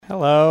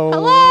Hello.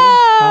 Hello.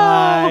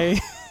 Hi.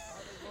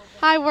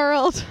 Hi,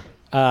 world.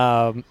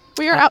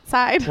 We are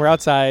outside. We're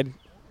outside.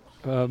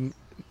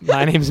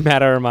 My name's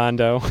Matt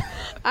Armando.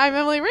 I'm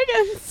Emily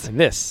Riggins. And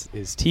this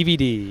is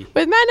TVD.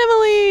 With Matt and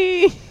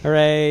Emily.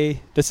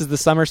 Hooray. This is the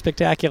Summer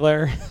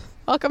Spectacular.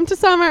 Welcome to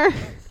summer.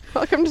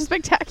 Welcome to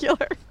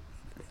Spectacular.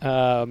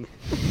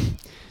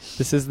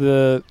 This is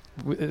the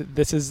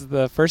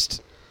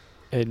first,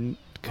 and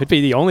could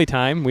be the only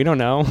time, we don't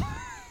know,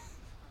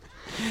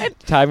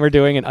 time we're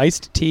doing an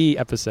iced tea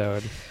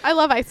episode. I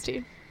love iced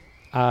tea.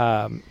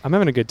 I'm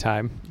having a good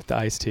time with the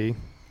iced tea.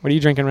 What are you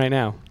drinking right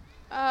now?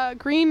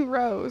 Green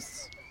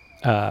rose.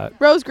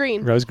 Rose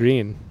Green. Rose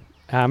green.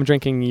 I'm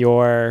drinking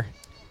your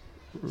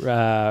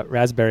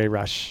Raspberry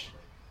Rush.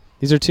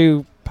 These are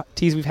two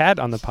teas we've had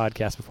on the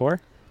podcast before,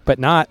 but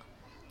not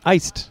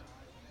iced.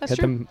 That's Had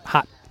true. them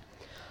hot.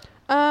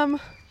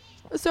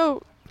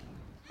 So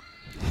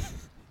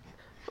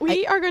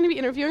we are going to be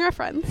interviewing our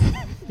friends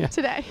Yeah.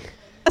 today.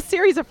 A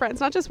series of friends,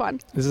 not just one.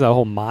 This is a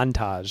whole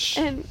montage.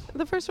 And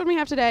the first one we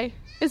have today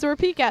is a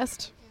repeat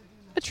guest,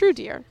 a true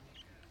dear,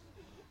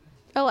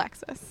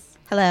 Alexis.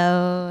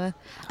 Hello.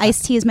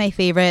 Ice-T is my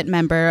favorite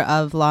member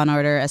of Law &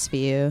 Order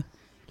SVU.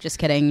 Just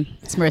kidding.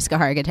 It's Mariska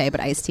Hargitay, but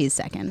Ice-T is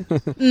second.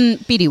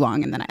 B.D.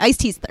 Wong, and then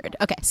Ice-T's third.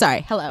 Okay,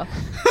 sorry. Hello.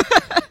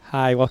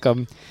 Hi,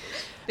 welcome.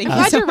 I'm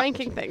glad you're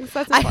ranking things.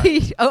 That's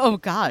important. Oh,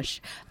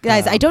 gosh.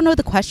 Guys, I don't know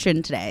the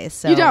question today,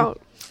 so... You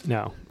don't.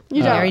 No.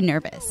 You I'm don't. very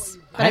nervous.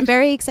 But I'm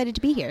very excited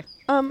to be here.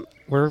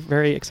 We're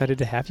very excited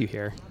to have you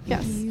here.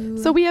 Yes.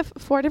 So we have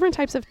 4 different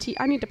types of tea.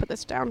 I need to put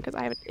this down because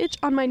I have an itch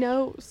on my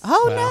nose.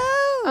 Oh,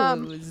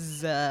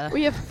 no.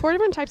 We have 4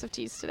 different types of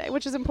teas today,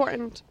 which is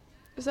important.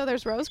 So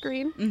there's rose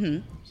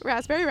green,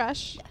 raspberry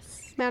rush,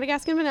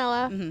 Madagascan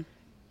vanilla,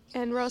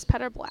 and rose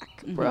petal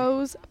black.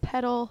 Rose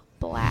petal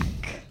black.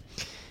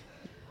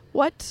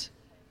 What?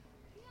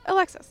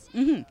 Alexis,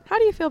 how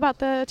do you feel about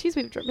the teas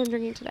we've been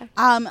drinking today?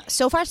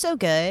 So far, so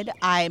good.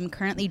 I'm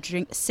currently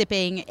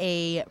sipping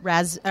a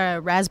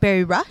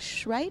raspberry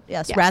rush, right?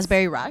 Yes,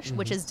 raspberry rush,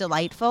 which is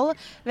delightful.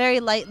 Very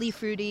lightly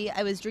fruity.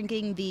 I was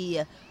drinking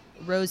the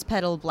rose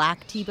petal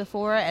black tea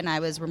before, and I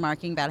was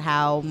remarking about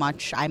how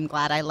much I'm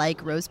glad I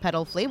like rose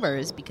petal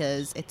flavors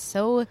because it's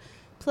so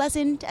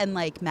pleasant and,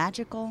 like,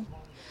 magical.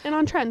 And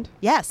on trend.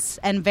 Yes,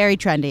 and very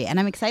trendy. And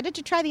I'm excited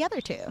to try the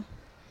other 2.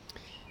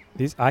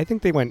 These, I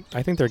think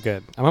they're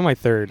good. I'm on my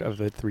third of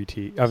the 4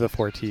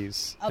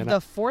 teas. Of And the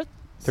 4th?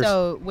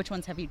 So which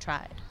ones have you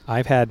tried?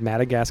 I've had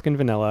Madagascan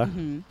vanilla,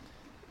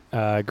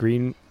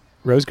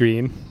 rose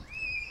green,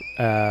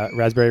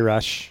 raspberry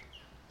rush,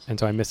 and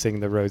so I'm missing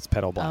the rose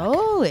petal black.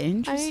 Oh,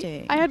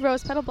 interesting. I had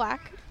rose petal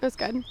black. It was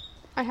good.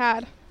 I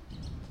had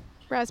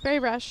raspberry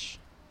rush,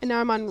 and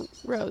now I'm on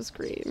rose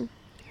green.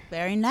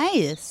 Very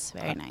nice.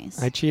 Very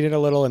nice. I cheated a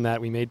little in that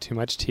we made too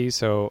much tea,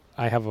 so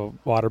I have a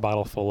water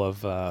bottle full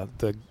of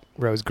the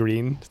rose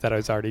green that I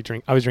was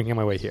drinking on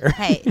my way here.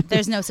 Hey,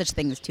 there's no such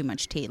thing as too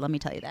much tea. Let me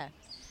tell you that.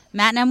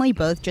 Matt and Emily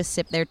both just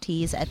sip their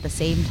teas at the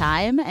same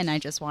time, and I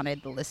just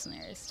wanted the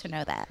listeners to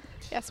know that.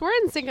 Yes, we're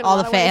in sync in All a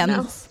lot the of ways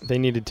fans. They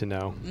needed to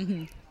know.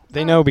 Mm-hmm.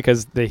 They know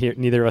because they hear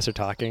neither of us are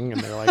talking,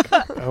 and they're like,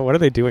 "Oh, what are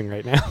they doing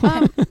right now?"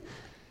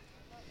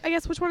 I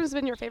guess which one has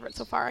been your favorite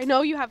so far? I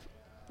know you have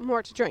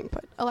more to drink,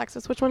 but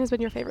Alexis, which one has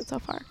been your favorite so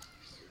far?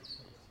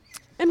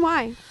 And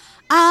why?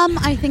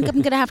 I think I'm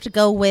going to have to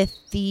go with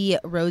the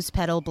rose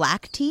petal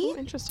black tea.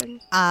 Interesting.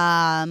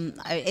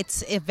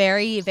 It's a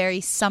very, very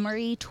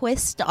summery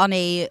twist on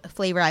a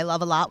flavor I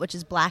love a lot, which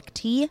is black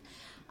tea.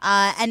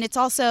 And it's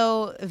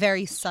also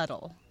very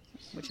subtle,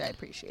 which I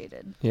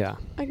appreciated. Yeah.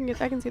 I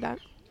can see that.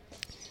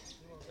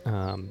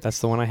 That's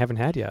the one I haven't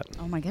had yet.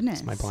 Oh, my goodness.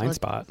 It's my blind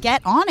spot.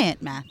 Get on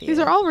it, Matthew. These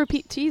are all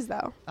repeat teas,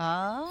 though.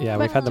 Oh. Yeah,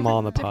 But we've had them all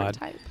on the different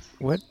pod. type.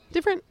 What?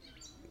 Different.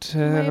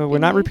 We're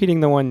not repeating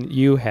the one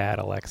you had,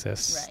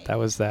 Alexis. Right. That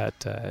was that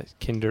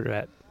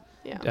Kinderette,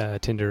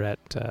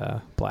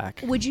 Tinderette black.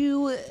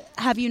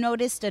 Have you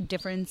noticed a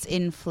difference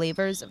in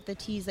flavors of the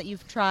teas that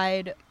you've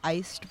tried,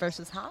 iced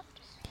versus hot?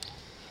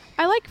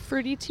 I like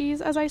fruity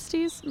teas as iced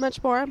teas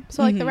much more.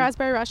 So like the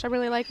raspberry rush I'm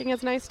really liking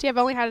as an iced tea. I've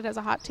only had it as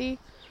a hot tea.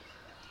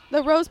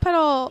 The rose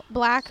petal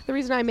black, the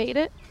reason I made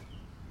it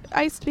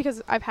iced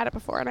because I've had it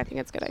before and I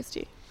think it's good iced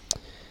tea.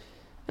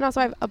 And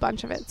also I have a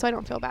bunch of it, so I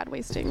don't feel bad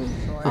wasting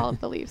all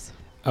of the leaves.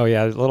 Oh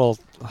yeah, a little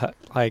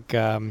like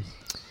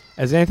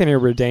as Anthony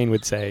Bourdain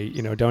would say,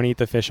 don't eat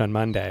the fish on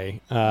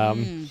Monday.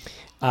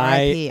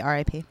 R.I.P.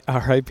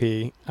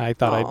 R.I.P. I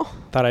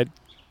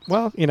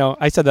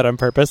said that on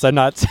purpose. I'm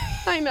not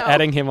I know.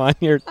 adding him on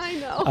here I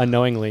know.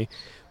 unknowingly,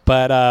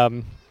 but all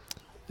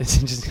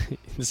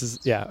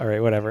right,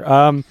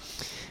 whatever.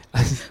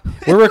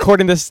 We're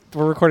recording this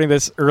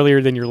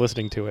earlier than you're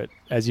listening to it,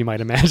 as you might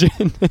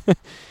imagine.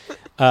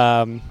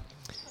 So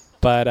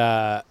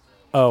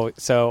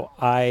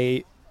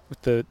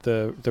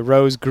the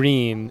rose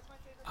green,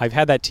 I've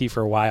had that tea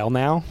for a while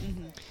now.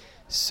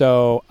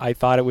 So I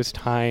thought it was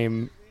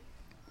time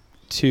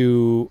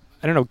to,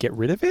 get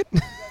rid of it.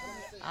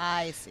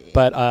 I see.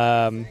 But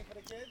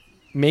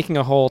making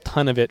a whole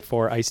ton of it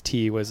for iced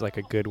tea was like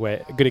a good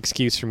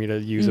excuse for me to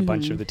use a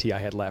bunch of the tea I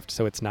had left.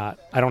 So it's not,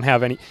 I don't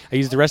have any, I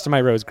used the rest of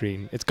my rose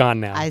green. It's gone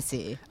now. I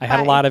see. I had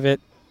a lot of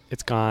it.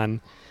 It's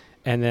gone.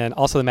 And then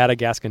also the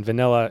Madagascan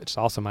vanilla, which is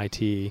also my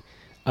tea,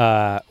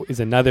 is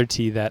another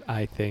tea that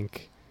I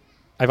think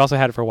I've also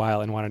had it for a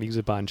while and wanted to use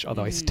a bunch,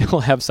 although I still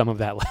have some of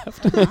that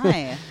left.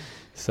 Hi.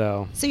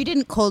 So you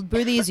didn't cold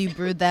brew these? You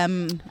brewed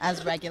them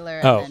as regular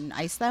and then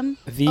iced them?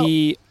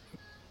 The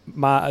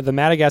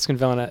Madagascan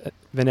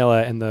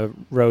vanilla and the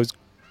rose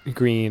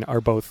green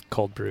are both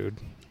cold brewed.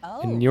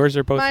 Oh. And yours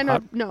are both Mine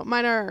hot?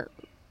 mine are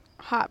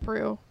hot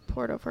brew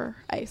poured over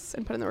ice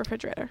and put in the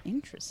refrigerator.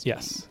 Interesting.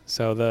 Yes.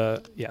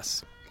 So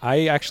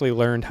I actually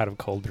learned how to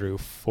cold brew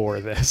for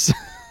this.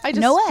 I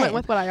just No way. went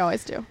with what I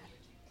always do.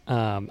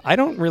 I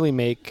don't really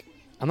make.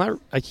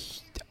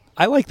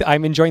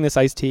 I'm enjoying this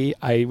iced tea.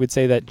 I would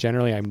say that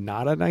generally I'm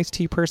not an iced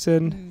tea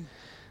person.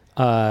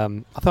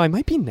 Although I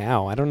might be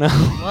now. I don't know.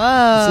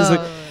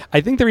 Whoa. I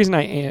think the reason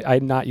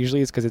I'm not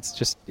usually is because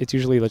it's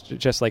usually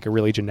just like a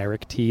really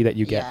generic tea that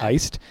you get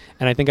iced,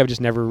 and I think I've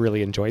just never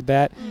really enjoyed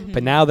that.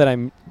 But now that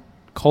I'm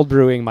cold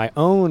brewing my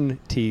own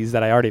teas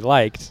that I already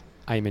liked,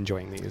 I'm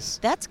enjoying these.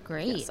 That's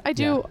great. Yes, I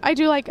do. I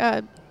do like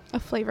a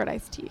flavored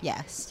iced tea.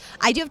 Yes.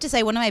 I do have to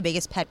say one of my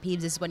biggest pet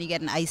peeves is when you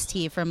get an iced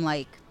tea from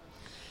like,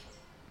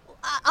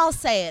 I'll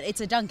say it, it's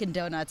a Dunkin'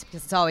 Donuts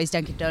because it's always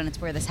Dunkin' Donuts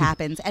where this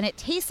happens, and it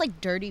tastes like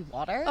dirty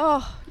water.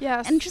 Oh,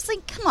 yes. And just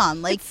like, come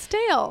on, like it's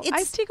stale.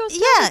 Iced tea goes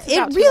stale.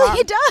 Yeah, it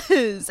really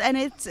does. And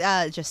it's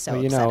just so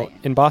well, upsetting.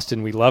 in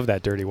Boston we love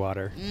that dirty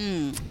water.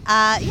 Yeah,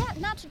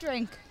 not to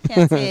drink.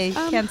 Can't say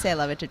I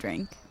love it to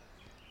drink.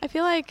 I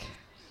feel like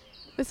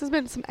this has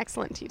been some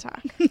excellent tea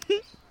talk.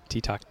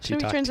 Tea talk.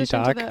 Should we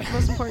transition to the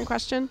most important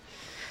question?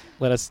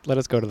 Let us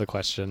go to the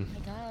question. Oh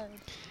my God.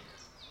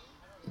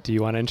 Do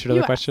you want to enter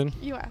the question?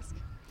 You ask.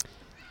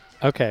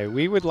 Okay,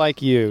 we would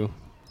like you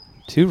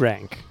to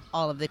rank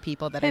All of the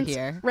people that Hence, are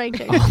here.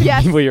 ranking. all the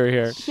Yes. people you're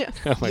here. Yes.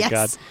 Oh my Yes.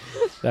 God,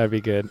 that would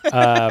be good.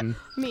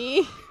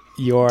 Me.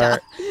 Your Duh.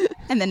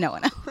 And then no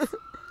one else.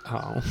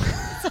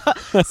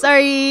 oh,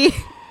 Sorry.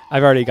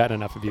 I've already gotten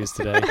enough abuse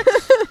today.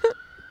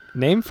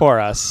 Name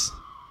for us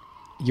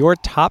your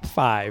top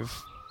 5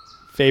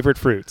 favorite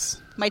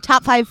fruits. My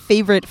top 5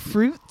 favorite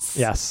fruits?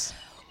 Yes.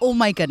 Oh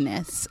my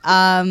goodness.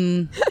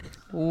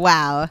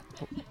 Wow.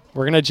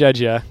 We're going to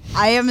judge you.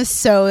 I am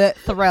so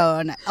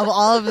thrown. Of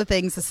all of the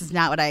things, this is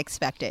not what I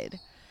expected.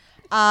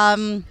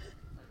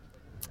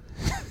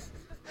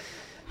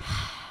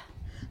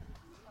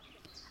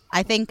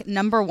 I think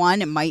number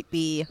 1, it might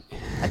be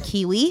a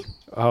kiwi,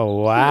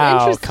 Oh, wow.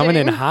 Interesting. Coming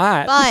in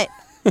hot. but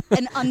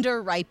an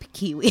underripe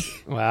kiwi.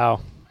 Wow.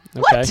 Okay.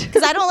 What?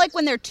 Because I don't like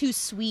when they're too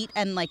sweet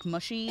and like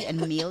mushy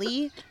and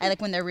mealy. I like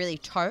when they're really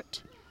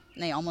tart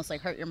and they almost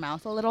like hurt your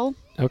mouth a little.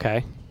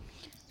 Okay.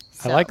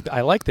 So,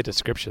 I like the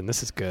description.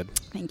 This is good.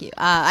 Thank you.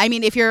 I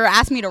mean, if you're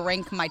asking me to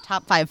rank my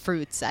top 5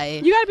 fruits,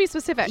 You got to be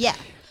specific. yeah.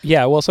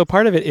 Yeah, well, so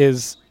part of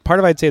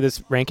I'd say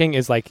this ranking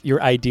is like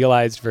your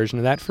idealized version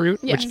of that fruit,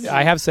 Yes. which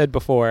I have said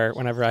before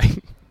whenever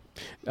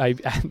I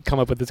come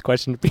up with this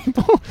question to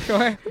people.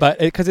 Sure. But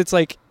because it's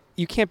like,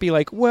 you can't be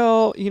like,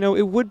 well,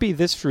 it would be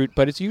this fruit,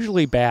 but it's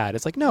usually bad.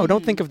 It's like, no,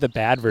 don't think of the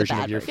bad version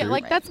bad of your version. fruit. Yeah,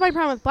 like that's my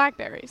problem with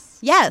blackberries.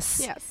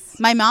 Yes. Yes.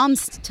 My mom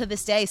to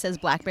this day says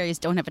blackberries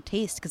don't have a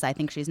taste because I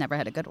think she's never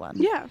had a good one.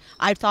 Yeah.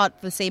 I've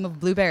thought the same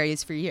of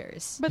blueberries for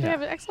years. But they Yeah.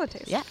 have an excellent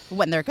taste. Yeah,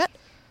 when they're good.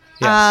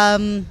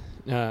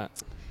 Yes.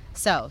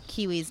 So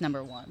kiwi's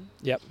number 1.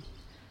 Yep.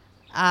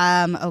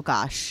 Oh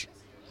gosh,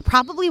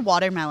 probably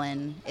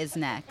watermelon is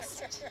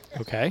next.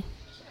 Okay.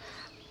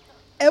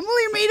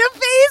 Emily made a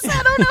face.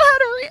 I don't know how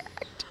to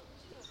react.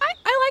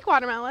 I like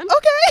watermelon.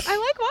 Okay. I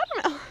like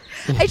watermelon.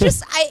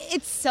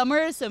 It's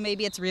summer, so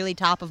maybe it's really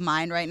top of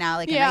mind right now.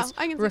 Like Yeah, a nice,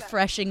 I can see that.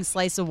 refreshing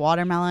slice of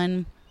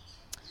watermelon.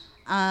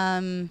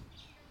 And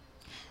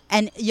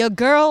your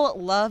girl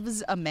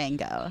loves a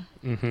mango.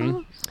 Mm-hmm.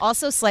 Oh.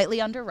 Also slightly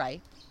underripe.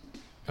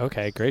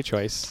 Okay, great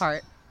choice.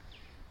 Tart.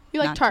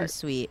 You like Not tart. Too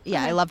sweet.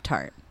 Yeah, I Okay. love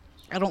tart.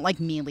 I don't like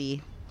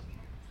mealy.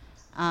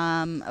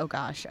 Oh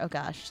gosh.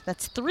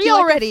 That's 3 Do you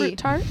already. like a fruit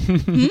tart?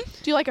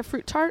 Do you like a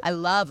fruit tart? I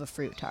love a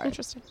fruit tart.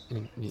 Interesting.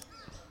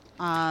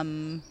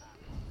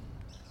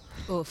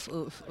 Oof.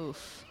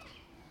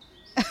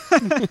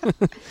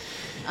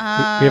 We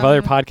have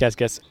other podcast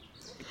guests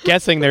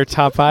guessing their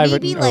top 5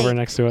 Maybe, over like-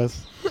 next to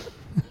us.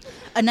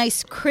 A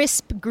nice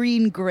crisp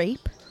green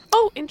grape.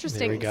 Oh,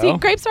 interesting. There we go.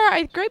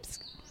 See, grapes.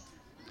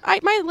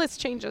 My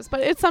list changes, but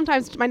it's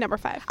sometimes my number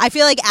 5. I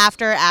feel like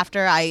after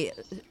I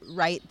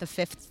write the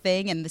 5th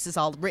thing and this is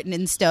all written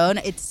in stone,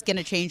 it's going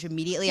to change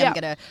immediately. Yeah. I'm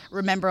going to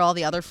remember all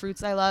the other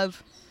fruits I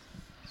love.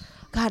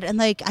 God, and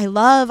like I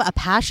love a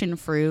passion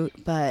fruit,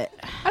 but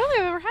I don't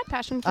think I've ever had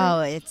passion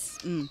fruit. it's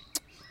a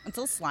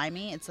little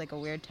slimy. It's like a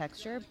weird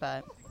texture,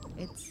 but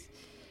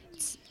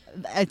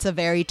it's a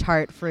very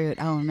tart fruit.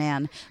 Oh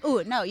man.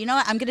 Ooh, no, you know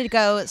what? I'm going to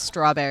go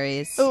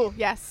strawberries. Oh,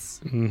 yes.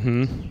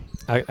 Mm-hmm.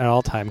 An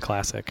all-time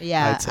classic.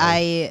 Yeah, I'd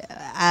say.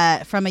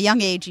 I from a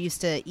young age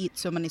used to eat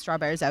so many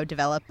strawberries I would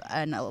develop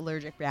an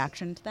allergic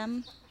reaction to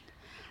them.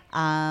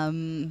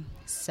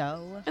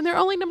 So. And they're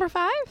only number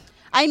 5?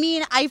 I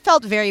mean, I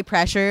felt very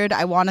pressured.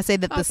 I want to say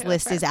that this Okay,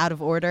 list that's is fair. out of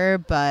order,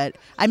 but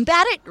I'm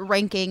bad at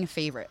ranking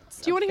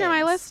favorites. Do you of want to hear my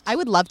things. list? I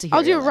would love to hear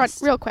I'll do your it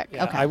list. real quick.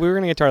 Yeah, Okay. we were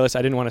going to get to our list.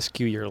 I didn't want to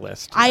skew your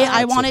list. I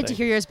That's the wanted to thing.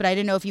 hear yours, but I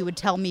didn't know if you would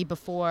tell me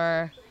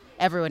before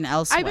everyone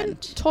else I've been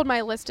went. told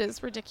my list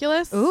is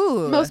ridiculous.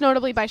 Ooh. Most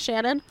notably by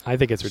Shannon. I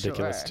think it's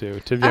ridiculous, Sure.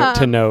 too,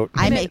 to note.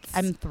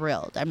 I'm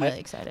thrilled. I'm really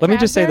excited. Let me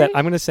just say that Raspberry?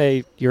 I'm going to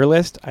say your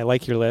list. I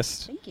like your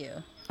list. Thank you.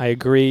 I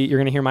agree. You're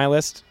going to hear my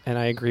list, and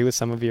I agree with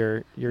some of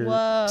your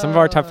Whoa. some of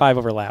our top 5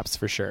 overlaps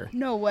for sure.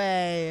 No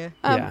way.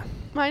 Yeah.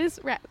 Mine is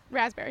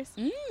raspberries.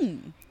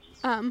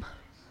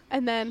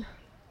 And then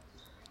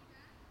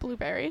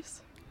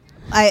blueberries.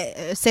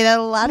 I say that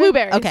a lot.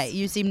 Blueberries. Okay,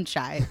 you seemed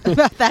shy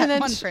about that And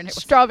then one. For an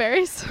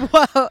strawberries.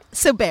 Whoa.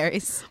 So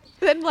berries.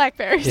 Then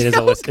blackberries. It is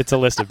a list. It's a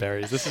list of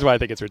berries. This is why I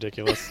think it's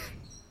ridiculous.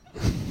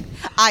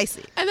 I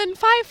see. And then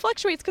 5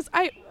 fluctuates because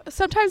I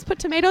sometimes put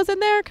tomatoes in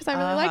there because I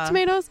really like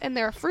tomatoes and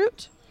they're a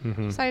fruit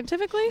Mhm.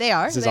 scientifically. They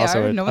are. This is They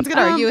also are. a- No one's going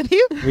to argue with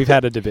you. We've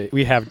had a debate.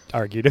 We have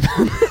argued about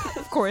it.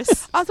 Of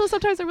course. Also,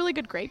 sometimes a really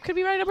good grape could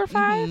be my number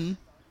 5. Mhm.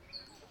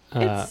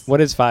 It's- What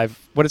is 5?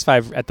 What is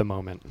 5 at the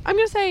moment? I'm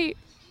gonna say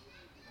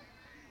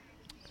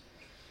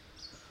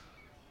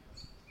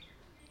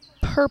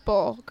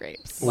purple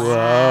grapes. Wow.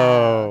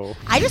 Whoa.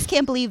 I just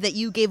can't believe that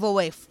you gave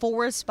away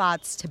 4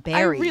 spots to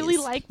berries. I really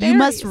like berries. You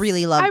must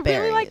really love I berries.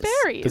 really like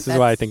berries. This is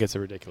why I think it's a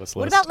ridiculous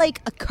What list. about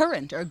like a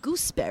currant or a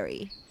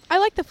gooseberry? I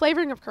like the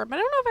flavoring of currant, but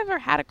I don't know if I've ever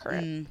had a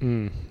currant.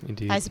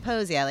 Indeed. I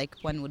suppose, yeah, like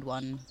when would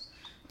one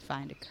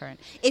find a currant?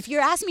 If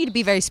you're asking me to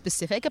be very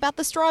specific about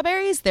the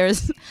strawberries,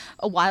 there's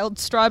a wild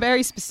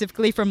strawberry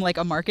specifically from like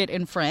a market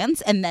in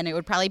France, and then it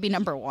would probably be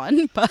number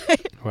 1. But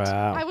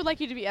Wow. I would like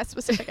you to be as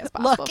specific as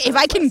possible. look, for if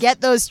I this can list.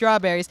 get those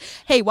strawberries,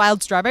 hey,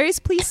 wild strawberries,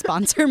 please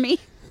sponsor me.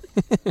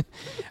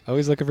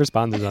 Always looking for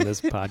sponsors on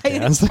this I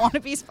podcast. want to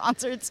be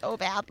sponsored so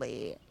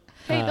badly.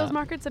 Hey, those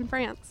markets in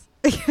France.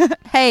 Hey,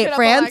 Straight up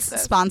France,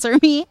 Alexis. sponsor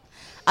me.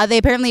 They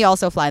apparently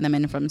also fly them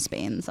in from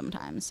Spain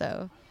sometimes.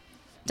 So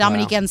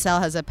Dominique Wow. Ansel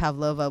has a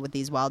pavlova with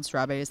these wild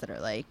strawberries that are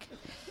like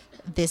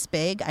this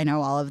big. I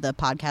know all of the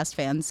podcast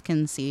fans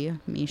can see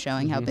me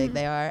showing how big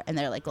they are, and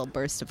they're like little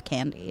bursts of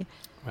candy.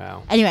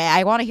 Wow. Anyway,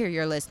 I want to hear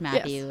your list,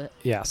 Matthew.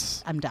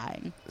 Yes. I'm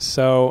dying.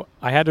 So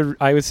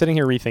I was sitting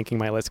here rethinking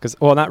my list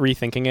not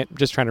rethinking it,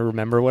 just trying to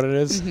remember what it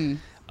is.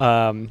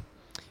 Mm-hmm.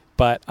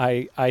 But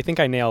I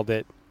think I nailed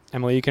it.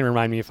 Emily, you can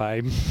remind me if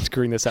I'm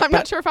screwing this up. I'm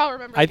not sure if I'll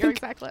remember I your think-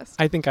 exact list.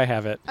 I think I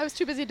have it. I was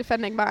too busy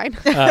defending mine.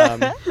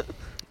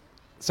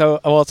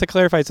 To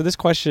clarify, so this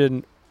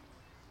question,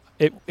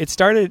 it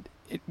started.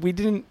 We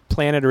didn't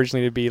plan it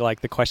originally to be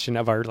like the question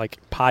of our like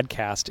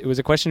podcast. It was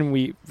a question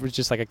was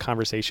just like a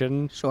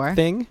conversation Sure.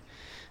 thing,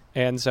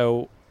 and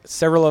so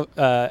several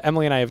of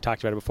Emily and I have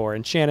talked about it before,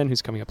 and Shannon,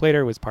 who's coming up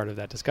later, was part of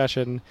that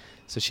discussion.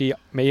 So she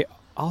may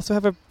also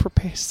have a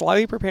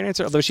slightly prepared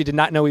answer, although she did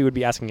not know we would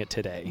be asking it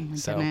today. Oh my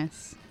so.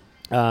 goodness.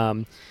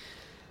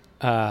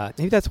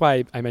 Maybe that's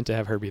why I meant to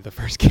have her be the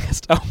first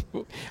guest.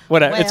 Oh,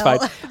 whatever, it's fine.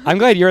 Well. I'm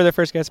glad you're the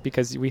first guest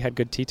because we had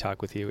good tea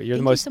talk with you. You're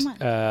the Thank you most so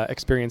much.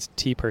 experienced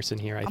tea person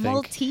here, I I'm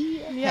all think.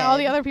 tea. Yeah, all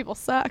the other people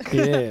suck.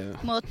 Yeah.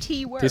 I'm all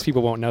tea work. These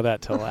people won't know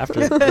that till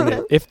after,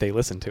 if they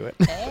listen to it.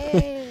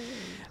 Hey.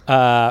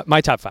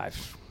 My top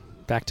 5.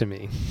 Back to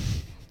me.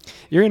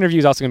 Your interview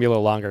is also going to be a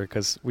little longer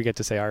because we get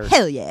to say our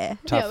Hell yeah.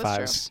 top Yeah,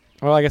 that's 5s.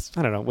 Well, I guess,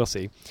 I don't know. We'll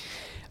see.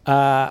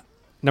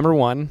 Number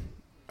 1.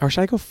 Or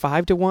should I go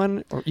 5 to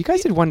 1? Or you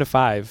guys did 1 to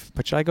 5,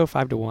 but should I go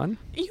 5 to 1?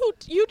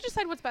 You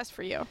decide what's best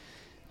for you.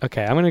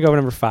 Okay, I'm going to go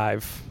number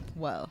 5.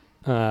 Whoa.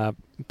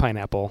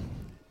 Pineapple.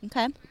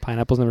 Okay.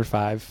 Pineapple's number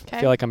 5. Okay.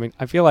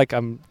 I feel like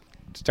I'm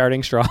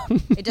starting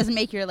strong. It doesn't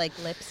make your like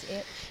lips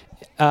itch.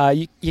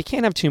 You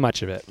can't have too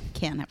much of it.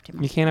 Can't have too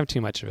much. You can't have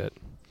too much of it.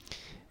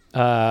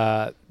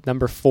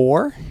 Number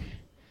 4.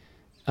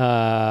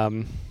 Number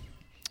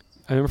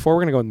 4, we're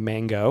going to go with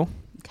mango.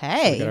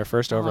 Okay. We got our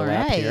first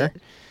overlap All right. here.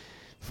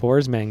 4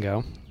 is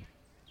mango.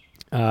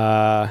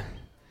 I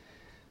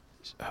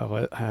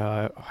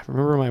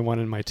remember my 1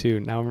 and my 2.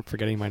 Now I'm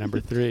forgetting my number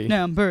 3.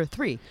 Number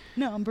 3.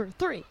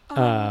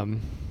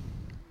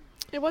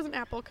 It wasn't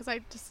apple because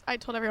I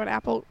told everyone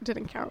apple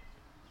didn't count.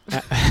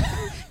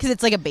 Because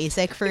it's like a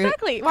basic fruit.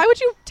 Exactly. Why would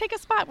you take a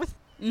spot with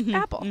Mhm,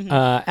 apple?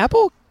 mhm.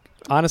 Apple,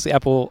 honestly,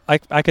 Apple,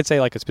 I could say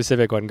like a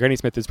specific one. Granny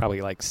Smith is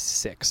probably like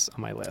 6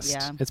 on my list.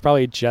 Yeah. It's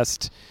probably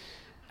just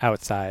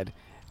outside.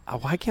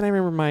 Why can't I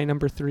remember my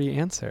number 3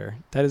 answer?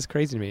 That is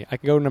crazy to me. I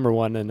could go number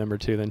 1 and number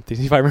 2, then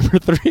see if I remember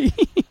 3.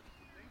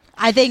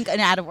 I think an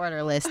out of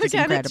order list is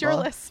Again, incredible. it's your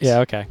list. Yeah,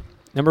 okay.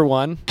 Number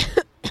 1,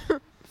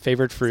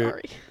 favorite fruit.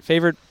 Sorry.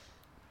 Favorite,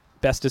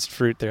 bestest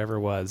fruit there ever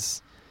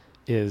was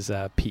is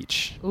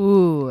peach.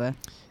 Ooh.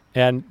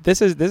 And this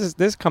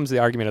comes to the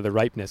argument of the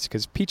ripeness,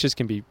 because peaches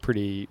can be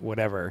pretty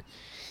whatever.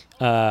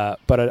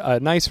 But a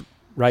nice,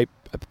 ripe,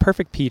 a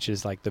perfect peach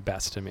is like the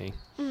best to me.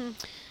 Mm.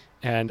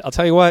 And I'll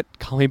tell you what,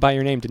 Call Me By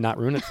Your Name did not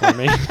ruin it for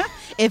me.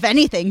 If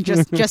anything,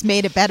 just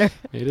made it better.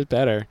 Made it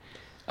better.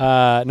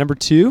 Number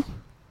 2,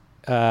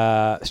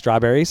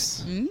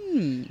 strawberries.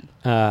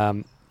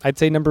 Mm. I'd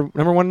say number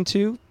 1 and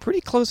 2, pretty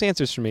close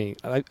answers for me.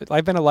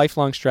 I've been a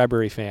lifelong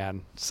strawberry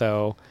fan,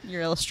 so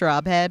You're a little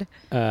straw head.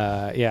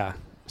 yeah,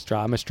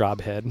 I'm a straw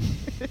head.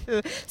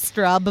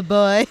 Straw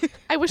boy.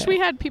 I wish we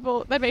had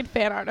people that made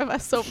fan art of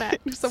us so Matt.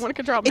 Someone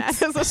could draw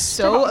Matt as a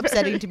so strawberry.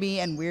 upsetting to me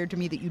and weird to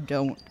me that you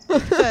don't.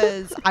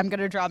 Because I'm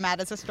going to draw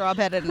Matt as a straw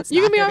head and it's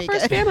You not can be our gonna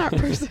first good. fan art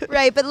person.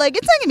 Right, but like,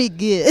 it's not going to be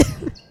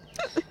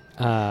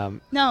good.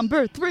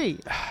 Number 3.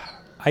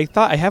 I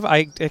thought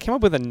I came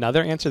up with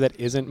another answer that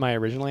isn't my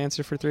original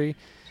answer for 3.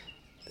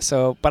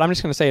 So, but I'm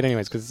just going to say it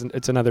anyways because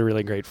it's another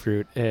really great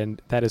fruit,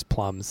 and that is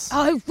plums. Oh,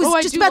 I was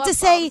I just do about love to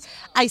say, plums.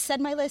 I said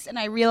my list and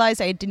I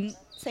realized I didn't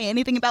say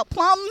anything about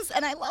plums,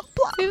 and I love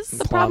plums. See, this is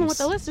the problem with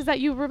Plums. the list is that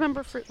you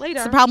remember fruit later.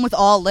 It's the problem with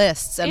all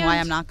lists and why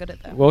And- I'm not good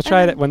at them. We'll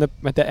try And it when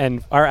at the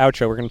end, our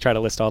outro. We're going to try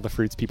to list all the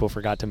fruits people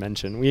forgot to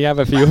mention. We have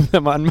a few of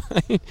them on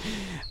mine.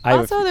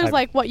 Also, there's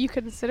like what you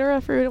consider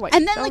a fruit and what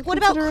And you then, don't like, what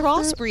about consider a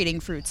fruit.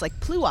 crossbreeding fruits, like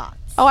pluots?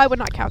 Oh, I would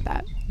not count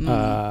that.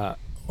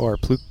 or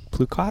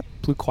pluquats.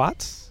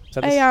 Is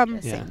that A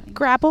this? yeah.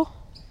 grapple.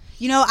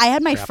 You know, I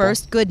had my Grapple.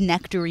 first good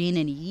nectarine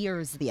in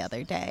years the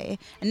other day,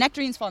 and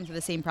nectarines fall into the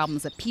same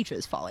problems that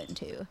peaches fall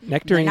into.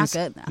 Nectarines.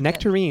 Not good.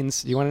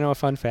 Nectarines. Do you want to know a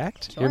fun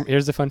fact? Sure.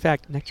 Here's the fun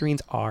fact.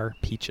 Nectarines are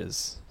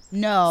peaches.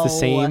 No, It's the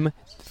same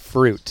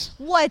fruit.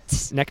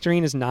 What?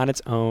 Nectarine is not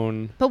its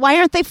own But why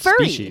aren't they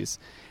furry? species.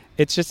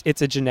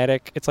 It's a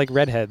genetic. It's like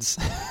redheads.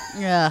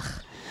 Ugh,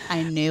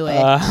 I knew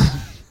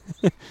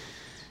it.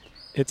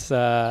 It's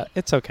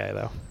okay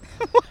though.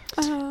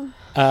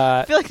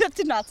 I feel like that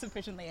did not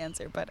sufficiently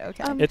answer, but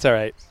okay. It's all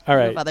right. All You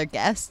right. have other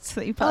guests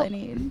that you probably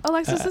need.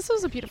 Alexis, this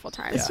was a beautiful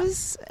time.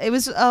 It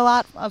was a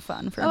lot of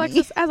fun for me.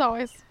 Alexis, as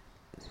always,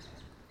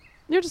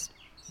 you're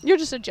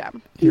just a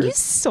gem. Thank You're you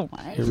so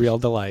much. a real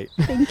delight.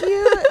 Thank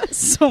you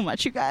so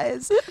much, you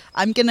guys.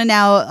 I'm gonna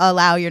now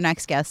allow your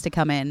next guest to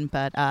come in,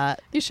 but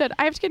You should.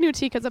 I have to get new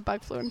tea because a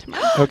bug flew into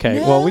mine. Okay.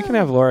 No. Well, we can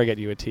have Laura get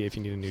you a tea if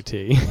you need a new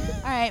tea.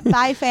 all right,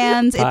 bye,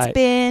 fans. Bye. It's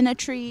been a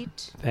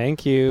treat.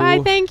 Thank you.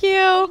 Bye. Thank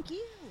you.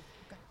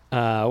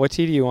 What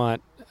tea do you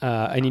want?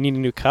 And you need a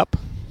new cup?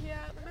 Yeah,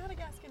 the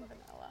Madagascan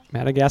vanilla.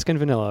 Madagascan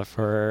vanilla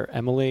for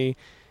Emily.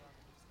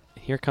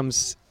 Here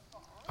comes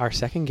our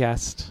second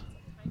guest.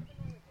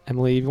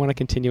 Emily, you want to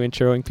continue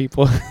introing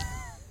people?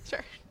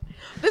 Sure.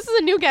 This is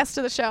a new guest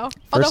to the show.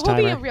 Although he'll be a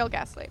First-timer. real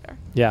guest later.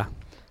 Yeah.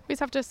 We just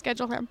have to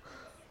schedule him.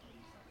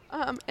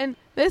 And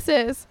this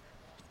is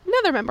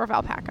another member of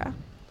Alpaca,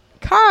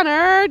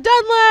 Connor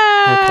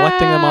Dunlap. We're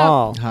collecting them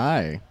all.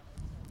 Hi.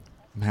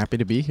 I'm happy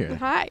to be here.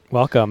 Hi.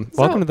 Welcome.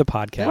 So, Welcome to the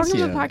podcast. Welcome to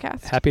the you.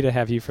 podcast. Happy to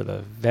have you for the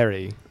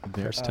very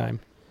Very- first time.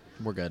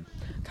 We're good.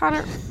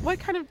 Connor, what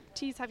kind of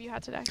teas have you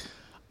had today?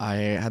 I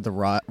had the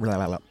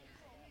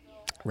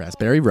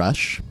raspberry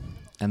rush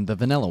and the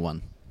vanilla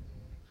one.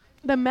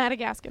 The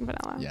Madagascan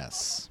vanilla.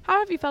 Yes. How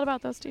have you felt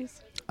about those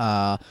teas?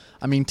 I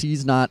mean,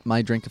 tea's not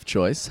my drink of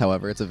choice.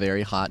 However, it's a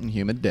very hot and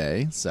humid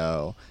day,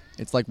 so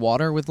it's like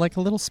water with like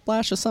a little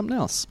splash of something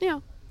else. Yeah.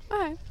 All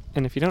right.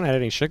 And if you don't add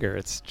any sugar,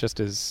 it's just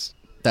as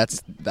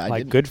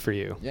I good for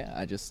you. Yeah,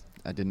 I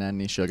didn't add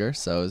any sugar,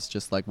 so it's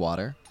just like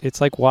water.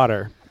 It's like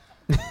water.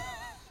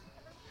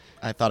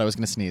 I thought I was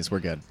going to sneeze. We're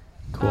good.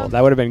 Cool.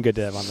 That would have been good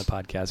to have on the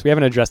podcast. We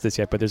haven't addressed this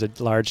yet, but there's a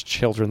large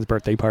children's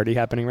birthday party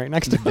happening right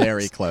next to us.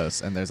 Very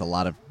close, and there's a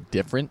lot of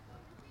different.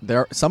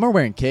 Some are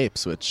wearing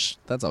capes, which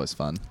that's always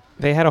fun.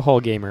 They had a whole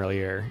game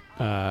earlier.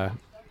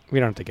 We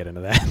don't have to get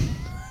into that.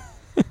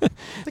 The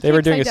They were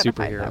capes doing a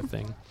identified superhero them.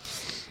 thing.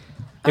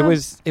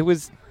 It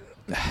was.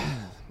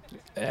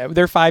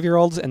 They're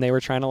 5-year-olds, and they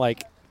were trying to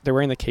they're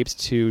wearing the capes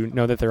to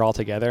know that they're all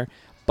together.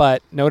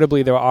 But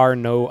notably, there are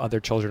no other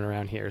children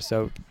around here,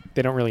 so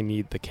they don't really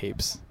need the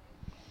capes.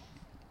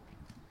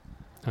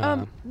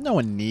 No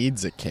one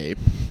needs a cape.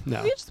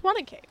 No. You just want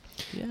a cape.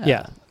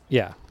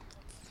 Yeah.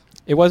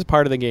 It was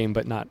part of the game,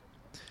 but not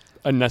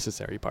a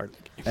necessary part of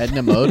the game.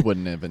 Edna Mode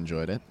wouldn't have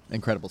enjoyed it.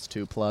 Incredibles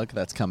 2 plug,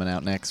 that's coming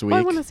out next week. Oh,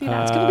 I want to see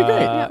that. It's gonna be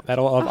great. Yeah.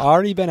 That'll have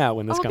already been out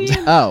when this I'll comes be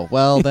out. in. Oh,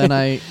 well, then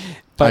I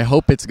But-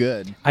 hope it's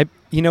good.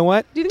 You know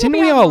what? Do you think Didn't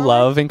it'll be we out all more?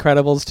 love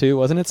Incredibles 2?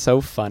 Wasn't it so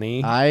funny?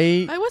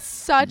 It was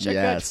such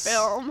Yes. a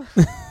good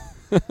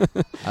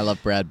film. I love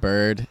Brad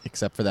Bird,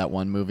 except for that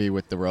one movie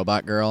with the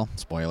robot girl.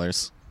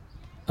 Spoilers.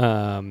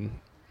 I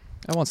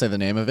won't say the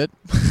name of it.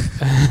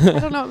 I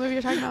don't know what movie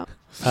you're talking about.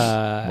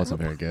 It wasn't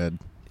very good.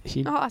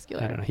 I'll ask you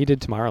I later. don't know. He did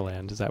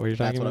Tomorrowland. Is that what you're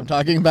That's talking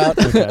what I'm about?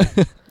 talking about.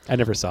 Okay. I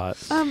never saw it.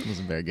 It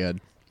wasn't very good.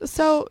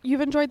 So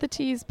you've enjoyed the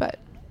teas, but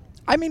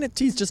I mean,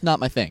 tea's just not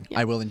my thing. Yeah.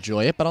 I will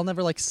enjoy it, but I'll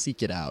never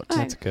seek it out. all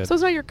That's right. good. So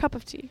it's not your cup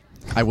of tea.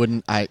 I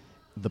wouldn't.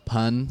 The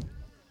pun.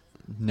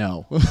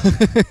 No.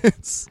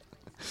 It's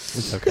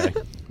okay.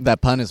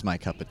 That pun is my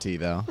cup of tea,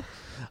 though.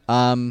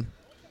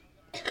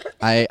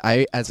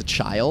 I as a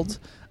child,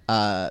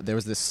 there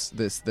was this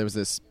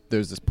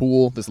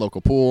pool, this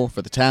local pool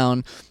for the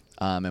town,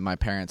 and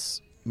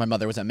my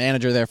mother was a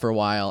manager there for a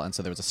while, and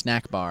so there was a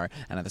snack bar,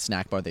 and at the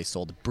snack bar they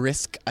sold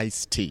brisk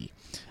iced tea,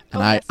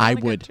 and that's I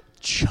really good would too.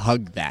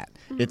 chug that.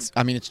 It's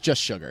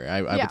just sugar.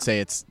 I Yeah. would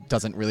say it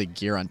doesn't really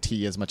gear on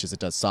tea as much as it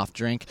does soft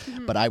drink,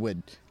 but I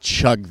would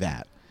chug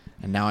that.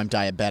 and now I'm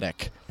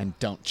diabetic and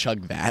don't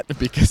chug that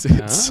because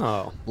it's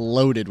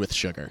loaded with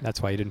sugar.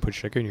 That's why you didn't put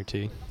sugar in your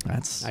tea.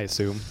 I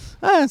assume.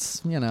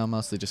 That's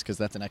mostly just because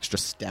that's an extra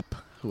step.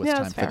 Who has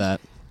time for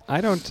that?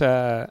 I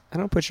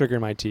don't put sugar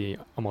in my tea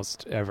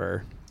almost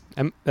ever.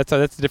 That's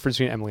the difference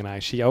between Emily and I.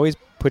 She always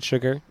puts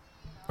sugar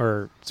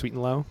or sweet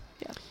and low.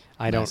 Yeah.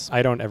 I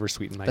don't ever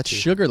sweeten my tea. That's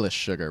sugarless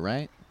sugar,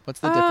 right? What's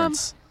the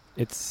difference?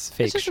 It's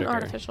fake it's just sugar. An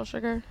artificial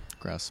sugar.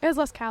 Gross. It has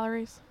less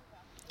calories.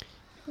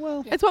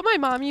 Well, it's what my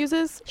mom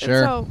uses. Sure.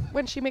 And so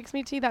when she makes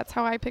me tea, that's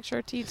how I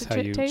picture tea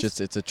to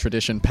taste. It's a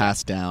tradition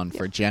passed down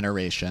for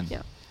generation.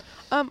 Yeah.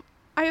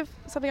 I have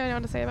something I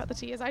want to say about the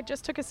tea. Is I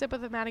just took a sip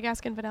of the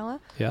Madagascan vanilla.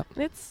 Yeah.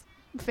 And it's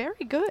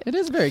very good. It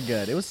is very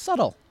good. It was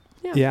subtle.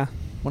 Yeah.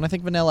 When I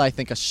think vanilla, I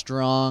think a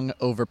strong,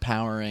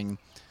 overpowering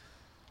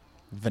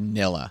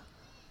vanilla,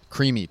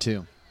 creamy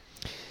too.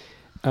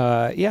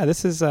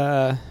 This is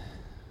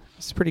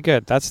pretty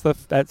good.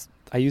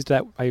 I used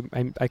that.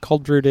 I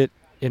cold brewed it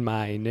in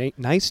my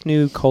nice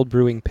new cold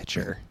brewing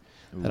pitcher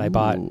that I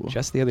bought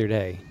just the other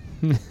day.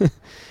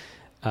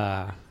 I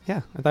thought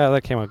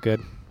that came out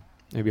good.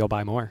 Maybe I'll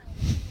buy more.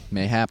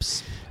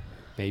 Mayhaps.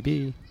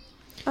 Maybe.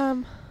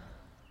 How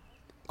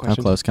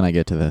close can I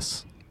get to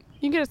this?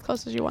 You can get as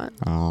close as you want.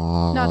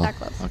 Oh. Not that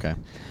close. Okay.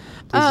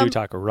 Please do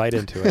talk right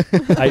into it.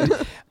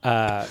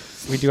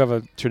 We do have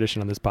a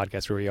tradition on this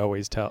podcast where we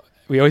always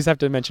have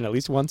to mention at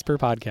least once per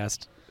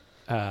podcast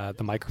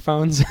the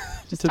microphones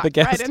to the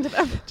guest. Right into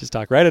them. Just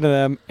talk right into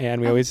them,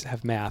 and we always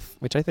have math,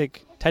 which I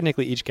think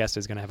technically each guest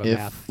is going to have a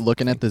math.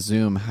 Looking at the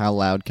Zoom, how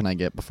loud can I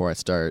get before I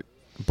start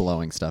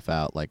blowing stuff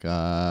out? Like, you're a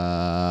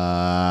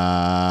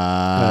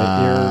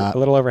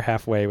little over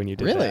halfway when you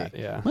did that.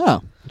 Yeah.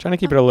 Oh. I'm trying to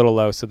keep it a little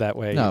low so that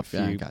way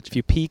if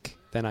you peak,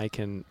 then I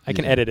can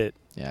edit it.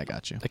 Yeah, I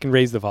got you. I can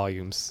raise the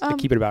volumes. I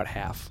keep it about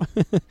half.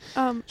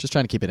 Just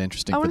trying to keep it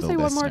interesting for the listener. I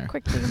want to say one more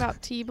quick thing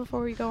about tea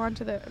before we go on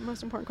to the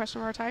most important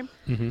question of our time.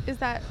 Mm-hmm. Is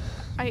that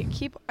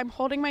I'm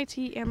holding my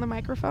tea and the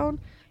microphone,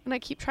 and I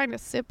keep trying to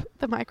sip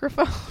the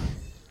microphone.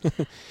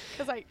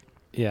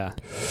 Yeah.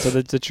 So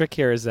the trick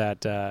here is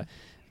that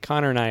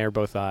Connor and I are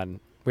both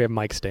we have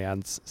mic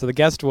stands. So the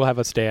guest will have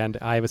a stand.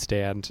 I have a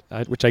stand,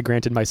 which I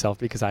granted myself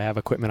because I have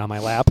equipment on my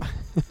lap.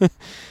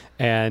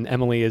 And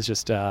Emily is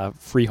just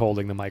free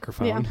holding the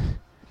microphone.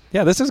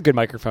 Yeah, this is good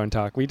microphone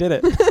talk. We did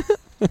it.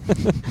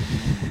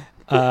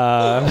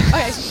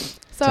 Okay.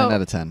 So 10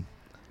 out of 10.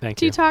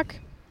 Thank you. Tea talk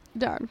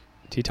done.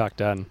 Tea talk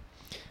done.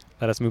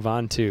 Let us move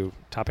on to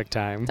topic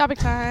time. Topic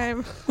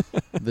time.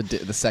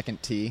 The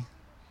second T.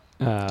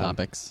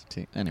 Topics.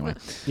 T. Anyway.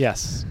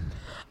 Yes.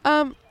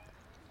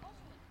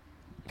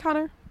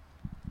 Connor,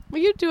 will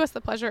you do us the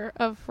pleasure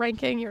of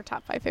ranking your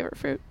top 5 favorite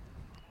fruit?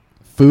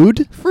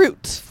 Food?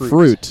 Fruits.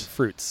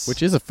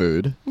 Which is a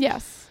food.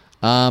 Yes.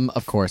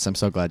 Of course. I'm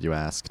so glad you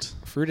asked.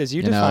 Fruit as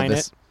you define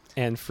it,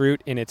 and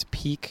fruit in its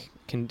peak,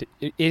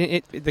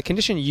 the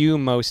condition you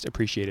most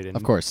appreciated in.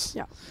 Of course.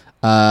 Yeah.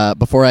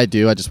 Before I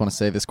do, I just want to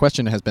say this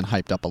question has been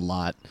hyped up a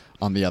lot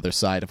on the other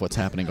side of what's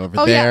happening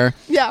over there.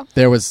 Yeah.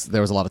 There was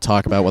a lot of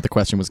talk about what the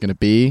question was going to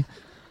be,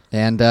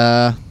 and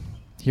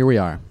here we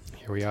are.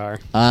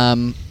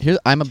 I'm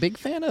a big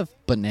fan of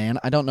banana.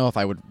 I don't know if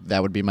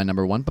that would be my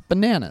number one, but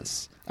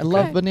bananas. I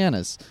love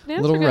bananas. A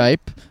little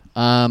ripe.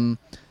 I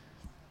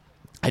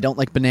don't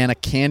like banana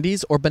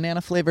candies or banana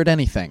flavored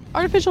anything.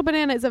 Artificial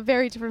banana is a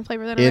very different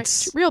flavor than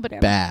real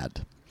banana.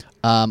 Bad.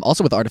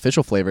 Also with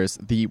artificial flavors,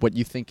 what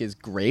you think is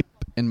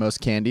grape in most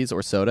candies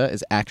or soda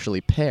is actually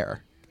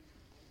pear.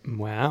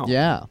 Wow.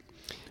 Yeah.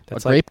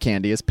 Grape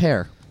candy is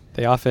pear.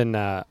 They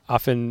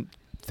often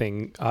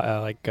think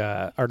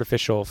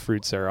artificial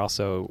fruits are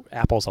also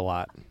apples a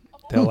lot.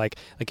 They'll like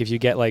if you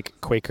get like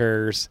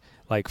Quakers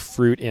like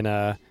fruit in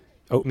a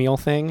oatmeal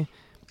thing,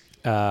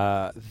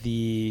 I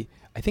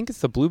think it's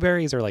the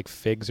blueberries or like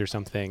figs or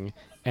something,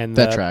 and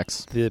that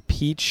tracks. The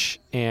peach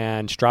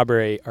and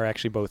strawberry are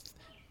actually both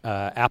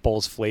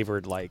apples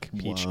flavored like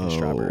peach and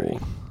strawberry.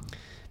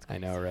 I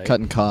know, right?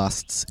 Cutting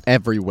costs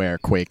everywhere,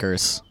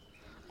 Quakers.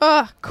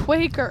 Ugh,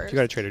 Quakers. If you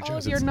go to Trader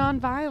Joe's, you're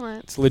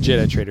nonviolent. It's legit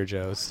at Trader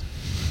Joe's.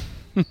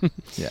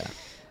 Yeah.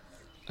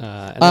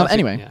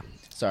 Anyway,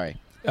 sorry.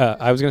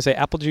 I was going to say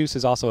apple juice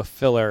is also a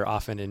filler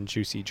often in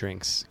juicy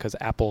drinks because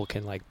apple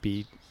can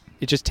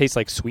it just tastes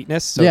like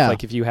sweetness. So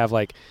if you have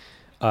like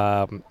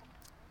a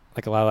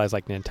lot of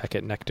like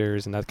Nantucket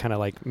nectars and that kind of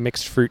like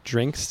mixed fruit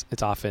drinks,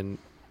 it's often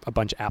a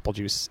bunch of apple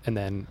juice and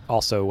then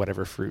also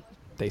whatever fruit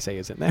they say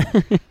is in there.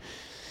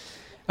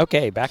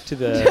 Okay, back to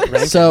the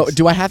rankings. So,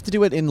 do I have to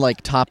do it in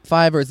like top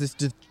 5 or is this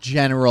just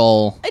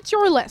general? It's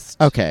your list.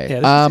 Okay.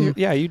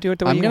 Yeah, you do it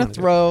the way I'm you going want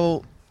to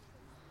throw.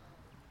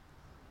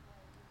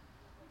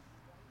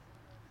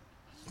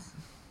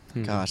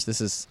 Gosh, this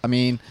is.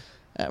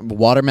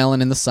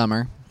 Watermelon in the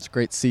summer. It's a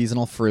great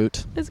seasonal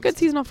fruit. It's a good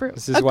seasonal fruit.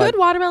 This is good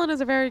watermelon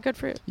is a very good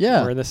fruit.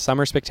 Yeah, we're in the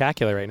summer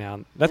spectacular right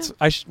now. That's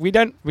we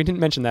didn't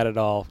mention that at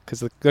all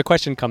because the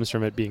question comes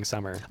from it being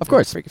summer. Of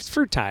course, it's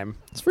fruit time.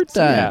 It's fruit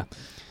time.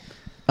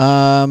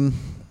 Yeah.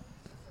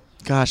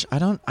 Gosh,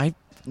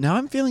 now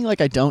I'm feeling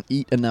like I don't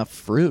eat enough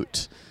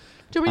fruit.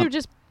 Do you want me to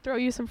just throw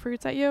you some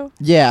fruits at you?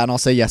 Yeah, and I'll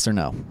say yes or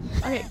no.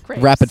 Okay,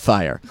 grapes. Rapid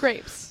fire.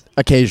 Grapes.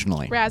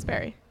 Occasionally.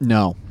 Raspberry.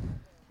 No.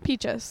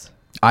 Peaches.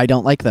 I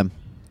don't like them.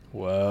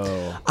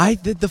 Whoa.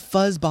 The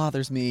fuzz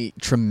bothers me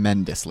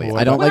tremendously.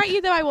 What I don't What like about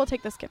you, though? I will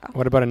take the skin off.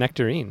 What about a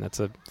nectarine? That's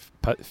a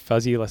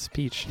fuzzy-less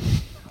peach.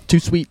 too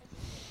sweet.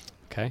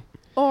 Okay.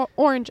 Or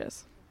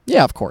oranges.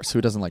 Yeah, of course.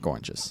 Who doesn't like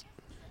oranges?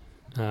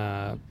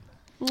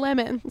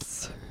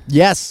 Lemons.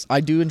 Yes, I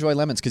do enjoy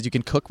lemons because you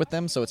can cook with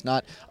them, so it's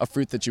not a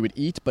fruit that you would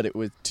eat, but it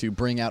would to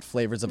bring out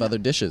flavors of other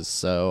dishes.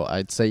 So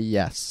I'd say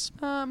yes.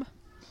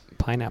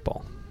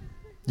 Pineapple.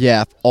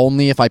 Yeah,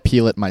 only if I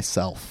peel it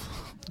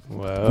myself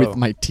Whoa. with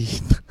my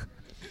teeth.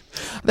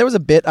 There was a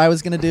bit I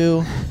was going to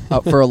do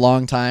for a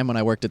long time when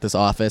I worked at this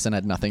office and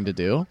had nothing to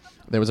do.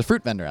 There was a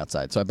fruit vendor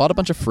outside, so I bought a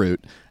bunch of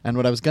fruit, and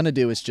what I was going to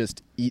do is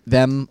just eat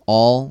them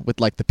all with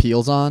like the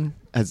peels on,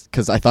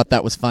 because I thought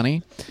that was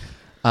funny.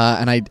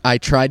 And I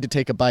tried to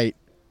take a bite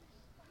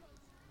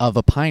of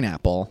a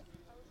pineapple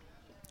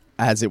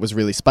as it was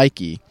really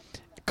spiky.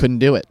 Couldn't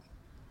do it.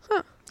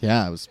 Huh.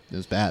 Yeah, it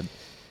was bad.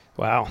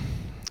 Wow.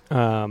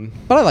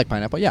 But I like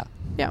pineapple, yeah.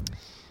 Yeah.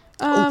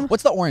 Ooh,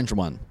 what's the orange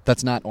one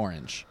that's not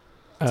orange?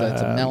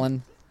 It's a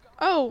melon.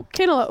 Oh,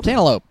 cantaloupe.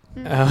 Cantaloupe.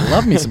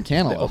 Love me some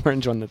cantaloupe. The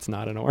orange one that's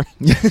not an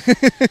orange.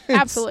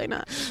 Absolutely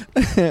not.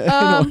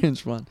 An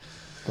orange one.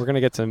 We're going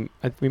to get some...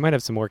 we might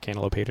have some more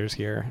cantaloupe haters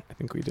here. I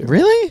think we do.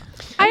 Really?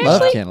 I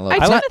love actually, cantaloupe. I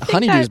It's tend not, to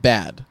think honeydew's that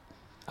bad,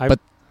 I- but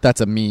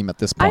that's a meme at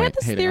this point. I had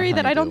this hating on theory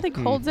that I don't honeydew.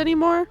 think holds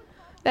anymore.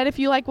 That if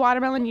you like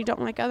watermelon, you don't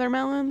like other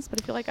melons.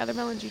 But if you like other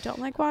melons, you don't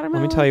like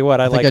watermelon. Let me tell you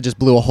what. I think I just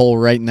blew a hole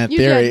right in that You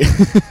theory.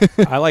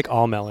 I like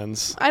all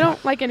melons. I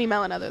don't like any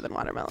melon other than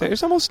watermelon.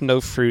 There's almost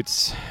no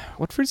fruits.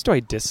 What fruits do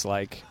I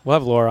dislike? We'll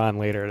have Laura on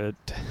later.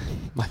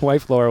 My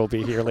wife Laura will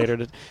be here later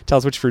to tell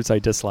us which fruits I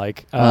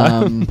dislike.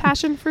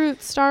 Passion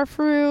fruit, star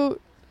fruit.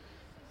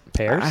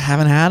 Pears? I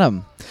haven't had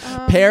them.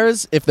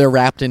 Pears, if they're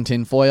wrapped in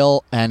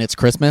tinfoil and it's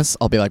Christmas,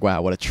 I'll be like,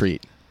 wow, what a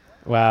treat.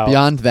 Wow.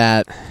 Beyond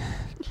that,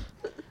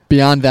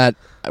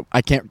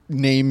 I can't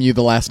name you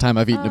the last time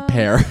I've eaten a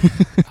pear.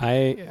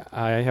 I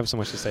have so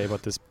much to say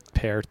about this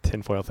pear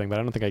tinfoil thing, but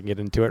I don't think I can get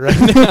into it right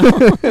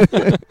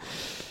now.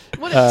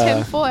 What a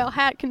tinfoil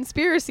hat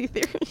conspiracy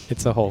theory.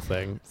 It's a whole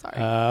thing. Sorry.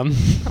 I'm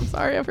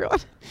sorry, everyone.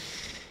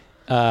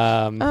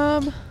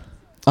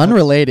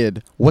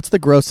 Unrelated, what's the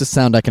grossest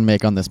sound I can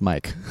make on this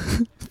mic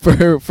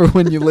for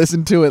when you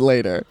listen to it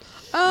later?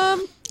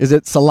 Is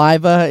it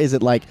saliva? Is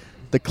it like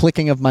the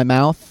clicking of my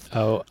mouth?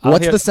 Oh,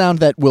 what's the sound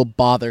that will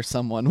bother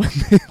someone when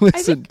they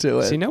listen to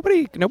it? See,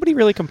 nobody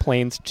really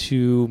complains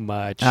too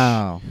much.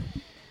 Oh,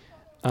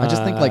 I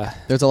just think like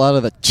there's a lot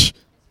of the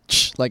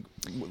like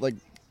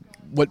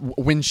what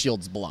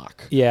windshields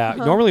block. Yeah,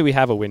 Uh-huh. normally we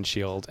have a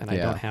windshield, and I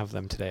Yeah. don't have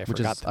them today. I Which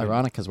forgot is them.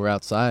 ironic because we're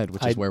outside,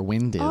 which is where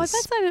wind is. Oh, I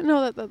guess I didn't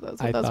know that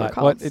those I were thought,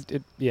 called.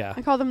 yeah,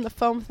 I call them the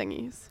foam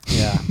thingies.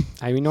 yeah.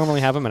 I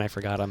normally have them, and I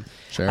forgot them.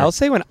 Sure. I'll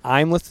say when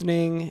I'm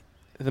listening,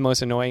 the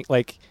most annoying,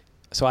 like,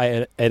 so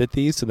I edit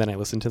these, so then I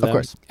listen to them. Of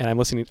course. And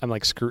I'm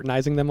like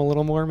scrutinizing them a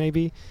little more,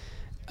 maybe.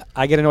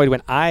 I get annoyed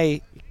when I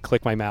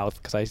click my mouth,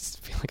 because I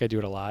feel like I do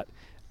it a lot.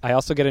 I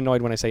also get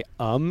annoyed when I say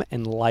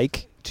and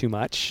like too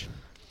much.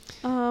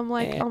 Oh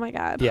my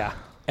God. Yeah.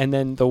 And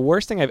then the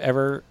worst thing I've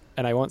ever,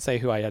 and I won't say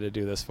who I had to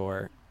do this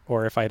for,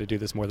 or if I had to do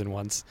this more than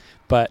once,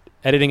 but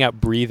editing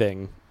out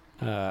breathing.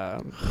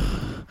 Yeah,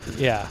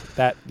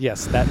 that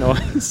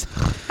noise.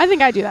 I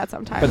think I do that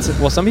sometimes.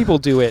 But some people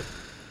do it.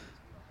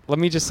 Let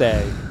me just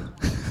say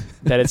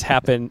that it's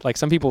happened. Like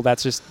some people,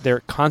 that's just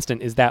their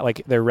constant. Is that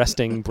like their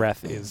resting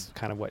breath is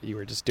kind of what you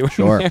were just doing?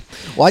 Sure. there.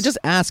 Well, I just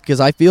ask because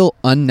I feel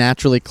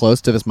unnaturally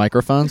close to this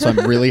microphone, so I'm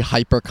really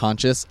hyper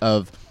conscious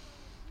of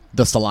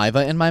the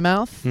saliva in my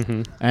mouth,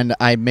 and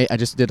I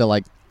just did a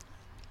like,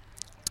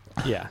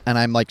 yeah, and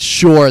I'm like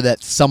sure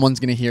that someone's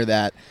gonna hear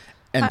that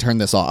and turn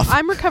this off.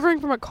 I'm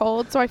recovering from a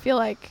cold, so I feel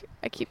like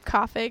I keep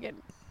coughing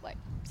and like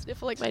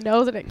sniffling my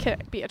nose, and it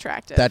can't be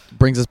attractive. That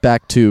brings us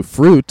back to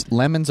fruit.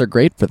 Lemons are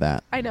great for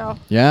that. I know.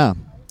 Yeah,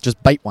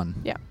 just bite one.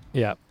 yeah.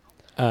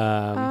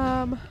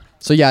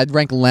 So yeah, I'd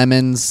rank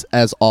lemons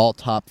as all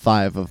top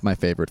 5 of my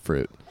favorite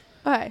fruit.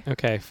 Okay.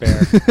 Okay,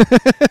 fair.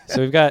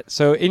 So we've got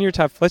in your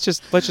top. Let's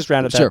just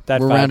round it. Sure, that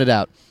we'll 5. round it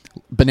out.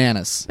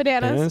 Bananas,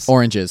 Bananas.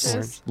 oranges,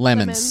 Yes.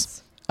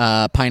 lemons.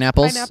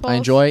 Pineapples, I Pineapples.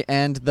 enjoy,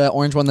 and the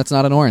orange one that's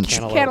not an orange.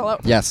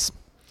 Cantaloupe. Yes,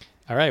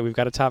 All right, we've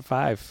got a top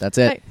 5. that's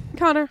it. Hey,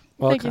 Connor,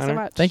 Well, thank you so Connor,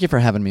 much. Thank you for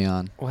having me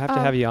on. We'll have to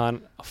have you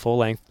on a full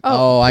length.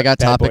 Oh, I got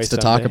Bad boy topics to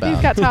talk someday. about.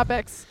 He's got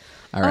topics.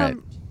 All right.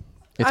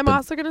 It's I'm been-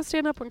 also going to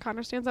stand up when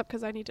Connor stands up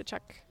because I need to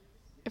check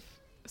if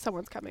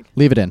someone's coming.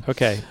 Leave it in.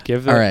 Okay, All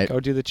right. go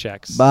do the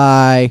checks.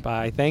 Bye.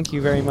 Bye. Thank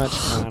you very much,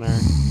 Connor.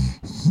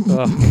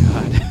 Oh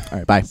God. All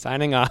right, bye.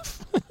 Signing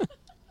off.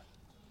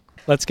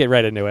 Let's get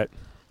right into it.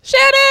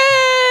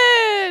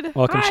 Shannon!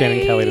 Welcome, Hi.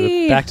 Shannon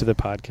Kelly, back to the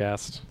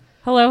podcast.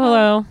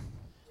 Hello.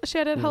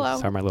 Shannon, hello.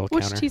 Sorry, my little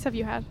Which counter. teas have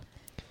you had?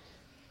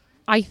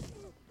 I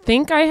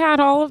think I had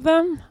all of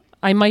them.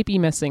 I might be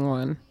missing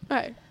one.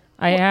 Okay.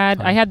 I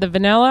had the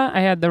vanilla,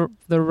 I had the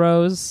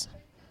rose,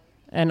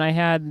 and I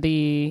had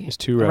the There's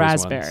 2 rose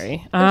raspberry.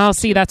 ones. Oh,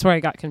 see, that's where I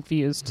got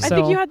confused. I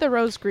think you had the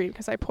rose green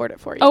because I poured it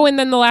for you. Oh, and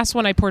then the last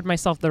one I poured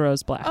myself the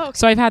rose black. Oh, okay.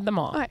 So I've had them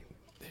all. Okay.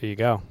 There you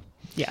go.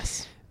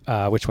 Yes.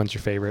 Which one's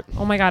your favorite?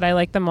 Oh my God, I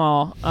like them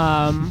all.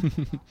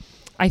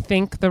 I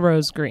think the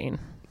rose green.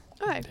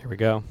 Okay. There we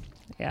go.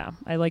 Yeah,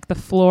 I like the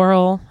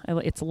floral.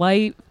 It's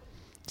light.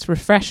 It's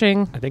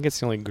refreshing. I think it's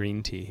the only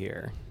green tea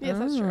here. Yes,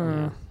 that's true.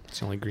 Yeah, it's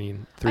the only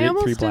green. I 3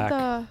 almost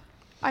black.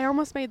 I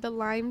almost made the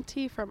lime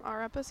tea from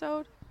our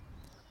episode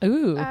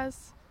Ooh.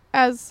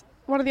 as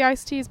one of the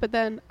iced teas, but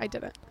then I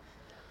didn't.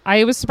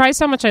 I was surprised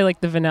how much I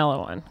liked the vanilla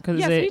one.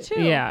 Yes, me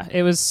too. Yeah,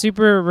 it was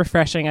super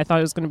refreshing. I thought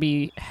it was going to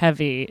be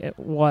heavy. It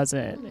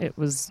wasn't. It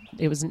was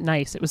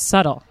nice. It was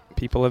subtle.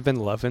 People have been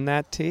loving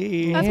that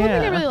tea. That's one thing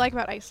I Yeah. really like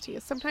about iced tea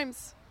is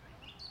sometimes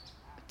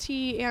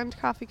tea and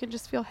coffee can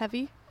just feel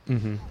heavy,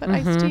 Mm-hmm. but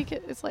iced tea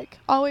is like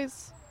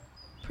always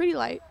pretty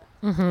light.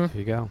 Mm-hmm. There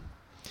you go.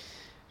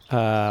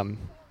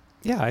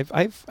 Yeah,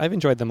 I've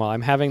enjoyed them all.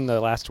 I'm having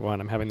the last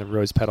one. I'm having the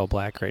rose petal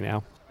black right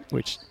now,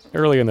 which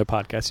earlier in the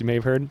podcast you may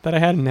have heard that I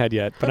hadn't had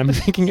yet, but I'm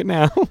drinking it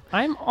now.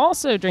 I'm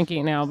also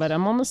drinking it now, but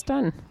I'm almost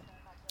done.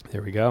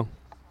 There we go.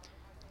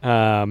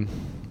 All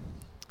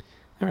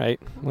right,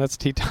 let's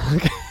tea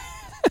talk.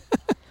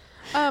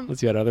 Let's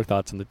see what other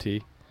thoughts on the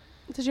tea.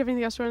 Did you have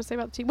anything else you want to say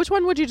about the tea? Which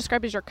one would you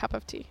describe as your cup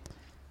of tea?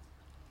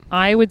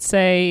 I would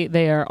say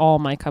they are all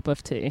my cup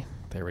of tea.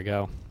 There we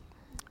go.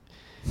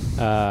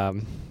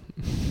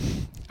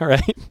 All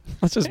right,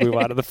 let's just move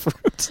on to the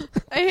fruit.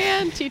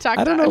 And tea talk.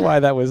 I don't know done. why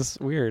that was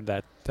weird.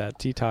 That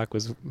tea talk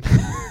was.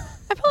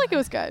 I felt like it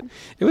was good.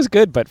 It was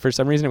good, but for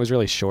some reason it was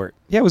really short.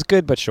 Yeah, it was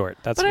good, but short.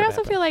 That's. But what I also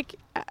happened. feel like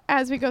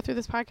as we go through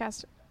this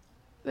podcast,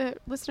 the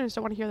listeners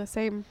don't want to hear the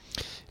same.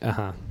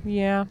 Uh-huh.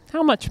 Yeah.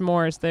 How much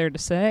more is there to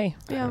say?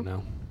 I Yeah. don't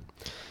know.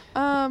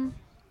 All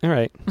All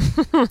right.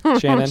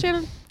 Shannon.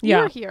 Shannon, Yeah.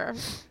 you were here.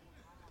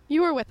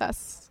 You were with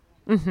us.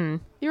 Mm-hmm.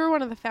 You were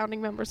one of the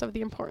founding members of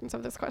the importance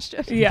of this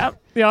question. Yeah.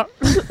 Yeah.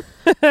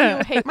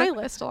 You hate my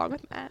list along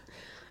with Matt,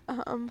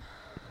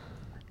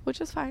 which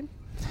is fine.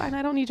 It's fine.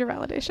 I don't need your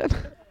validation.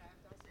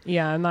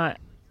 Yeah. I'm not.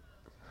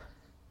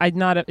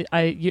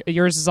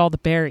 Yours is all the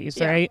berries,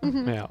 Yeah. right?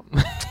 Mhm. Yeah.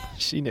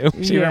 She knew.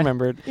 She Yeah.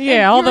 remembered. Yeah.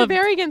 And All you were the.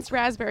 very against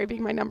raspberry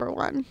being my number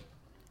one.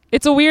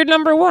 It's a weird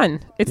number one.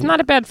 It's Yeah. not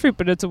a bad fruit,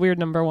 but it's a weird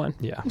number one.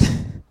 Yeah.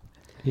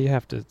 You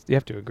have to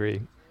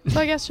agree. So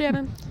I guess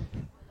Shannon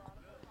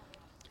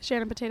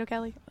Potato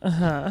Kelly.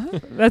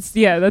 That's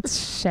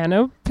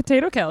Shano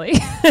Potato Kelly.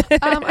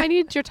 I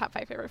need your top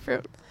 5 favorite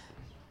fruit.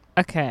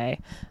 Okay.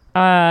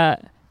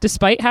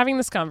 Despite having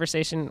this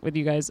conversation with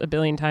you guys a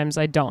billion times,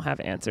 I don't have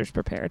answers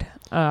prepared.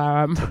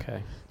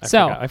 Okay.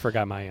 I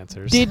forgot my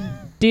answers. Did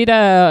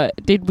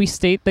we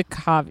state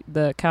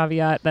the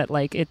caveat that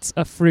like it's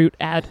a fruit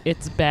at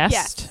its best?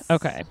 Yes.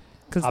 Okay.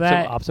 Because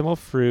optimal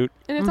fruit,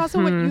 And it's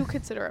also what Mhm. you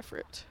consider a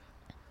fruit.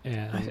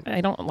 and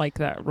I don't like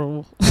that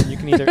rule. you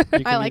can either.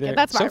 I like it.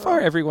 That's my so far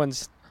rule.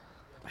 everyone's.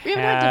 We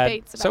haven't had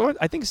debates about it.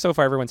 I think so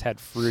far everyone's had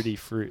fruity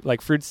fruit,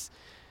 like fruits.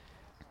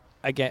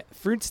 I get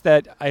fruits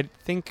that I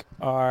think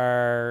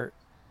are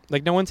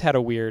like no one's had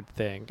a weird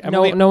thing.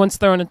 Emily, No one's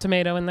throwing a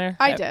tomato in there.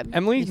 I did.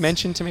 Emily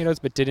mentioned tomatoes,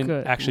 but didn't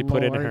Good actually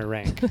put it in her Lord.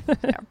 rank.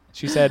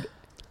 She said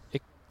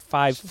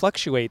 5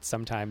 fluctuates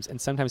sometimes, and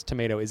sometimes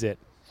tomato is it,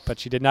 but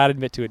she did not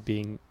admit to it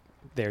being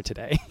there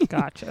today.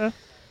 Gotcha.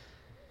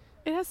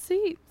 It has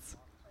seeds.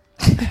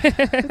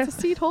 It's a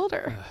seed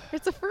holder.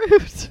 It's a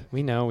fruit.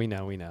 we know.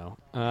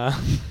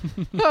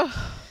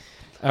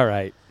 All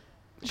right,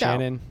 Go.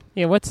 Shannon.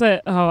 Yeah, what's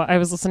that? Oh, I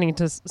was listening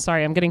to.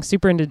 Sorry, I'm getting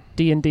super into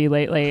D&D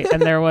lately,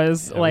 and there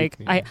was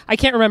Yeah, I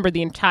can't remember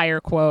the entire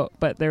quote,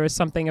 but there was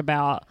something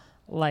about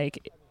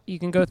like you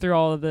can go through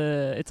all of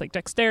the. It's like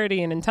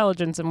dexterity and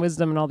intelligence and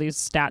wisdom and all these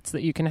stats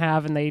that you can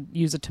have, and they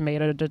use a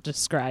tomato to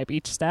describe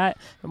each stat.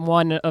 And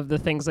one of the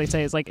things they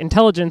say is like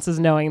intelligence is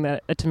knowing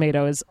that a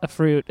tomato is a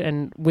fruit,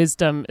 and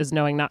wisdom is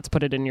knowing not to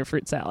put it in your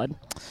fruit salad.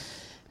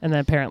 And then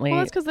apparently, Well,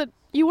 that's because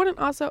you wouldn't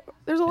also.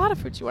 There's a lot of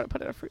fruits you want to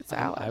put in a fruit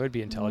salad. I would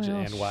be intelligent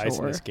Well, and wise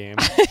in sure. this game.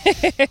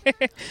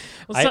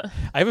 Well,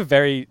 I have a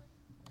very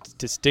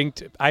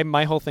distinct.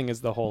 My whole thing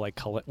is the whole like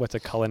what's a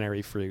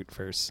culinary fruit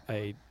versus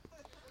a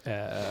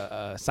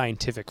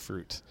scientific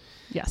fruit.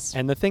 yes,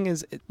 And the thing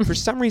is, for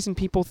some reason,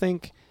 people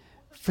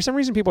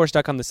are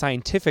stuck on the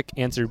scientific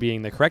answer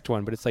being the correct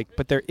one. But it's like,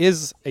 but there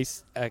is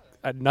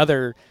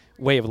another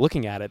way of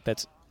looking at it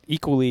that's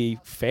equally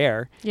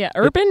fair. yeah.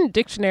 Urban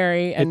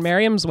Dictionary and it's-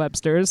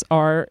 Merriam-Webster's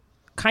are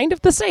kind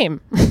of the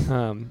same.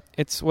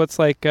 It's what's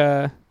like.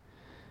 To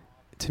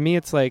me,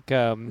 it's like.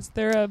 Is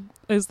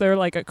there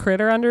like a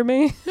critter under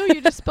me? No,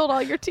 you just spilled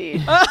all your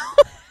tea.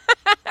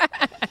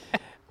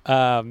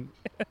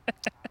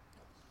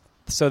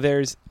 So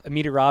there's a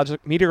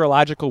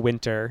meteorological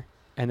winter,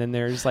 and then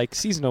there's like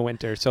seasonal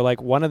winter. So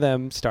like one of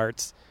them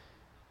starts.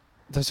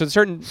 So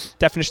certain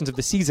definitions of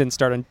the season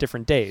start on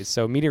different days.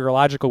 So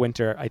meteorological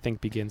winter, I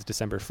think, begins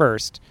December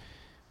 1st,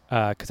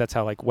 because that's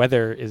how like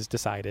weather is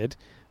decided.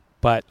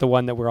 But the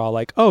one that we're all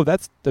like, oh,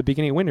 that's the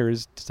beginning of winter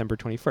is December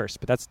 21st.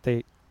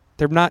 But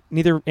they're not.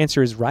 Neither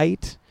answer is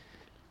right.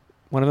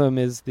 One of them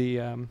is the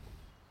they're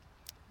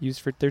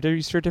used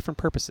for different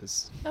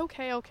purposes.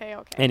 Okay.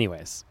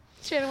 Anyways,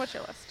 Shannon, what's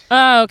your list?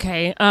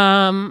 Okay.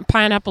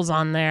 Pineapple's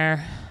on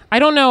there. I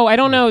don't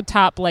know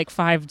top like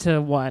 5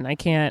 to 1. I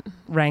can't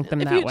rank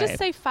them If that you way. just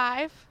say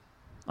 5,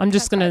 I'm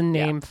just gonna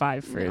name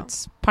 5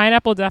 fruits.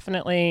 Pineapple,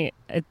 definitely.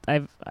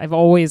 I've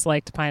always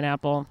liked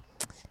pineapple.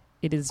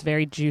 It is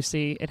very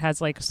juicy. It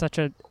has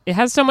it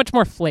has so much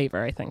more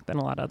flavor, I think, than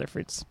a lot of other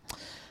fruits.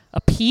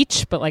 A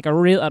peach, but like a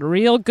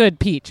real good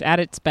peach at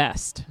its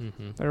best.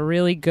 mm-hmm. But a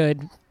really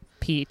good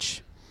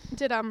peach.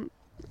 did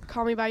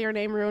Call Me by Your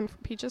Name ruin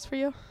peaches for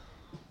you?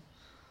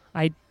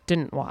 I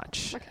didn't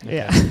watch. Okay.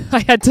 Yeah, I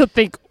had to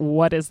think.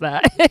 What is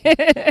that?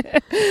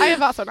 I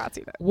have also not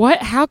seen it.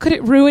 What? How could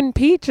it ruin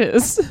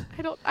peaches?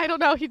 I don't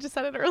know. He just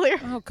said it earlier.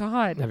 Oh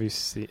God.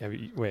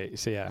 Wait.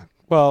 So yeah.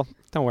 Well,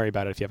 don't worry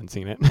about it if you haven't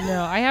seen it.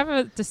 No, I have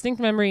a distinct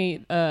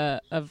memory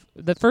of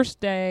the first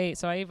day.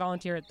 So I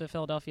volunteer at the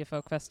Philadelphia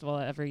Folk Festival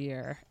every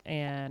year,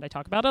 and I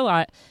talk about it a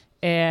lot.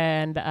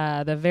 And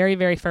the very,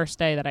 very first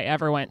day that I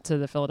ever went to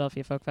the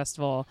Philadelphia Folk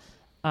Festival,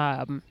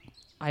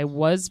 I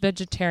was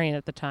vegetarian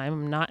at the time.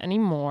 I'm not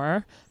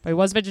anymore, but I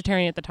was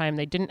vegetarian at the time.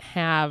 They didn't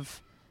have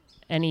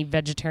any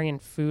vegetarian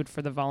food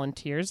for the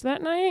volunteers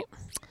that night.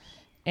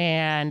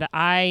 And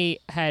I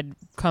had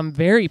come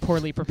very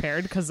poorly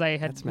prepared because I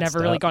had never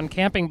really gone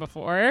camping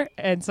before.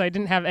 And so I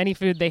didn't have any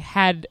food. They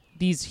had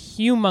these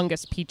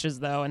humongous peaches,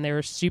 though, and they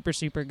were super,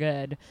 super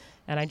good.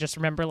 And I just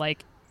remember,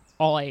 like,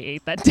 all I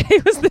ate that day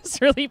was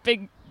this really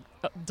big,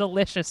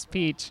 delicious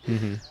peach.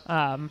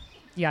 Mm-hmm.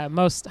 Yeah,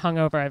 most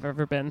hungover I've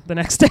ever been the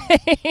next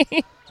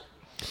day.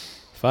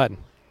 Fun.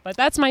 But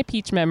that's my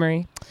peach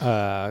memory. We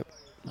have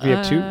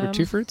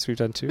two fruits. We've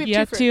done two. We Yeah,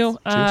 have two. two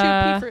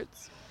pea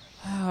fruits.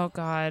 Oh,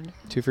 God.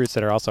 2 fruits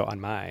that are also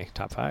on my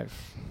top 5.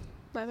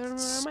 Neither of them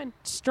are on mine.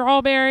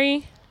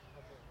 Strawberry,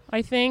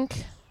 I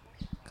think,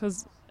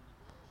 because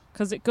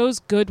it goes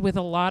good with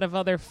a lot of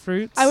other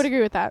fruits. I would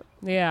agree with that.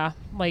 Yeah,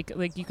 like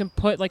you can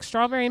put like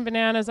strawberry and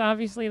bananas.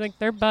 Obviously, like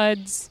they're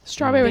buds.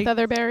 Strawberry with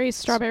other berries.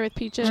 Strawberry with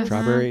peaches.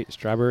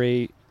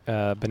 Strawberry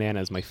banana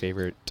is my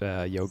favorite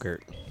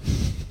yogurt.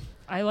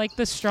 I like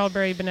the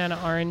strawberry banana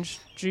orange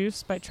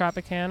juice by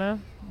Tropicana.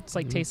 It's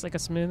like tastes like a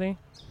smoothie.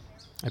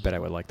 I bet I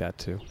would like that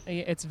too.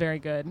 It's very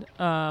good.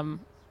 And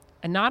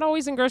not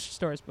always in grocery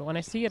stores, but when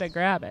I see it, I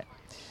grab it.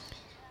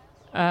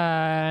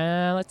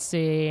 Let's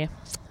see.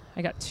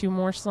 I got 2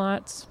 more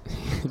slots.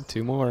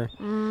 2 more.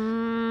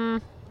 I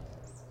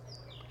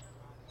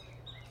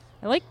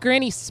like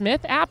Granny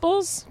Smith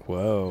apples.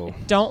 Whoa.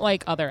 Don't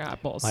like other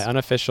apples. My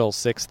unofficial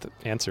 6th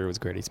answer was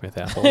Granny Smith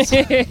apples.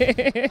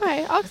 Okay,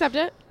 I'll accept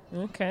it.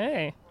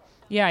 Okay.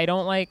 Yeah, I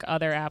don't like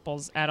other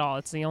apples at all.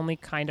 It's the only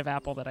kind of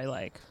apple that I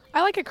like.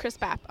 I like a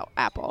crisp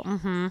apple.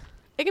 Mm-hmm.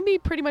 It can be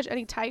pretty much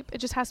any type. It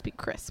just has to be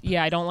crisp.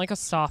 Yeah, I don't like a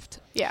soft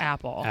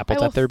apple.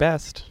 Apples at their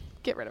best.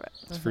 Get rid of it.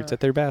 It's fruits at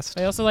their best.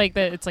 I also like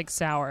that it's like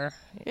sour.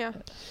 Yeah.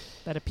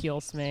 That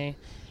appeals to me.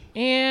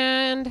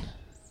 And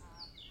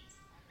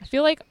I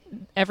feel like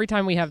every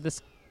time we have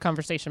this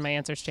conversation, my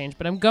answers change.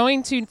 But I'm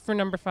going for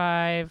number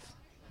 5.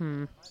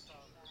 Trying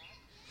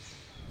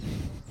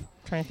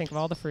to think of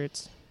all the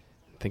fruits.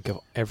 Think of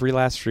every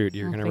last fruit.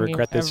 You're going to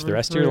regret this the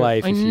rest fruit. of your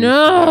life. I if you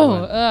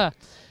know.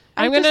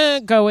 I'm going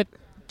to go with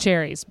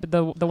cherries, but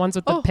the ones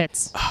with the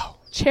pits. Oh,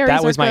 cherries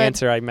that was are my good.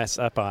 answer I messed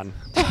up on.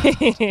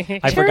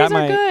 Cherries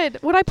are good.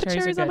 Would I put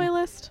cherries on my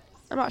list?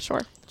 I'm not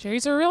sure.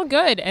 Cherries are real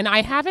good, and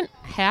I haven't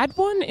had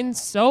one in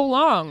so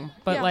long.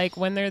 But like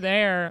when they're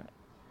there,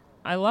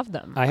 I love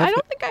them. I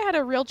don't think I had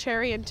a real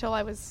cherry until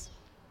I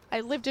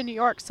lived in New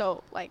York,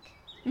 so like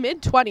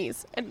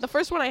mid-20s, and the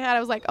first one I had, I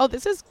was like, "Oh,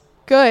 this is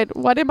good.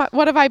 What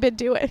have I been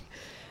doing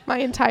my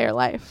entire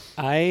life?"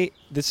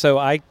 So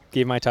I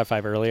gave my top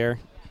 5 earlier,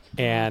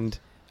 and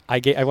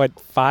I went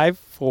 5,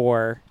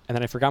 4, and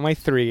then I forgot my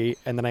 3,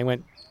 and then I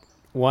went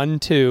 1,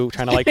 2,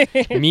 trying to like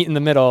meet in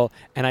the middle,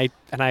 and I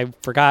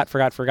forgot,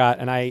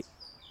 and I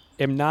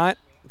am not.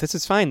 This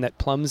is fine. That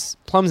plums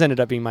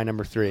ended up being my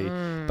number 3,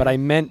 but I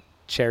meant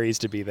cherries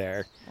to be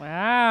there.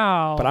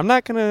 Wow. But I'm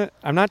not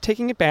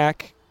taking it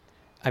back.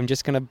 I'm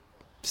just gonna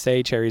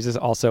say cherries is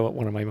also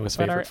one of my most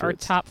favorite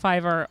fruits. Our top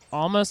 5 are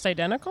almost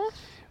identical?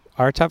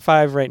 Our top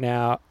 5 right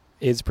now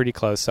is pretty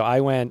close. So I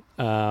went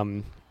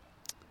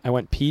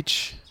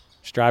peach,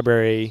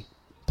 strawberry,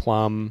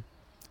 plum,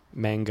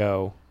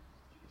 mango,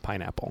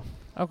 pineapple.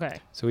 Okay.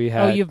 So we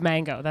had you have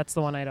mango. That's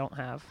the one I don't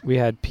have. We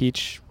had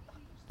peach,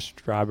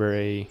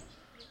 strawberry,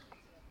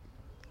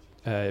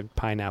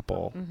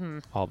 pineapple,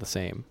 all the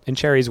same. And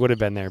cherries would have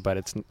been there,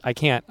 but I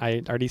can't.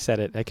 I already said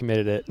it. I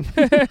committed it.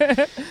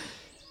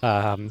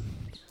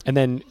 And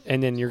then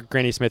your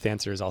Granny Smith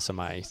answer is also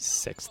my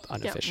 6th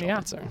unofficial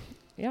answer.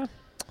 Yeah.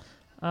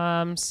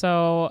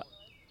 So,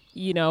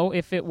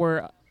 if it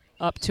were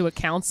up to a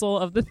council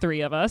of the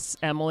 3 of us,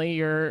 Emily,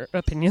 your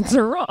opinions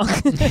are wrong.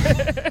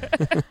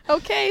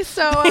 Okay,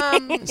 so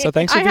so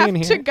thanks for being here. I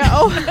have to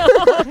go.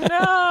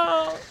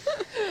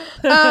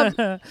 Oh,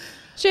 no.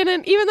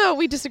 Shannon, even though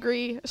we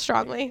disagree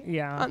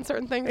strongly on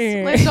certain things,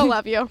 I still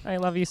love you. I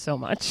love you so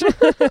much.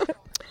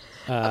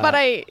 But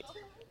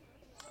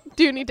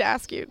do need to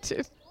ask you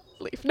to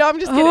leave. No, I'm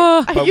just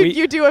kidding.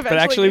 You do eventually. But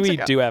actually, need we to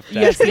go. do have to.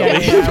 Yes,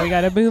 we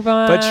got to move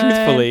on. But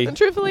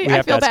truthfully, I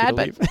have to feel ask you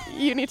bad, to but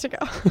leave. you need to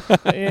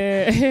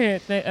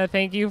go.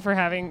 Thank you for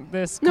having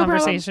this No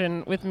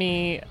conversation with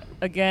me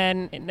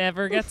again. It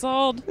never gets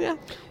old. Yeah.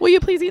 Will you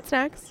please eat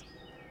snacks?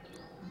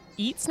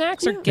 Eat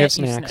snacks or Yeah. get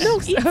Have you snacks.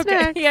 snacks? No, eat Okay.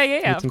 snacks. Yeah.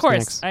 Eat Of some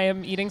course, snacks. I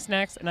am eating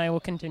snacks, and I will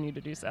continue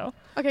to do so.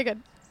 Okay, good.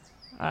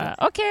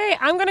 Okay,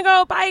 I'm gonna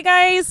go. Bye,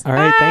 guys. All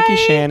right. Thank you,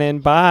 Bye. Shannon.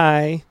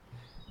 Bye.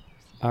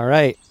 All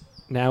right.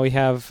 Now we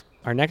have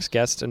our next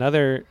guest,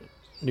 another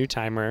new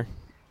timer.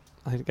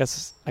 I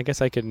guess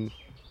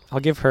I'll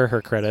give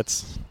her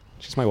credits.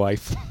 She's my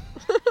wife.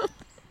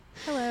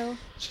 Hello.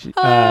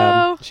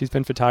 Hello. She's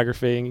been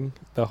photographing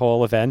the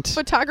whole event.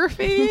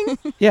 Photographing.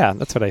 Yeah,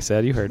 that's what I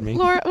said. You heard me.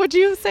 Laura, would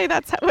you say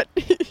that's what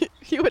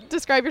you would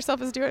describe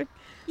yourself as doing?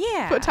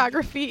 Yeah.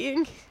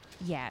 Photographying.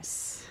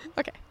 Yes.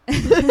 Okay.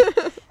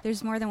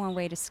 There's more than one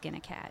way to skin a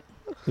cat.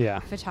 Yeah.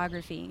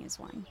 Photographying is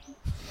one.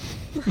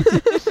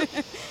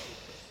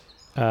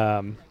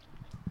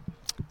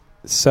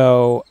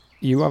 So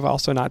you have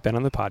also not been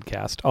on the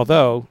podcast,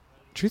 although,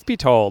 truth be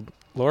told,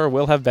 Laura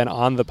will have been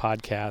on the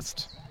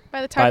podcast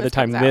By the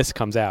time this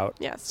comes out.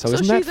 Yes. So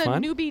isn't that she's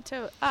fun? a newbie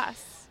to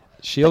us.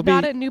 She'll but be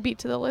not a newbie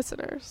to the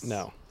listeners.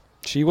 no.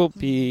 She will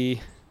be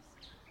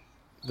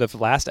the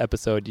last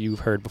episode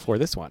you've heard before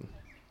this one.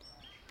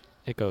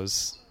 It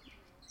goes.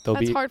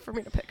 That's hard for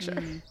me to picture.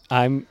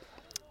 Mm.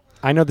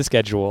 I know the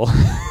schedule.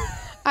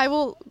 I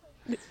will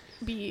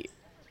be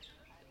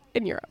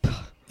in Europe.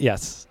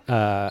 Yes.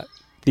 The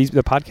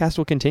podcast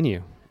will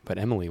continue, but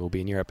Emily will be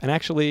in Europe. And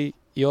actually,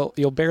 you'll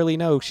barely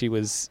know she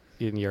was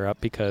in Europe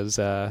because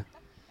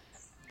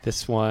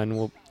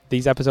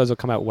these episodes will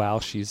come out while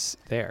she's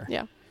there.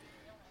 Yeah.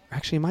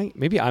 Actually,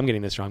 maybe I'm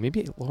getting this wrong.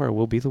 Maybe Laura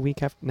will be the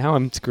week after. Now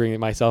I'm screwing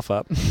myself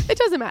up. It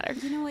doesn't matter.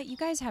 You know what? You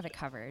guys have it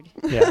covered.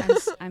 Yeah.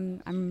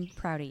 I'm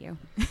proud of you.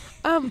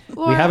 Laura,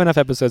 We have enough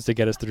episodes to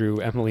get us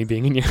through Emily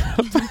being in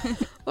Europe.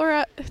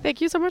 Laura,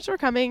 thank you so much for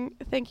coming.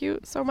 Thank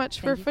you so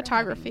much Thank for you for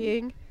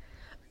having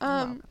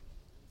photographying.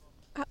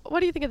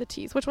 What do you think of the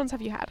teas? Which ones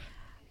have you had?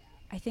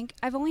 I think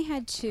I've only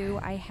had 2.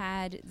 I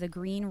had the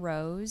green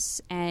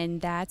rose,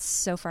 and that's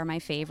so far my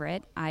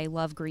favorite. I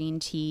love green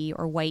tea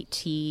or white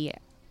tea,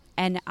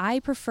 and I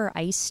prefer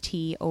iced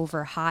tea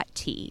over hot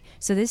tea.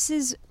 So this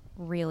is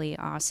really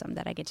awesome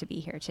that I get to be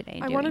here today.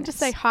 I doing wanted to this.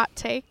 say hot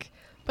take,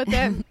 but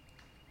then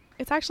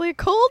it's actually a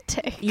cold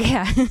take.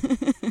 Yeah.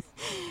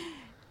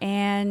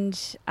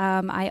 And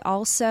I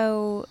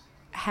also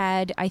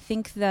had, I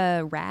think,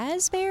 the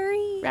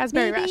raspberry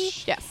maybe?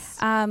 Rush. Yes.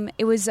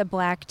 It was a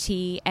black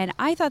tea, and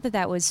I thought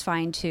that was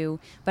fine too,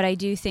 but I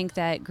do think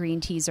that green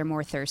teas are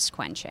more thirst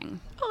quenching.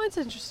 Oh, that's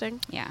interesting.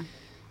 Yeah.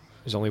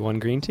 There's only one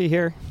green tea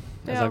here,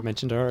 as Yeah. I've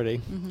mentioned already.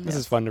 Mhm. This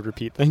is fun to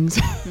repeat things.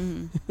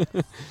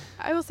 Mhm.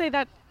 I will say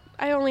that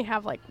I only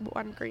have like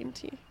one green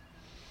tea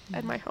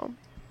at my home.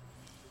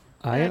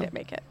 I I didn't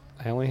make it.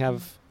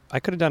 I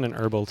could have done an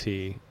herbal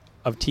tea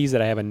of teas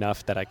that I have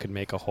enough that I could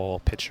make a whole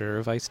pitcher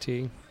of iced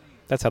tea.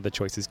 That's how the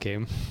choices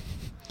came.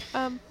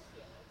 Is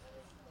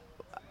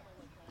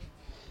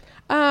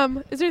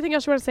there anything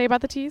else you want to say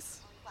about the teas?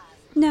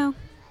 No.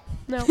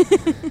 No.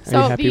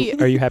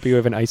 Are you happy we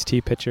have an iced tea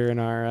pitcher in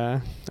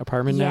our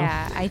apartment now?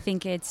 Yeah, I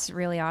think it's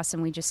really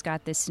awesome. We just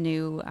got this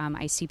new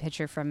iced tea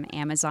pitcher from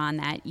Amazon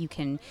that you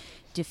can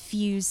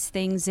diffuse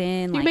things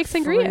in, You like make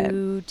sangria.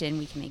 fruit, and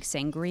we can make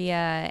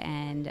sangria,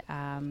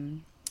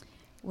 and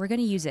we're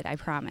going to use it, I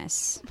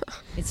promise.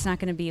 It's not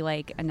going to be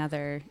like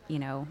another,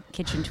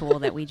 kitchen tool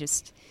that we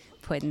just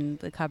put in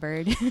the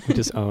cupboard. We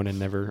just own and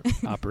never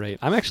operate.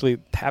 I'm actually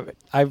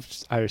I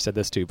already said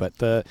this too, but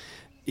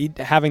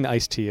having the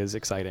iced tea is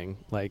exciting.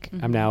 Like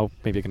Mhm. I'm now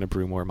maybe going to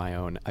brew more of my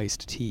own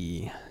iced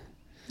tea.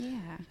 Yeah.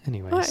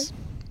 Anyways, Alright.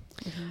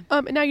 Mhm.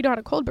 And now you know how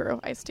to cold brew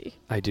iced tea.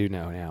 I do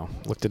know now.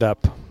 Looked it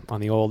up on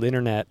the old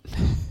internet.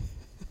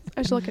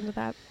 I should look into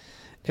that.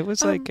 It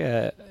was like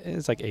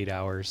 8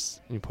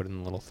 hours. And you put it in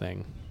a little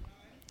thing.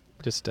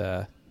 Just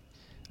a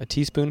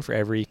teaspoon for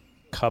every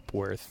cup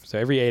worth. So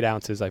every 8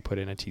 ounces, I put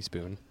in a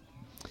teaspoon.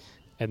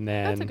 And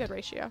then That's a good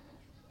ratio.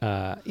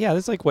 yeah,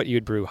 that's like what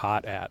you'd brew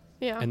hot at.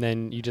 Yeah. And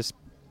then you just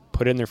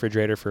put it in the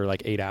refrigerator for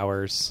like 8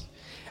 hours.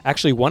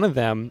 Actually, one of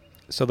them.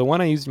 So the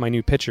one I used my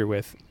new pitcher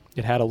with,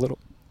 it had a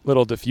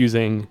little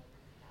diffusing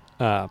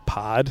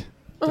pod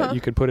that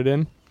you could put it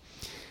in.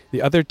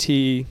 The other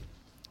tea,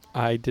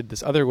 I did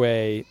this other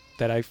way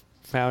that I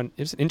found.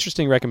 It was an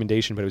interesting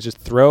recommendation, but it was just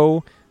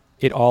throw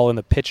it all in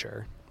the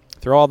pitcher,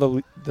 throw all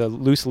the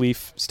loose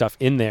leaf stuff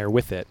in there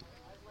with it,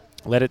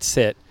 let it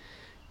sit,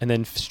 and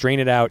then strain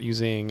it out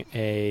using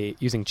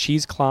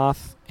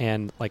cheesecloth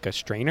and like a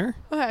strainer.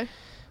 Okay.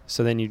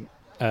 So then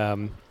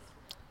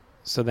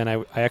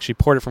I actually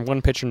poured it from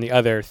one pitcher and the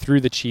other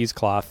through the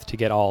cheesecloth to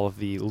get all of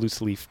the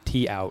loose leaf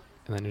tea out,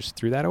 and then just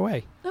threw that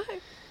away. Okay.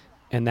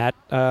 And that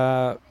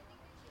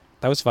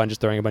was fun, just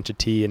throwing a bunch of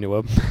tea into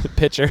a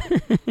pitcher.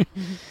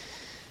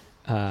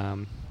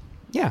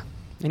 Yeah.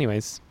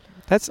 Anyways,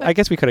 I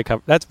guess we could have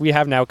covered. We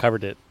have now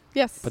covered it.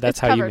 Yes. But that's it's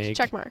how you covered. make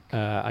Check mark.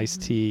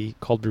 iced tea,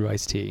 cold brew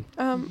iced tea.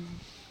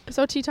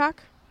 So tea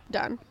talk,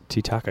 done.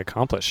 Tea talk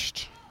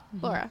accomplished.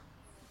 Laura,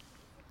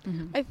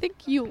 Mm-hmm. I think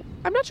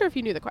I'm not sure if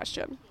you knew the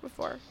question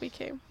before we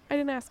came. I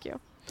didn't ask you.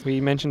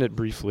 We mentioned it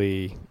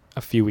briefly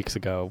a few weeks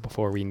ago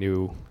before we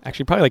knew,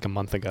 actually probably like a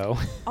month ago.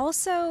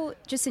 Also,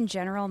 just in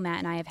general, Matt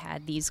and I have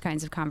had these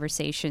kinds of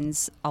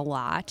conversations a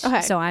lot.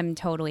 Okay. So I'm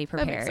totally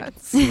That makes prepared.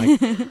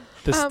 sense.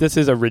 Like, this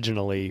is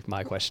originally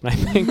my question, I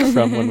think,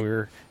 from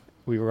when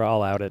we were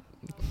all out at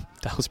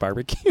Dallas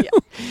Barbecue.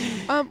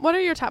 What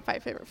are your top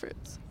 5 favorite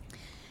fruits?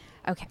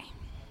 Okay.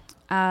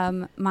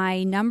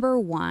 My number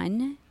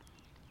 1,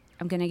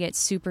 I'm going to get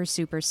super,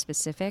 super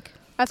specific.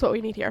 That's what we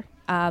need here.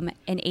 An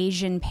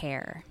Asian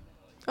pear.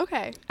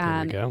 Okay.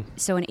 There we go.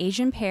 So an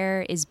Asian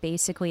pear is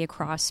basically a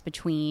cross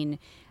between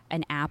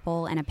an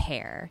apple and a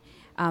pear.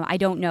 I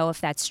don't know if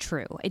that's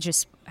true. It's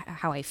just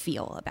how I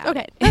feel about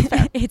Okay,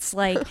 it. It's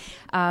like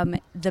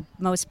the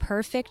most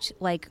perfect,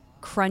 like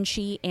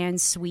crunchy and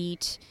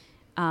sweet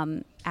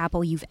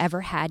apple you've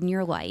ever had in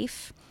your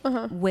life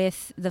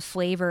with the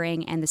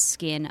flavoring and the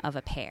skin of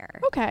a pear.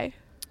 Okay.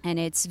 And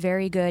it's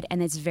very good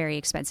and it's very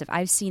expensive.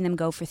 I've seen them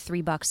go for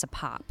 $3 a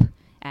pop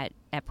at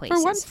places.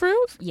 For one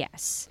fruit?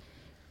 Yes.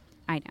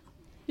 I know.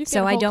 You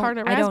So get a I whole don't-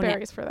 carton of I don't-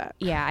 raspberries for that.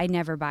 Yeah, I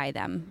never buy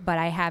them, but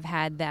I have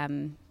had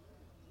them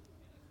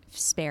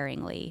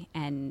sparingly,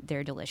 and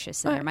they're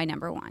delicious, and they're my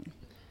number 1.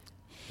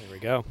 There we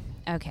go.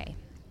 Okay.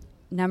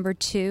 Number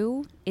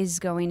 2 is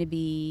going to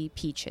be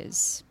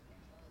peaches.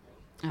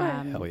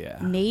 Hell yeah.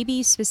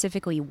 Maybe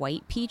specifically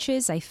white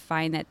peaches. I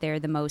find that they're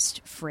the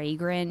most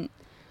fragrant,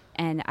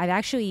 and I've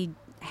actually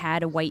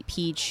had a white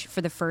peach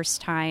for the first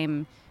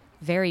time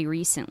very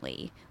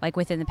recently, like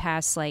within the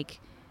past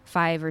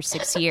 5 or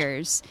 6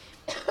 years.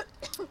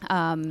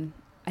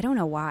 I don't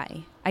know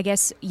why. I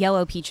guess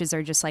yellow peaches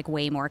are just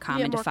way more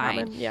common to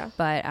find. Common, yeah.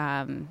 But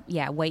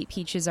white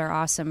peaches are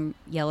awesome.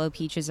 Yellow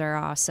peaches are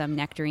awesome.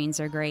 Nectarines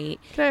are great.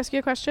 Can I ask you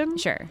a question?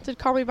 Sure. Did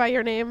Call Me By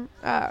Your Name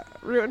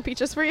ruin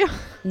peaches for you?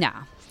 No,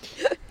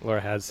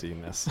 Laura has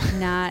seen this.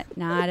 not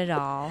at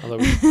all. Although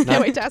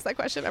Can't wait to ask that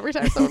question every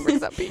time someone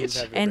brings up peach.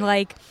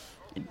 And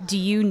do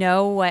you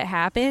know what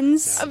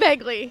happens?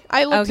 Vaguely.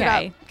 I looked it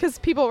Okay. up because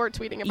people were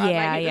tweeting about it.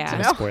 Yeah, I needed yeah. to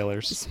No know.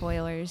 spoilers.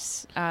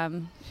 Spoilers.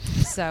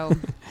 So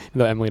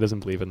Though Emily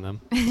doesn't believe in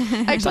them.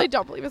 I actually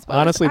don't believe it's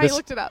spoilers. Honestly, I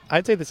looked it up.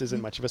 I'd say this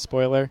isn't much of a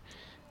spoiler.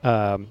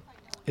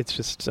 It's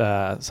just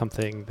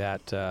something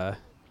that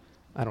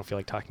I don't feel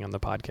like talking on the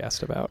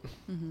podcast about.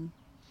 mhm.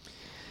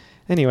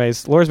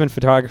 Anyways, Laura's been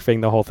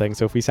photographing the whole thing,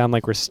 so if we sound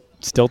like we're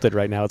stilted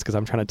right now, it's because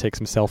I'm trying to take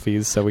some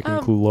selfies so we can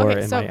include Laura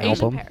okay, in so my Asian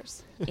album.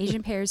 pears.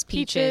 Asian pears,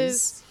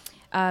 Peaches.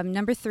 peaches.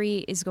 Number 3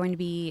 is going to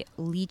be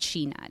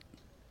lychee nut.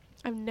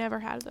 I've never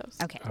had those.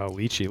 Okay. Oh,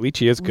 lychee.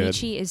 Lychee is good.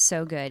 Lychee is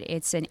so good.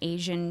 It's an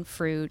Asian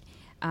fruit.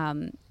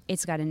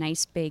 It's got a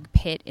nice big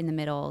pit in the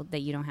middle that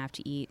you don't have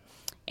to eat.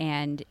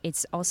 And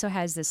it's also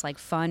has this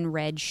fun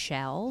red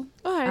shell.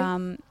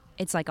 Okay.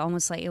 It's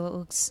almost it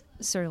looks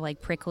sort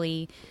of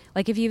prickly.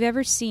 If you've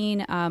ever seen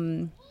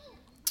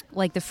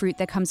the fruit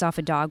that comes off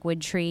a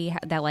dogwood tree,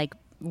 that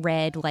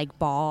red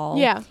ball.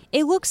 Yeah.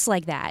 It looks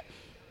like that.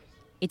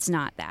 It's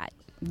not that.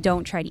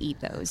 Don't try to eat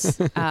those.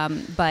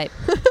 But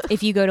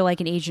if you go to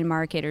an Asian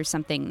market or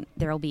something,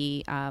 there'll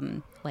be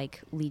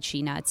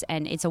lychee nuts,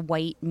 and it's a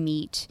white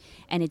meat,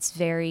 and it's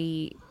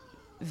very,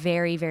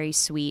 very, very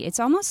sweet. It's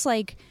almost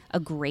like a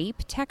grape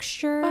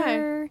texture.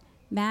 Okay.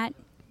 Matt,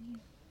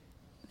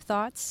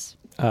 thoughts?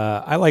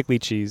 I like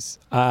lychees.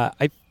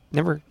 I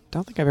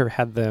don't think I've ever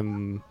had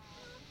them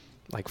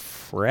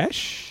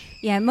fresh.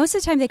 Yeah, most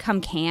of the time they come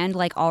canned,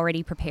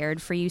 already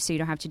prepared for you, so you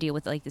don't have to deal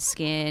with the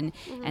skin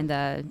and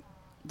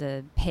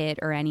the pit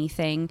or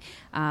anything.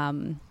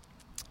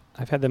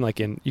 I've had them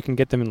you can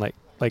get them in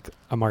like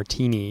a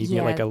martini. You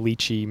can get Yeah. a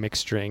lychee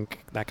mixed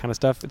drink, that kind of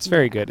stuff. It's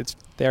very good.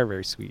 They're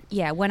very sweet.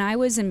 Yeah, when I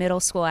was in middle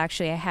school,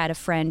 actually, I had a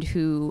friend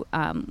who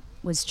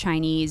was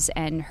Chinese,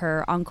 and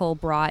her uncle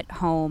brought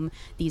home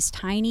these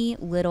tiny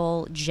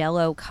little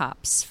Jell-O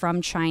cups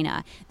from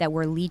China that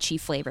were lychee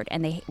flavored,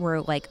 and they were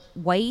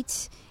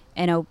white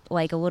and a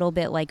little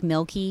bit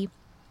milky,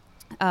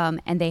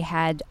 and they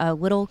had a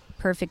little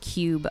perfect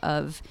cube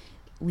of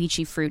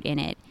lychee fruit in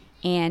it,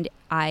 and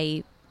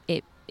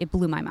it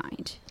blew my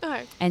mind.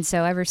 Okay. And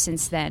so ever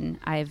since then,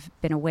 I've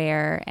been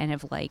aware and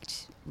have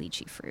liked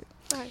lychee fruit.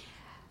 Okay.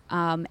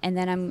 And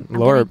then I'm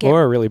Laura gonna get,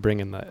 Laura really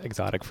bringing the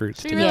exotic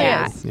fruits. She to really the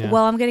yeah. table. Yeah.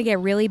 Well, I'm going to get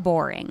really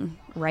boring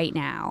right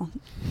now.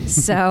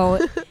 So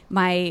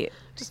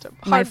Just a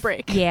hard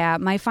break. Yeah,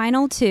 my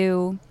final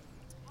 2,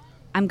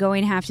 I'm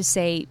going to have to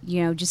say,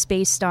 just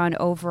based on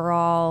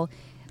overall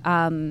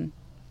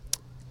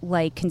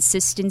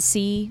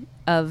consistency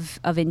of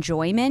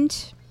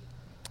enjoyment,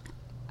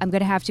 I'm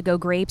going to have to go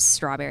grapes,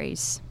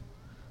 strawberries.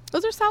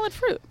 Those are solid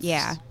fruits.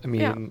 Yeah. I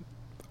mean,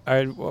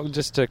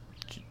 just to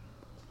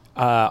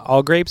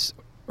all grapes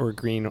or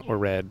green or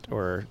red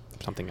or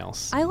something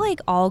else. I like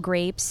all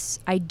grapes.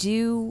 I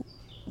do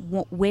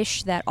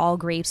wish that all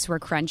grapes were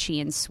crunchy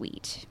and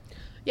sweet.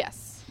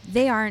 Yes.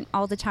 They aren't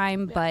all the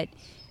time, but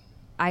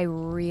I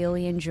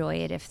really enjoy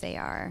it if they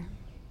are.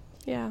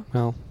 Yeah.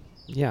 Well,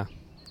 yeah.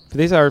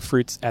 these are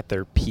fruits at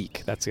their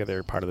peak. That's the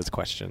other part of this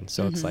question.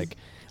 So it's like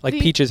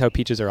peaches, how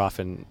peaches are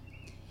often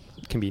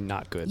can be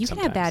not good. You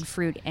sometimes. can have bad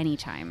fruit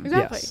anytime.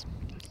 Exactly. Yes,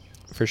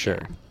 for sure.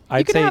 Yeah.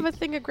 I'd you say could have a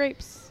thing of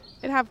grapes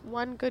and have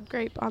one good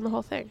grape on the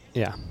whole thing.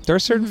 yeah. There are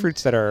certain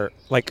fruits that are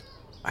like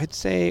I'd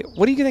say.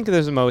 What do you think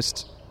is the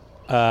most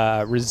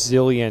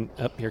resilient?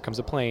 Oh, here comes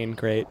a plane.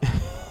 Great.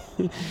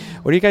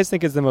 What do you guys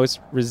think is the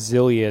most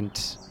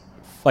resilient,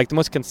 like the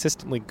most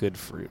consistently good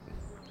fruit?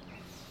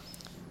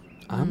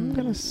 I'm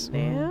gonna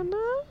Banana?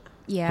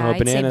 Yeah, Oh, I'd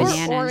say bananas. Or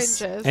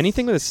bananas. oranges.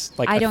 anything with this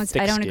like I a don't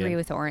thick skin. agree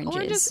with oranges.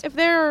 Oranges, if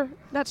they're,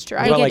 that's true.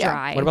 What They about get like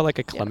dry. what about like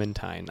a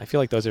clementine? I feel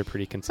like those are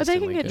pretty But they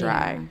consistently can get good.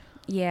 dry.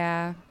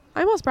 Yeah.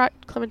 I almost brought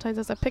clementines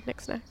as a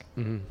picnic snack.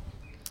 Mm-hmm.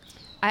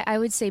 I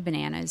would say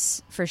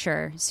bananas for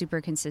sure.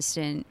 Super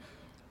consistent.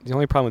 The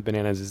only problem with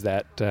bananas is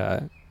that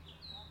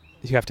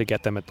you have to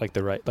get them at like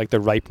the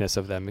ripeness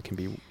of them. It can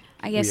be.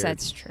 I guess Weird.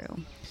 that's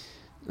true.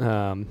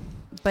 Um,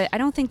 But I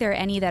don't think there are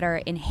any that are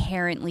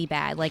inherently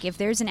bad. Like if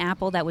there's an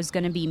apple that was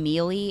going to be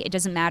mealy, it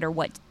doesn't matter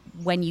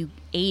when you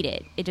ate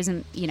it. It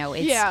doesn't,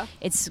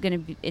 it's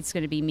going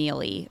to be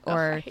mealy Ugh, I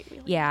or hate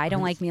mealy. yeah, I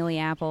don't like mealy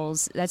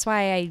apples. That's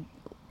why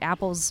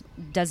apples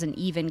doesn't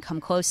even come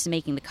close to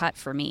making the cut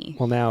for me.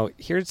 well, now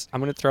I'm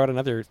going to throw out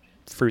another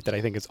fruit that I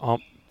think is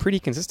pretty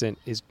consistent.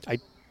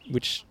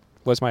 Which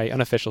was my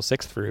unofficial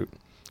sixth fruit,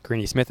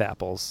 Granny Smith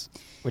apples,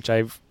 which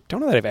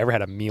don't know that I've ever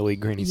had a mealy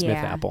Granny Smith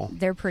apple.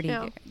 They're pretty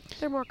Yeah. good.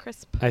 They're more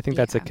crisp. I think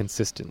that's a Yeah.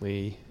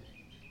 consistently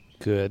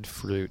good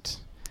fruit.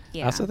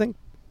 Yeah. I also think,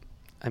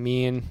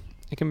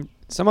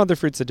 some other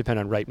fruits that depend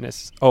on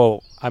ripeness.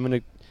 Oh,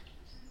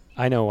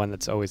 I know one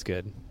that's always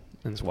good,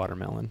 and it's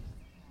watermelon.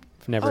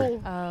 I've never.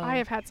 Oh, I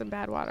have had some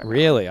bad water.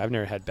 Really? I've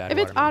never had bad If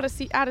it's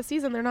watermelon. out of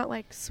season, they're not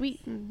like sweet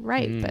and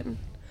ripe. Mm.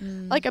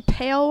 And like a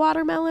pale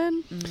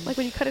watermelon, like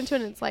when you cut into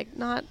it and it's like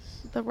not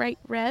the right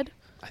red.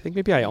 I think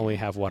maybe I only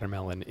have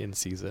watermelon in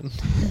season.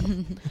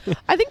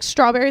 I think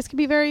strawberries can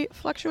be very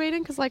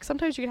fluctuating because like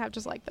sometimes you can have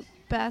just like the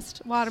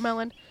best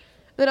watermelon.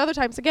 Then other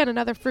times, again,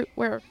 another fruit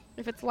where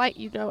if it's light,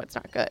 it's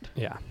not good.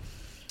 Yeah.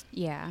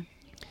 Yeah.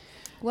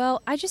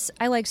 Well, I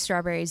like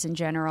strawberries in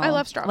general. I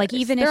love strawberries. Like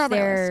even They're if on my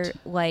they're list.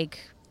 like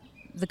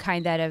the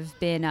kind that have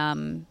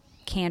been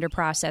canned or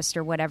processed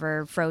or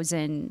whatever,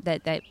 frozen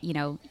that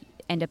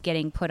end up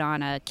getting put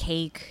on a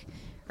cake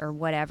or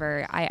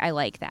whatever. I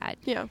like that.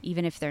 Yeah.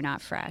 Even if they're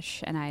not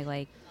fresh. And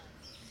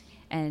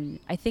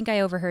I think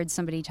I overheard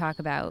somebody talk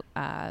about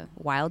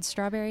wild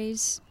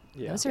strawberries.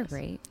 Yeah. Those are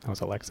great. That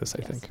was Alexis,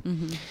 I think.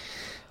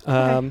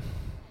 Mm-hmm.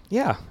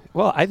 Yeah.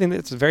 Well, I think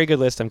it's a very good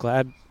list. I'm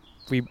glad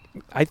we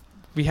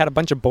had a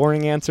bunch of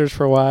boring answers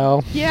for a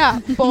while, Yeah,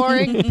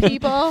 boring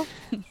people.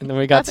 and then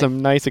we got some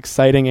nice,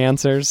 exciting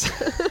answers.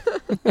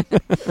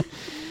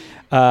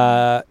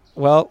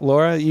 Well,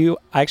 Laura, I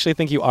actually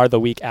think you are the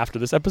week after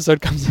this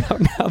episode comes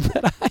out.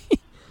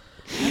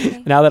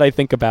 Now that I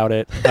think about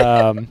it,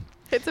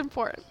 It's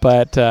important.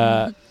 but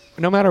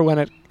no matter when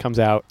it comes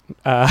out,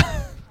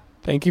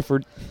 thank you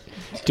for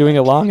doing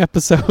a long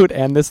episode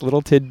and this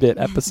little tidbit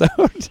episode.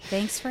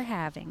 Thanks for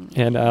having me.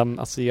 And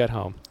I'll see you at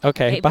home.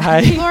 Okay, Okay,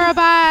 bye. Laura,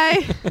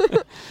 bye.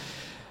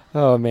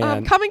 Oh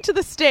man. Coming to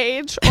the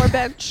stage, or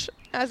bench,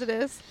 as it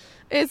is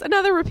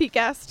another repeat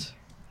guest.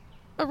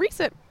 A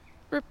recent...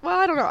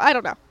 I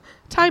don't know.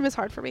 Time is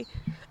hard for me.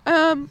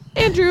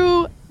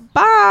 Andrew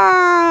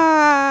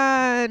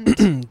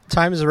Bond.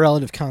 Time is a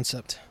relative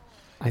concept.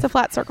 It's a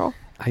flat circle.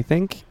 I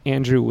think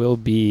Andrew will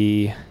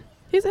be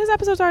His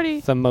episode's already...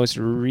 the most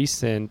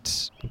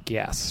recent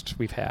guest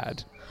we've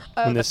had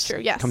Oh, when that's this true,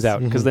 yes. comes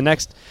out. Because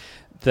Mhm.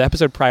 the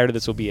episode prior to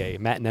this will be a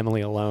Matt and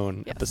Emily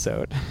alone Yes.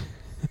 episode.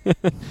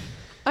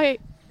 Okay,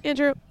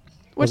 Andrew, which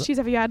Was it- teas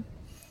have you had?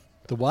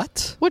 The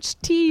what? Which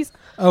teas?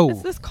 Oh,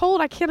 It's this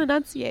cold, I can't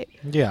enunciate.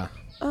 yeah.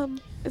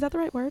 Is that the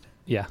right word?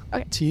 Yeah.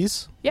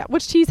 Tease? Yeah,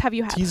 which teas have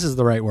you had? Tease is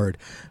the right word.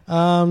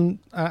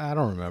 I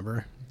don't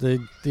remember. I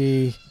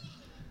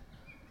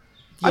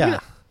Yeah. mean-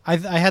 I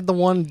had the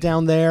one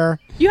down there.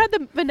 You had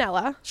the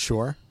vanilla.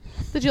 Sure.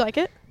 Did you like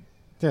it?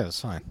 Yeah, it's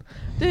fine.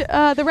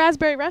 The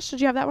raspberry rush,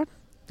 did you have that one?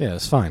 Yeah,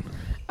 it's fine.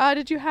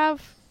 Did you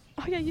have...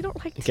 Oh, yeah, you don't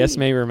like tea. I guess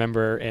may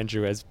remember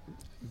Andrew as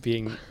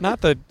being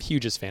not the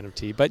hugest fan of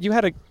tea, but you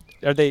had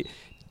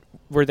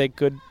were they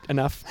good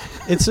enough?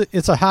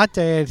 It's a hot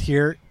day out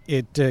here.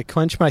 It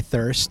quenched my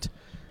thirst.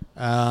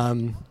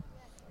 It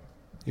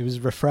was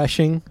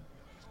refreshing.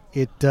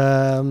 Did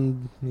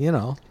you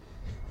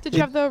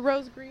have the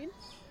rose green?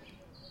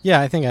 Yeah,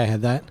 I think I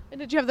had that.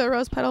 And did you have the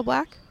rose petal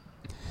black?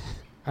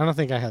 I don't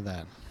think I had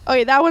that. Oh,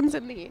 yeah, that one's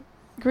in the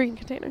green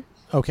container.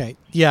 Okay.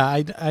 Yeah,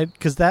 I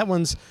because that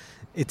one's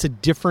it's a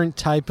different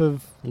type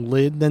of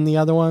lid than the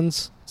other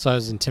ones, so I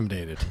was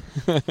intimidated.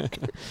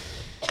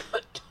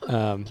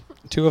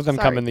 Two of them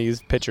come Sorry. in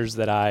these pictures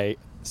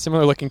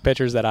similar looking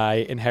pictures that I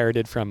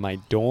inherited from my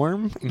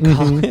dorm in Mhm.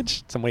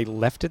 college. Somebody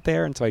left it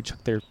there, and so I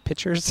took their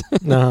pictures.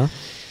 Uh-huh.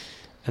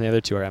 And the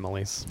other two are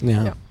Emily's.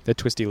 Yeah. Yeah. The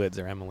twisty lids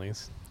are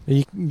Emily's.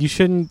 You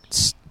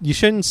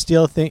shouldn't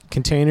steal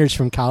containers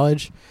from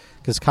college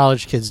because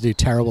college kids do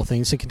terrible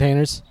things to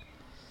containers.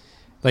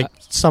 Like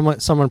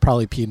someone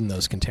probably peed in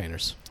those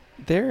containers.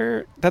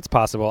 That's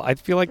possible. I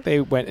feel like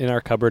they went in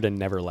our cupboard and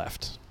never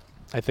left.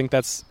 I think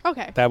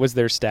that was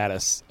their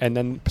status. And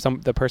then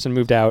the person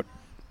moved out,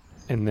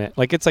 and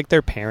it's like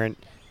their parent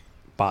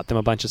bought them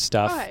a bunch of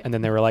stuff, and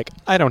then they were like,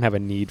 I don't have a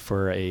need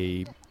for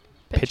a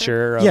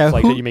pitcher of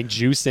that you make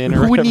juice in.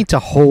 Who would need to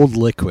hold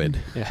liquid?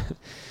 Yeah.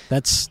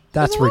 That's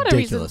There's a lot of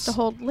ridiculous. reasons to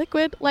hold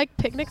liquid, like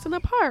picnics in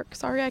the park.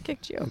 Sorry, I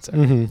kicked you.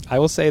 I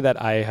will say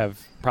that I have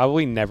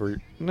probably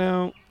never.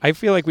 No, I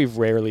feel like we've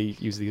rarely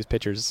used these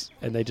pitchers,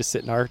 and they just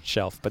sit in our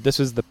shelf. But this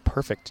was the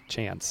perfect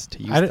chance to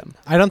use them.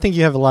 I don't think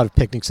you have a lot of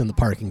picnics in the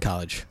park in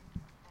college.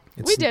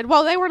 We did.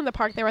 Well, they weren't in the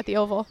park. They were at the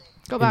Oval.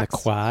 Go back. In the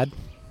quad?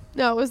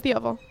 No, it was the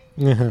Oval.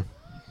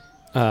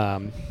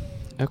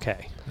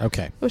 Okay.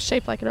 It was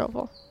shaped like an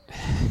oval.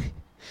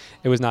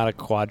 It was not a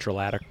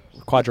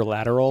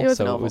quadrilateral,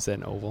 so it was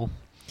an oval.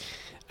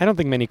 I don't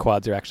think many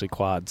quads are actually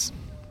quads.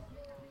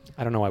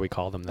 I don't know why we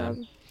call them that.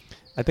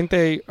 I think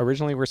they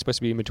originally were supposed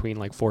to be in between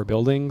like 4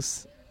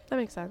 buildings. That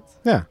makes sense.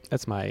 Yeah.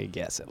 That's my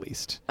guess, at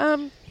least.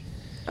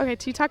 Okay,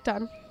 tea talk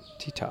done.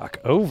 Tea talk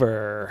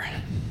over.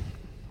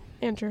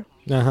 Andrew.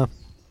 Uh-huh.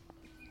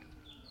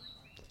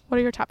 What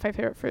are your top 5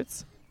 favorite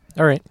fruits?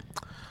 All right.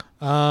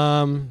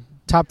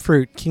 Top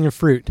fruit, king of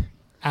fruit,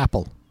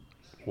 apple.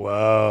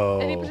 Whoa.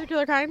 Any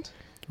particular kind?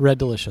 Red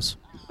Delicious.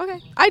 Okay.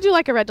 I do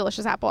like a Red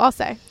Delicious apple, I'll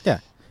say. Yeah.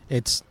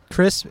 It's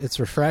crisp, it's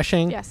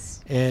refreshing.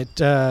 Yes.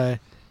 It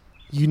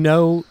you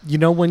know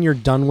when you're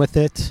done with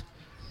it,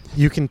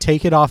 you can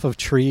take it off of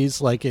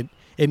trees. Like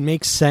it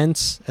makes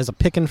sense as a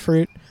picking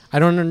fruit. I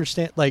don't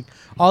understand, like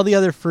all the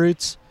other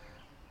fruits,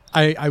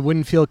 I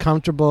wouldn't feel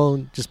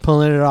comfortable just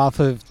pulling it off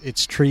of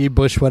its tree,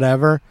 bush,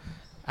 whatever.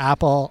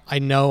 Apple, I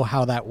know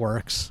how that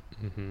works.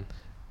 Mm-hmm.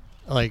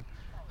 Like,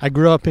 I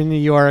grew up in New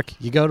York.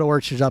 You go to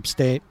orchards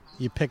upstate.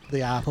 You pick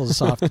the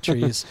apples off the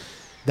trees.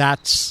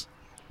 That's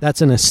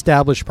an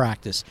established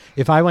practice.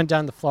 If I went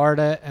down to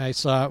Florida and I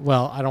saw,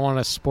 I don't want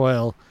to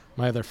spoil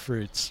my other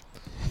fruits.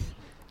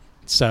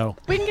 So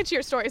we can get to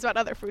your stories about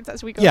other fruits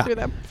as we go through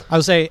them. I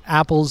would say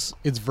apples,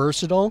 it's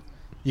versatile.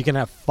 You can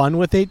have fun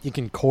with it. You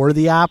can core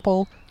the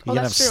apple. You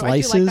can have true.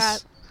 slices. I do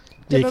like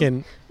that. You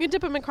can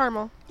dip them in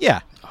caramel.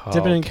 Yeah.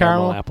 Dip it in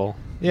caramel. Apple.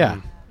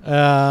 Yeah.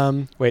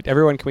 Wait,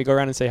 everyone, can we go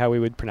around and say how we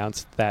would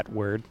pronounce that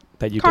word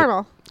that you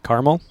Caramel.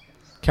 Caramel?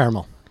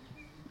 Caramel.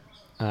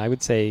 I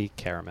would say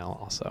caramel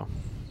also.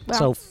 Wow.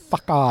 So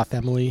fuck off,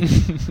 Emily.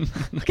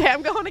 Okay,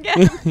 I'm going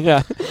again.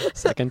 Yeah.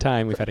 Second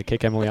time we've had to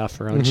kick Emily off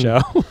her own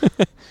show.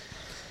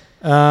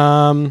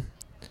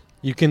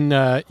 You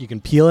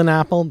can peel an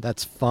apple.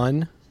 That's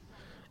fun.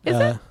 Is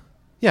it?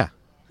 Yeah.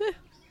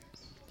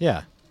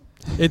 Yeah.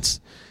 It's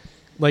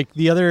like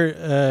the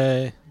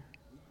other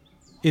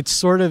it's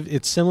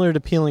similar to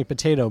peeling a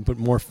potato but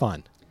more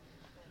fun.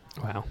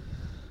 Wow.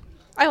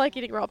 I like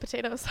eating raw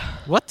potatoes.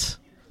 What?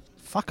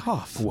 Fuck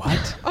off.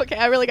 What? Okay,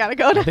 I really gotta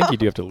go now. I think you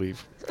do have to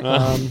leave.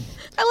 I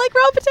like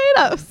raw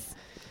potatoes.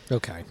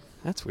 Okay.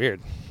 That's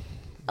weird.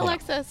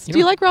 Alexis, do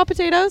you like raw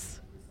potatoes?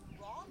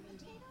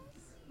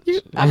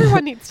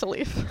 Everyone needs to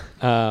leave. Me!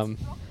 I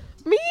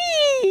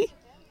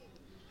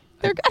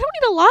don't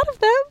eat a lot of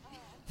them.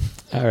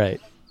 All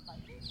right.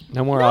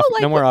 No more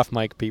off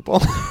mic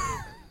people.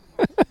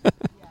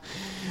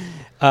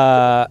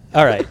 All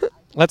right.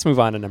 Let's move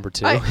on to number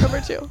 2. All right,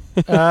 number 2.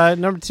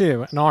 Number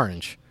 2, an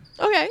orange.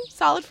 Okay,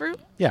 solid fruit.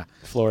 Yeah.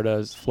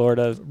 Florida.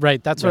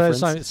 Right, that's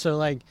reference. what I was saying. So,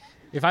 like,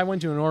 if I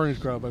went to an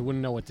orange grove, I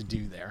wouldn't know what to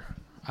do there.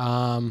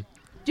 Do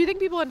you think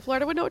people in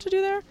Florida would know what to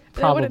do there?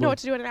 They Probably. wouldn't know what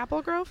to do in an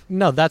apple grove?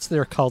 No, that's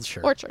their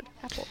culture. Orchard.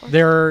 Apple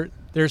orchard.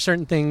 There are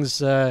certain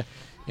things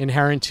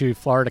inherent to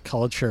Florida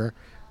culture,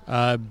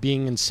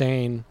 being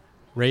insane,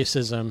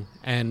 racism,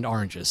 and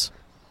oranges.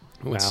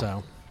 Wow.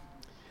 So,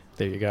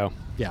 there you go.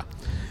 yeah.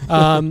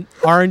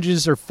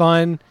 Oranges are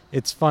fun.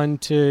 It's fun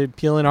to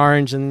peel an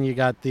orange, and then you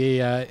got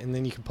and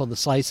then you can pull the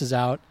slices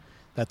out.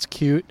 That's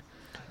cute.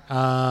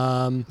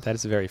 That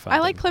is very fun. I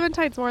like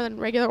clementines more than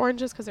regular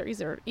oranges because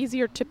they're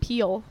easier to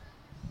peel.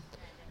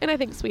 And I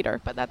think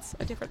sweeter, but that's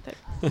a different thing.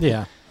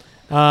 Yeah.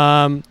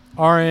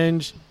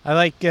 Orange. I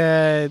like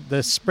the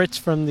spritz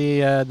from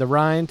the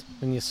rind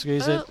when you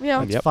squeeze it.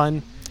 Yeah. It's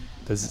fun.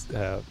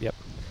 Yep.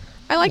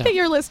 I like that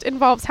your list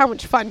involves how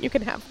much fun you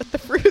can have with the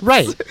fruits.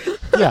 Right.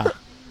 Yeah.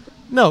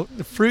 No,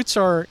 the fruits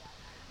are,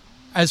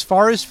 as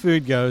far as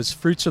food goes,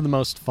 fruits are the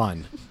most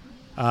fun.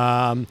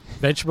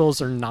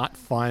 Vegetables are not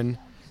fun.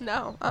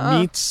 No.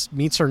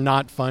 Meats are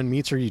not fun.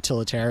 Meats are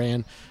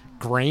utilitarian.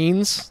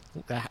 Grains,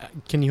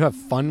 can you have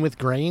fun with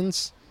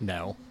grains?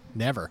 No,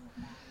 never.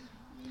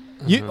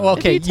 If you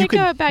take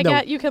a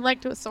baguette, you can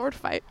do a sword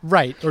fight.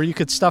 Right, or you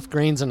could stuff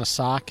grains in a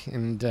sock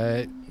and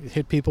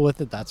hit people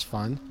with it. That's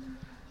fun.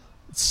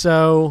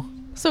 So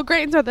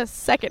grains are the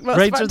second most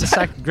fun.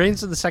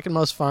 Grains are the second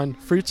most fun.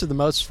 Fruits are the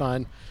most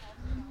fun.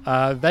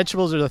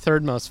 Vegetables are the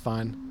third most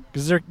fun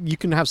because you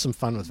can have some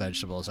fun with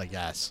vegetables, I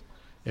guess,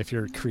 if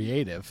you're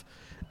creative.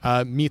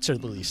 Meats are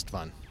the least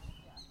fun.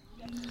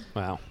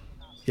 Wow.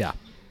 Yeah.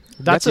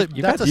 You've got some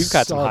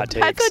solid- hot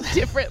takes. That's a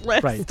different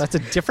list. Right, that's a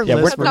different Yeah,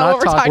 list. That's not what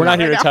we're talking We're not about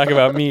here to right talk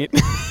about meat.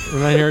 We're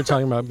not here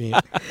talking about meat.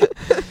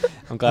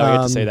 I'm glad we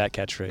get to say that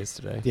catchphrase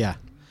today. Yeah.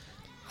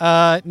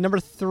 Number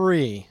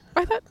 3.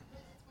 I thought,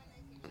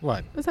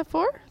 What? was that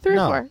 4? 3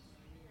 No. or 4?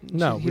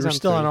 No, He's we were on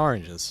still 3. on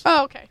oranges.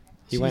 Oh, okay.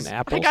 He went Jeez.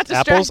 apples, got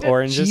apples, distracted.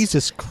 oranges.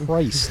 Jesus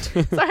Christ.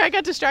 Sorry, I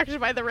got distracted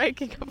by the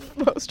ranking of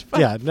most fun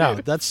Yeah, no,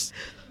 foods. that's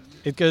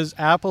it goes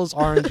apples,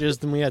 oranges,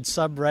 then we had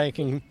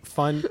sub-ranking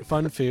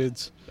fun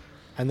foods,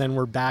 and then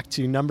we're back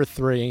to number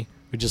 3,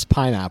 which is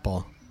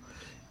pineapple.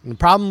 And the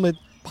problem with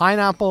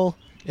pineapple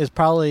is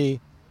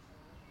probably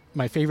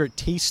my favorite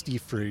tasty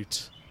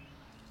fruit,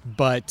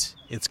 but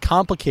it's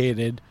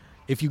complicated.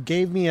 If you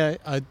gave me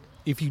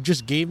if you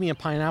just gave me a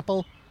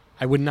pineapple,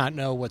 I would not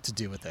know what to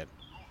do with it.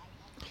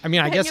 I mean,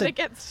 I Hang guess it it,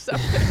 against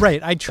something.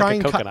 right. I try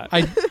Like a and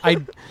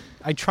coconut.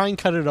 I try and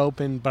cut it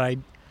open, but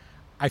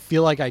I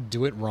feel like I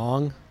do it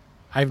wrong.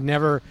 I've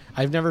never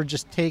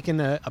just taken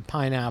a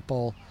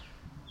pineapple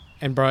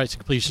and brought it to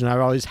completion. I've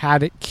always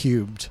had it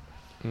cubed.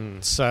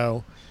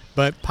 So,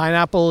 but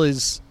pineapple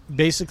is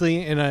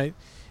basically in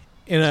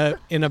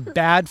a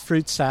bad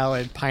fruit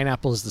salad.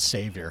 Pineapple is the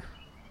savior.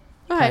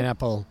 Okay.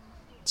 Pineapple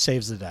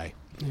saves the day.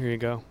 Here you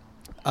go.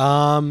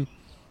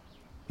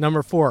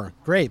 Number 4,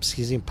 grapes.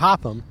 Because you can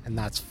pop them, and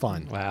that's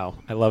fun. Wow,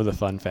 I love the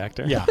fun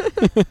factor. Yeah.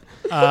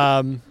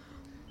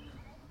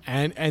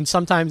 And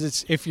sometimes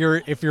it's if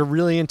you're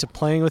really into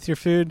playing with your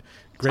food,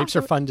 grapes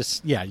are fun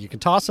to you can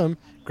toss them.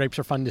 Grapes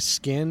are fun to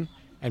skin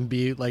and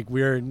be like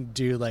weird and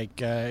do like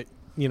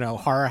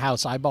horror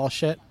house eyeball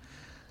shit.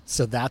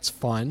 So that's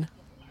fun.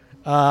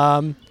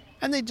 And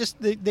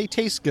they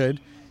taste good.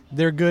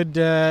 They're good.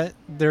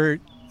 They're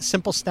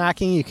simple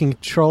snacking. You can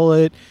control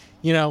it.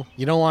 You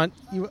don't want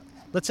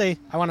let's say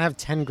I want to have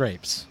 10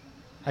 grapes.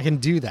 I can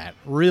do that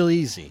real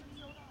easy.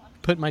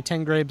 Put my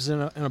 10 grapes in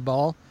a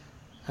bowl,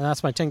 and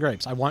that's my 10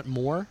 grapes. I want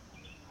more,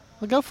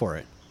 I'll go for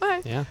it.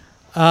 Okay. Yeah.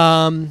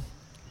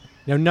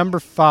 Now number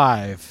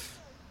 5.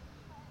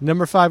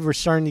 Number 5, we're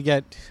starting to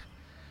get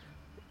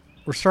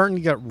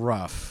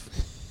rough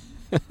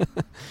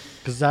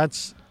because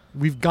that's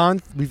we've gone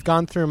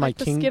through my Like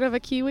the king. skin of a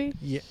kiwi.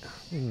 Yeah.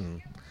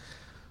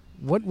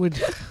 What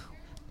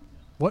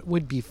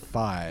would be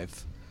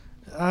 5?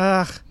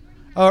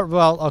 Oh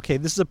well, okay.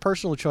 This is a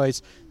personal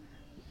choice.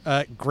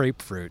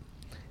 Grapefruit.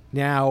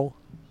 Now,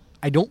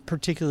 I don't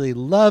particularly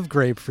love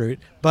grapefruit,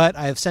 but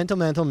I have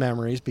sentimental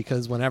memories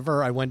because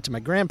whenever I went to my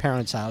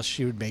grandparents' house,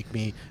 she would make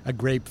me a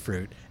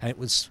grapefruit, and it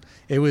was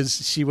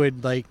she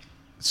would like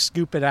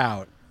scoop it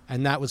out,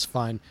 and that was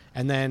fun.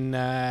 And then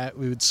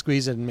we would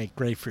squeeze it and make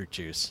grapefruit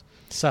juice.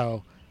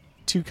 So,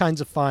 2 kinds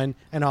of fun,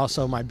 and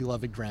also my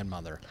beloved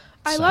grandmother.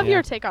 I So, love yeah.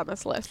 your take on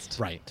this list.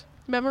 Right.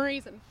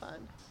 Memories and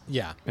fun.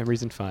 Yeah.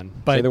 Memories and fun.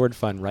 But- Say the word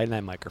fun right in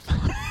that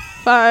microphone.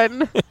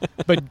 Fun.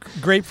 But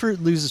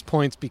grapefruit loses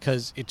points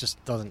because it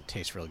just doesn't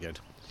taste real good.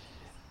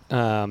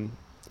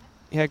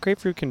 Yeah,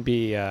 grapefruit can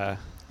be.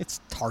 It's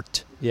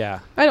tart. Yeah.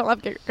 I don't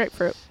love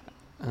grapefruit.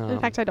 In Um,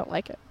 fact, I don't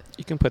like it.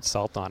 you can put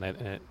salt on it,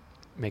 and it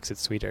makes it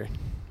sweeter.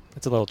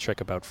 That's a little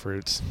trick about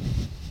fruits.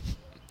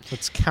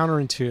 It's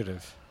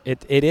counterintuitive.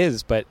 It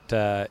is, but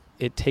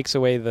it takes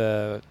away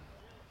the.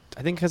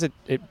 I think because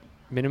it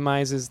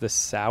minimizes the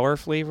sour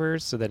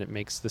flavors so that it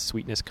makes the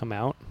sweetness come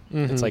out.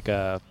 Mm-hmm. It's like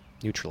a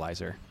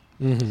neutralizer.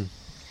 Mm-hmm.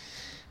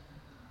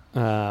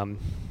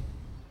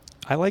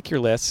 I like your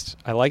list.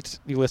 I liked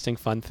you listing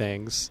fun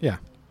things. Yeah.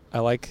 I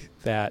like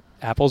that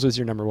apples was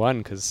your number 1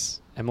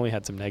 because Emily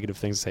had some negative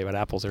things to say about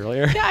apples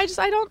earlier. Yeah,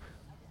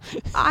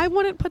 I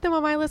wouldn't put them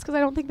on my list because I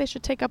don't think they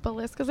should take up a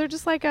list because they're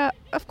just like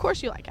of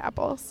course you like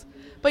apples.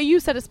 But you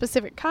said a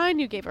specific kind,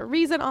 you gave a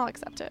reason, I'll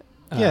accept it.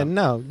 Yeah,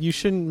 no, you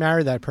shouldn't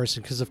marry that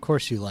person because of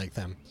course you like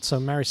them. So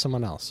marry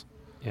someone else.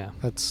 Yeah.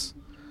 That's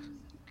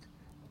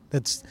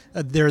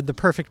they're the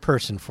perfect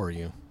person for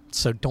you.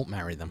 So don't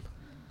marry them.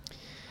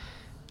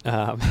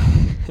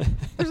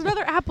 There's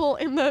another apple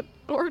in the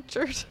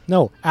orchard.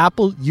 No,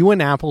 you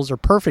and apples are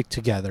perfect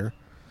together.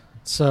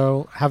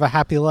 So have a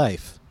happy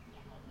life.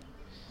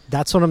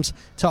 That's what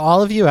to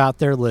all of you out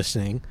there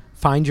listening.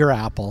 Find your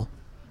apple,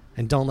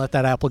 and don't let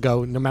that apple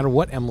go. No matter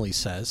what Emily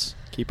says.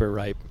 Keep her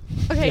ripe.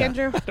 Okay, Yeah.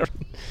 Andrew,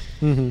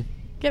 Mm-hmm.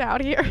 get out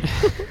of here.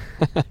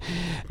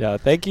 Yeah,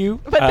 thank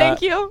you. But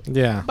thank you.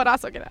 Yeah. But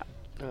also get out.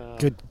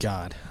 Good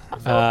God.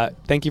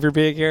 Thank you for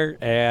being here,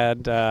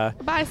 and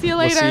Bye. See you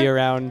we'll later. see you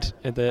around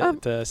at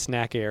the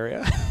snack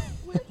area.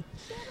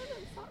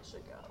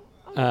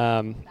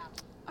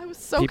 I was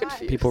so Peop-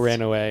 confused. people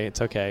ran away.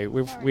 It's okay.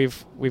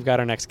 We've got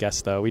our next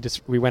guest though.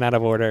 We went out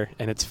of order,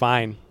 and it's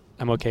fine.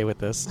 I'm okay with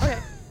this. Okay.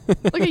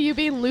 Look at you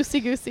being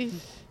loosey goosey.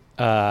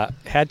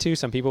 Had to.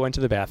 Some people went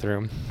to the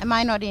bathroom. Am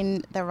I not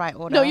in the right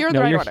order? No, you're in the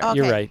No, right you're, order.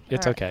 you're Okay. right.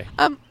 It's All right.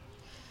 okay.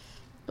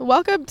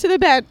 Welcome to the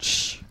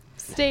bench.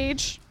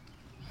 Stage.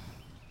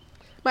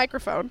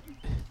 Microphone.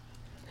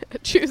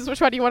 Choose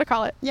which one you want to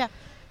call it. Yeah.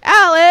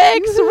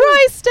 Alex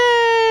Royston.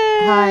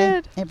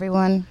 Hi,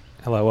 everyone.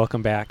 Hello.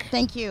 Welcome back.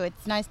 Thank you.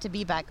 It's nice to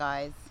be back,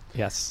 guys.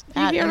 Yes.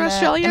 You hear an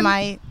Australian?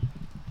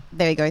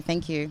 There you go.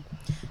 Thank you.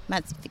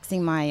 Matt's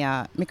fixing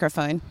my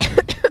microphone.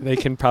 They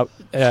can probably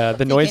the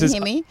You noises.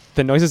 can hear me?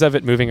 The noises of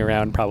it moving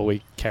around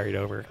probably carried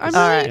over. I'm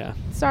All really right. Yeah.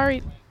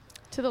 sorry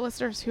to the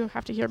listeners who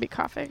have to hear me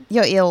coughing.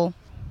 You're ill.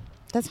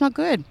 That's not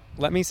good.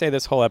 Let me say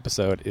this whole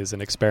episode is an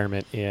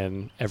experiment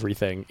in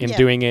everything. In Yeah.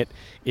 doing it,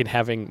 in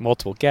having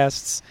multiple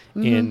guests,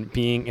 Mhm. in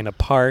being in a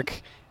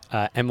park,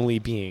 Emily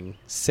being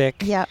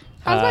sick. Yeah.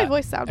 How's my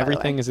voice sound?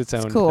 Everything by is its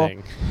own cool.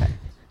 thing.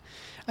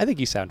 I think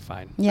you sound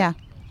fine. Yeah.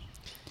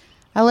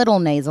 A little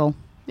nasal.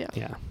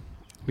 Yeah.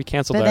 We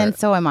canceled But our... then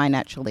so am I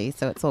naturally,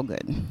 so it's all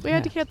good. the way? We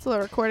had to cancel a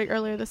recording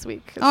earlier this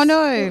week. 'cause Oh,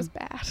 no. it was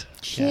bad.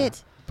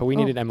 Shit. but we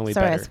needed Emily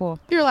Sorry, better. I swore.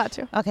 You're allowed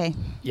to. Okay.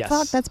 Yes.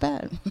 Fuck, that's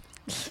bad.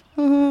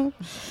 We have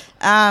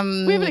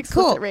an explicit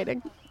cool.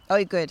 rating,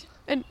 Oh, good.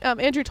 and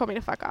Andrew told me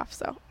to fuck off.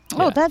 So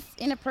Oh, Yeah. that's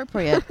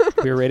inappropriate.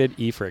 We were rated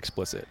E for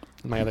explicit.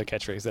 My other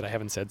catchphrase that I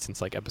haven't said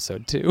since like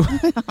episode 2.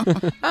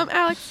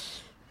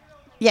 Alex,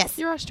 Yes.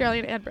 you're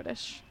Australian and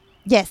British.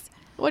 Yes.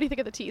 What do you think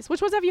of the teas?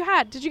 Which ones have you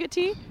had? Did you get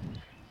tea?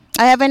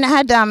 I haven't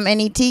had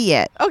any tea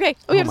yet. Okay.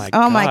 Oh yeah, my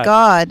Oh my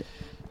god.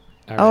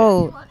 All right.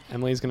 Oh.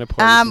 Emily's going to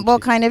pour you some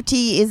What tea. kind of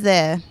tea is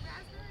there?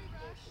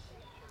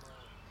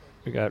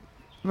 We got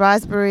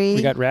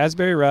Raspberry.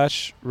 raspberry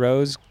rush,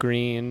 rose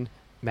green,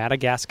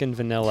 Madagascan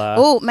vanilla.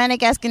 Oh,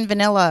 Madagascan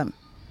vanilla.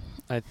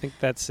 I think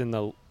that's in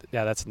the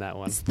that's in that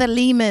one. It's the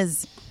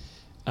lemurs.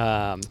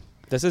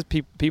 This is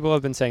people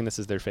have been saying this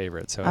is their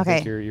favorite, so I Okay.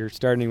 think you're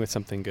starting with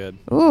something good.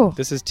 Ooh.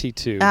 This is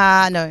T2.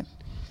 No.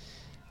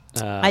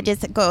 I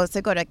just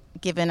also got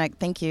given a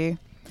thank you.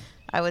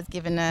 I was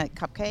given a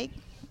cupcake.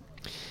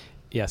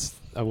 Yes,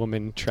 a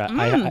woman.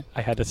 I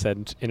had to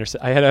send.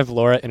 I had to have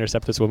Laura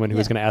intercept this woman who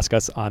was Yeah. going to ask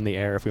us on the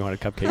air if we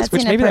wanted cupcakes, That's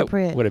which maybe that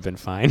inappropriate. would have been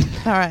fine.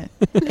 All right.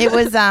 It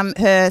was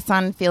her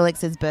son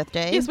Felix's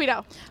birthday. Yes, we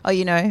know. Oh,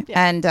 you know,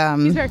 Yeah.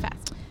 and He's very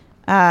fast.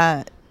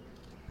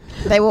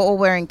 they were all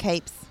wearing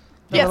capes.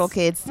 The Yes. little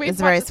kids. We've It's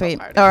very watched this whole sweet.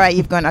 part. All right,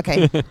 you've gone.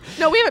 Okay.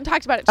 No, we haven't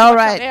talked about it too All much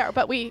right. on air,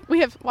 but we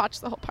have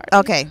watched the whole part.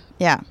 Okay.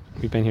 Yeah.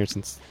 We've been here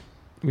since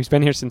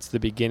the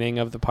beginning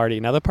of the party.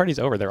 Now the party's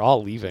over. They're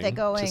all leaving. They're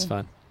going. Which is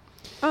fun.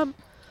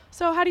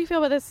 So how do you feel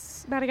about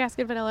this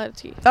Madagascan vanilla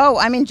tea? Oh,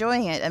 I'm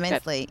enjoying it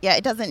immensely. Yeah,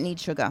 it doesn't need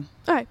sugar.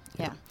 All right.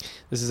 Yeah.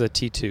 This is a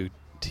T2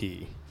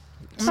 tea.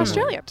 It's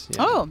Australian. Yeah.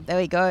 Oh, there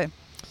we go.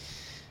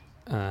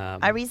 Um,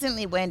 I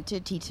recently went to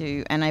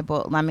T2 and I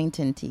bought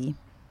Lamington tea,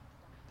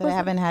 but What's I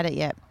haven't had it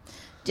yet.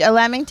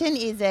 Lamington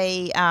is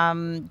a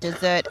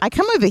dessert. I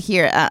come over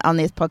here on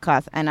this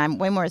podcast, and I'm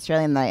way more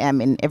Australian than I am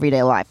in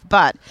everyday life.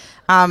 But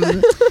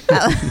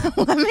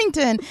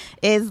Lamington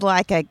is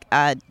like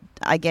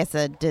I guess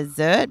a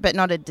dessert, but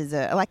not a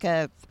dessert, like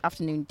a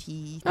afternoon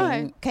tea thing,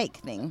 Okay. cake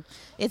thing.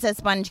 It's a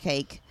sponge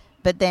cake,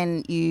 but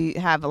then you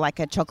have like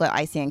a chocolate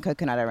icing and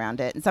coconut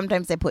around it. And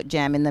sometimes they put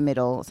jam in the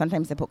middle.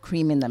 Sometimes they put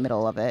cream in the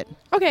middle of it.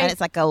 Okay. And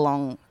it's like a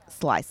long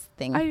slice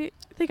thing. I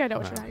think I know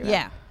what you're talking about.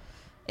 Yeah.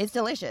 It's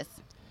delicious.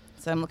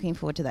 So I'm looking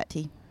forward to that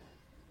tea.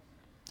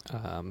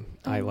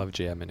 I love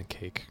jam in a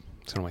cake.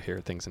 It's one of my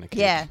favorite things in a cake.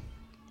 Yeah.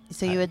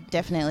 So you would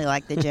definitely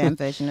like the jam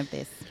version of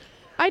this.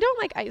 I don't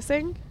like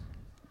icing.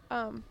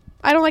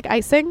 I don't like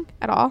icing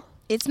at all.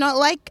 It's not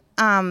like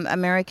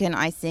American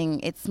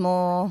icing. It's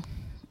more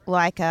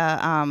like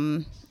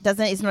a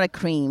it's not a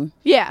cream.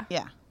 Yeah.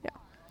 Yeah. Yeah.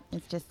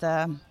 It's just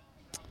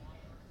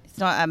it's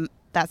not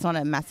that's not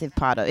a massive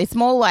part of it. It's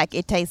more like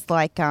it tastes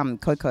like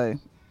cocoa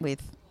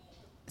with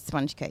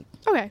sponge cake.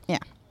 Okay. Yeah.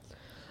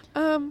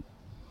 All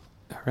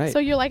right. So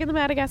you're liking the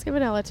Madagascan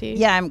vanilla tea?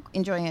 Yeah, I'm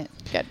enjoying it.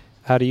 Good.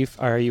 How do you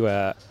are you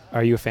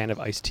a fan of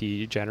iced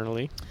tea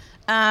generally?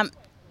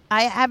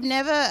 I have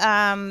never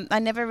I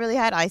never really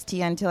had iced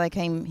tea until I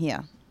came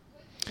here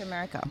to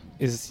America.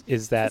 Is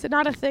Is that it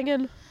not a thing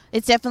in?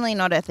 It's definitely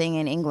not a thing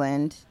in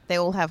England. They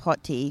all have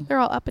hot tea. They're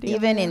all uppity.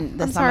 Even over there. in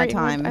the I'm sorry,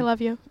 summertime. England. I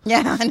love you.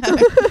 Yeah, I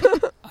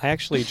know. I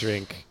actually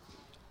drink.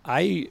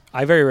 I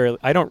very rarely.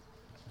 I don't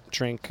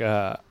drink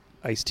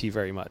iced tea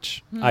very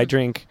much. I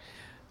drink,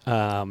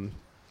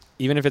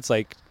 even if it's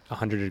like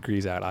 100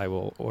 degrees out,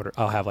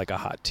 I'll have like a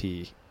hot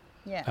tea.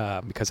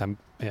 Yeah. Because I'm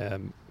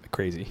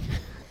crazy.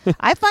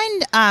 I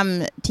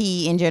find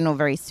tea in general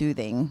very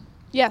soothing.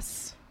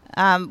 Yes.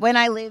 When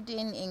I lived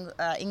in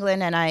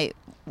England and I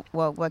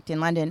worked in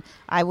London,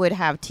 I would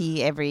have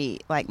tea every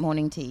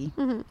morning tea,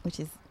 which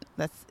is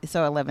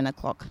so 11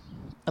 o'clock,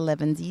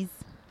 11sies.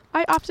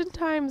 I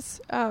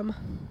oftentimes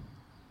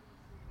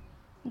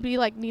be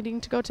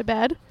needing to go to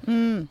bed,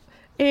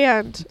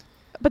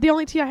 but the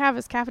only tea I have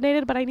is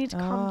caffeinated. But I need to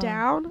calm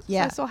down.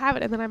 Yeah. So I still have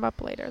it, and then I'm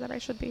up later than I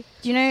should be.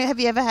 Do you know? Have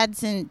you ever had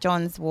St.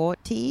 John's Wort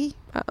tea?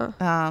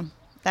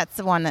 That's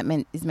the one that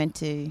is meant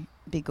to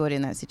be good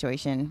in that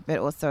situation, but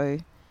also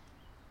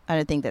I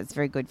don't think that's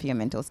very good for your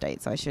mental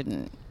state. So I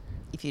shouldn't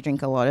if you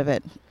drink a lot of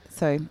it.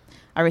 So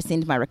I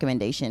rescind my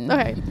recommendation.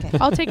 Okay.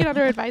 I'll take it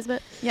under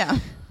advisement. Yeah.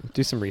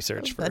 Do some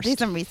research first. Do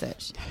some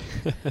research.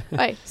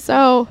 Okay.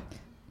 So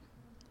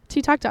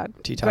tea talk done.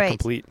 Tea talk Great.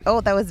 complete. Oh,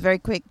 that was very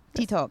quick.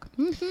 Tea talk.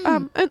 Do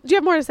you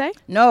have more to say?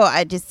 No,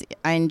 I'm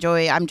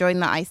enjoying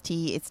the iced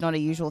tea. It's not a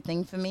usual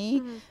thing for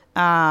me.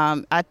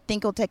 I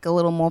think it'll take a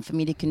little more for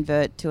me to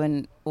convert to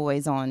an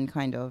always-on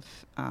kind of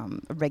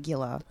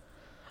regular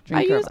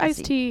drinker. I use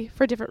iced tea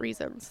for different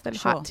reasons than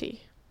hot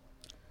tea.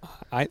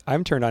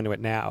 I'm turned on to it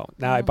now.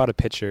 Now I bought a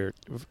pitcher.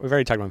 We've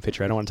already talked about a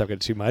pitcher. I don't want to talk about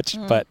it too much,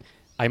 but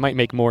I might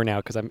make more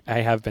now because I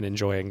have been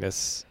enjoying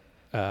this.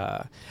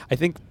 I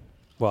think.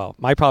 Well,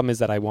 my problem is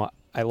that I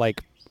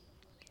like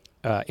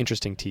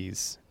interesting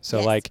teas.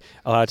 So like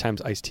a lot of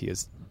times iced tea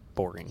is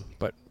boring,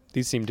 but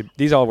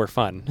these all were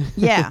fun.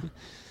 Yeah,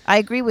 I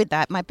agree with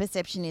that. My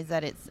perception is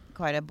that it's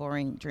quite a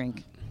boring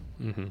drink.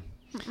 Mm-mm.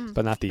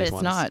 But not these ones. But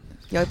it's not.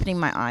 You're opening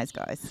my eyes,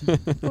 guys.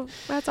 Well,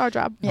 that's our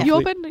job. Yeah.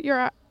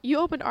 You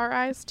opened our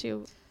eyes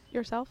to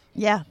yourself.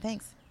 Yeah,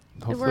 thanks.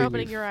 And we're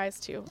opening your eyes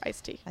to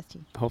iced tea.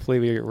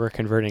 Hopefully we're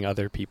converting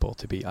other people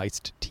to be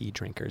iced tea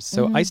drinkers.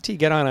 So iced tea,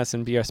 get on us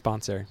and be our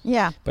sponsor.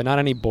 Yeah. But not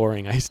any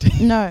boring iced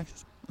tea. No.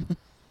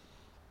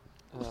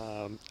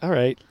 All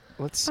right.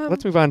 Let's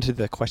move on to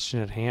the question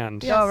at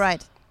hand. Yes. All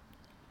right.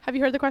 Have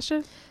you heard the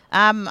question?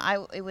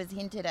 It was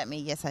hinted at me.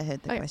 Yes, I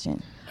heard the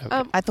question.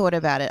 Okay. I thought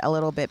about it a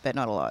little bit, but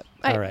not a lot.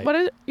 All right. What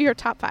are your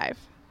top 5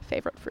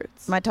 favorite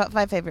fruits? My top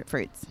 5 favorite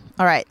fruits.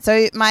 All right.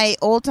 So my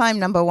all-time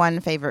number 1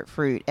 favorite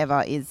fruit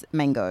ever is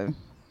mango.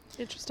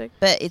 Interesting.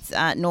 But it's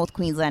North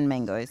Queensland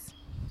mangoes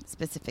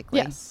specifically.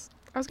 Yes.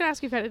 I was going to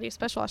ask you if you had any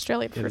special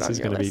Australian fruit on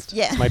your list.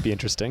 This might be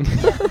interesting.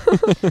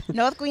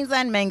 North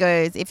Queensland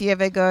mangoes. If you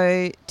ever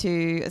go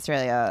to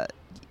Australia,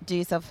 do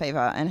yourself a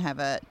favour and have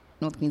a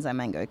North Queensland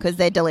mango because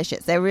they're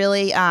delicious. They're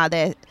really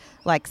they're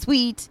like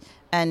sweet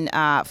and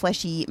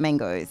fleshy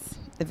mangoes.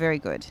 They're very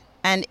good.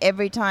 And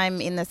every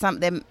time in the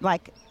they're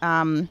like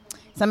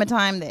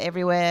summertime, they're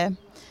everywhere,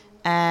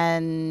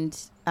 and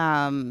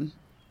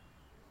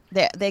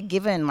they're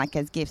given like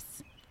as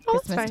gifts.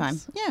 Christmas that's time.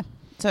 nice. Yeah.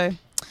 So.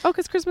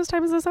 Because Christmas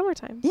time is the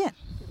summertime. Yeah.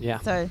 Yeah.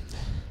 So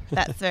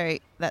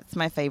that's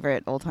my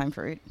favorite all-time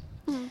fruit.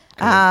 Mm.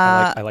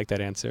 I like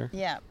that answer.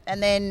 Yeah.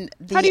 And then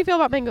how do you feel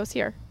about mangoes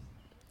here?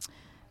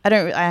 I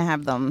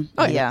have them.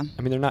 Oh, yeah.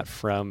 I mean, they're not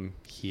from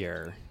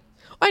here.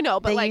 I know,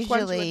 but They like ones you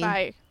usually- would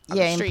buy on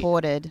the street.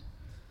 Imported.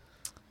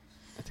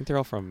 I think they're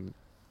all from.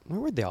 Where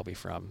would they all be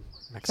from?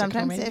 Mexico,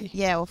 Sometimes,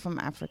 maybe? or from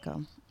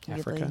Africa.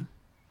 Africa. Not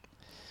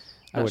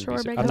I wouldn't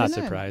sure be. where I'm not mangoes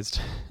are.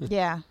 surprised.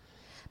 Yeah.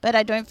 But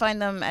I don't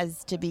find them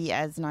to be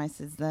as nice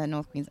as the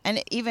North Queensland.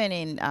 And even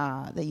in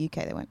the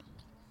UK they weren't.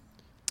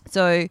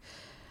 So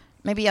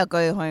maybe I'll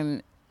go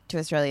home to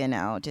Australia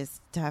now just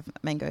to have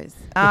mangoes.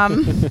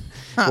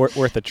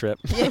 Worth a trip.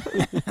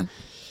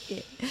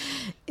 Yeah,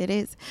 it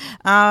is.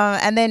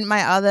 And then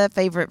my other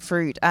favorite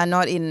fruit,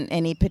 not in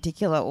any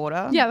particular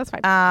order. Yeah, that's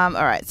fine.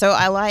 All right. So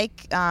I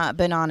like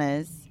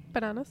bananas.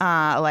 Bananas.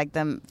 I like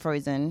them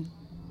frozen.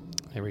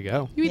 There we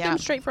go. You eat yeah. them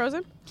straight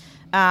frozen?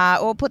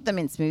 Or put them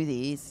in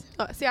smoothies.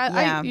 Oh, see,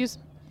 I use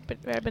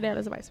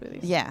bananas in my smoothies.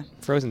 Yeah.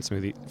 Frozen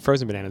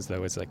bananas,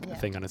 though, is like a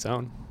thing on its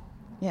own.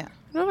 Yeah.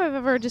 I don't know if I've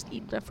ever just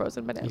eaten a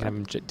frozen banana. You can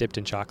have them dipped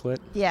in chocolate,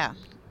 Yeah.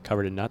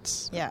 covered in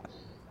nuts. Yeah.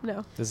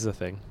 No. This is a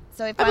thing.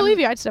 So if I believe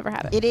you. I just never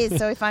had it. It is.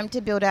 So if I'm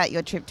to build out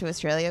your trip to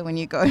Australia when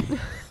you go,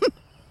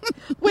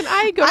 When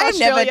I go to I've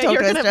Australia, never talked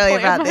you're to gonna Australia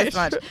plan about my this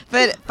much,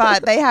 trip.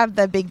 but they have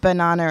the big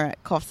banana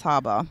at Coffs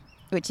Harbour,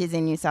 which is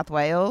in New South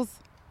Wales.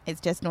 It's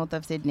just north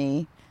of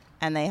Sydney,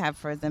 and they have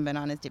frozen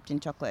bananas dipped in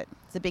chocolate.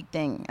 It's a big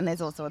thing, and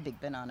there's also a big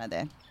banana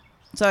there.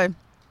 So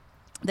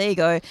there you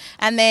go.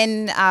 And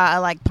then I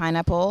like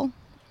pineapple.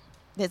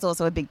 There's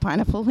also a big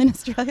pineapple in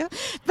Australia.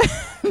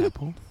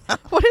 Apple.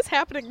 What is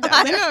happening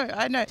down there?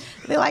 I know.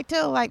 They like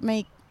to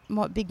make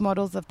big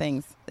models of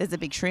things. There's a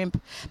big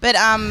shrimp, but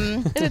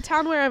In a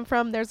town where I'm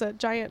from, there's a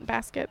giant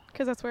basket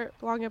because that's where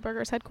Long and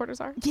Burger's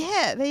headquarters are.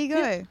 yeah, there you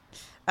go.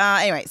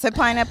 Anyway, so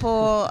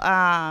pineapple.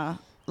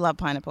 Love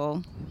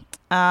pineapple.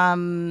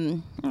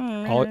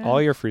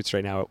 All your fruits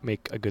right now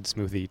make a good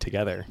smoothie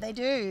together. They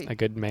do. A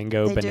good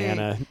mango, They do.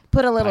 banana.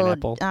 Put a little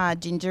pineapple.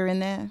 ginger in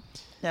there.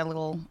 That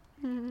little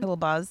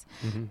buzz.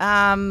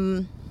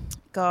 Mhm.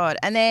 God.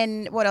 And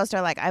then what else do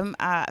I like? I'm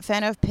a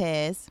fan of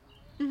pears.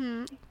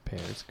 Mm-hmm.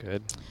 Pears,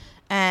 good.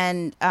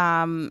 And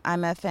I'm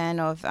a fan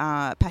of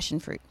passion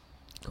fruit.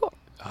 Cool.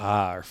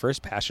 Our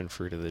first passion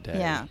fruit of the day.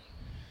 Yeah.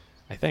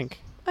 I think.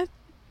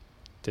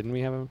 Didn't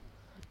we have a...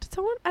 Did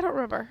someone? I don't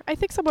remember. I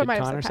think someone Did might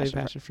Connor have say said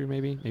passion fruit,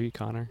 maybe? Maybe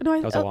Connor? No,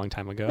 that was a long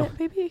time ago.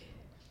 Maybe.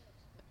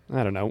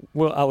 I don't know.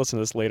 I'll listen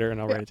to this later and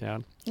I'll write it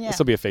down. Yeah. This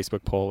will be a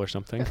Facebook poll or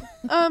something.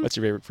 What's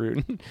your favorite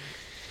fruit?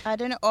 I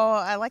don't know. Oh,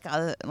 I like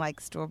other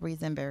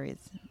strawberries and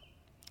berries.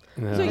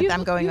 No. So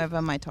I'm going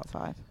over my top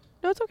 5.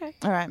 No, it's okay.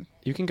 All right.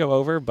 You can go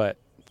over, but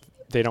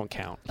they don't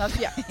count.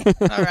 Yeah.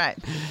 All right.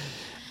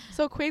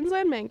 So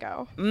Queensland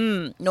mango.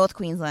 North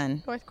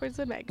Queensland. North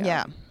Queensland mango.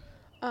 Yeah.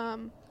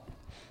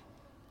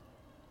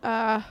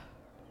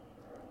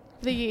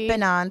 The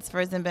Bananas,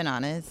 frozen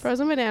bananas.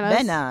 frozen bananas.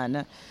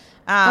 Banana.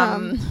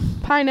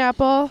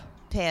 Pineapple.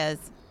 Pears.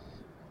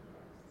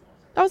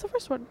 That was the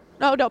first one.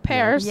 No,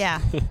 pears.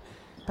 Yeah.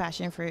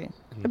 Passion fruit.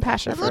 And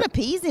passion There's a lot fruit. of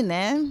peas in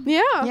there.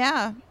 Yeah.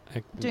 Yeah.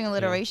 I- Doing yeah.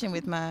 alliteration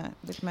with my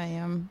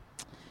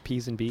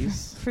Peas and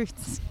bees.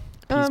 fruits.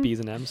 Peas, bees,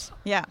 and M's.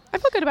 Yeah. I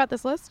feel good about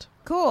this list.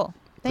 Cool.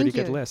 pretty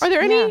good list. Are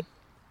there any? Yeah.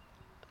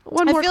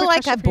 One I more feel quick like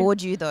question I've for you.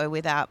 bored you though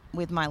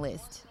with my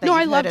list. That No,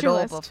 I you've heard loved it your all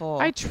list.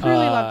 before. I truly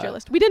loved your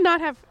list. We did not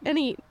have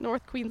any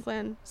North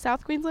Queensland,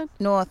 South Queensland,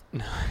 North.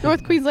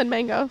 North Queensland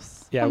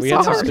mangoes. Yeah, I'm we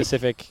had some sorry.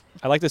 specific.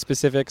 I like the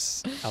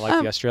specifics. I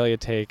like the Australia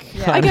take.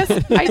 Yeah. I guess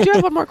I do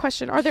have one more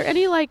question. Are there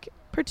any like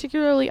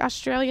particularly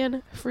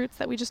Australian fruits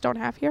that we just don't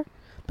have here?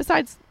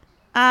 Besides,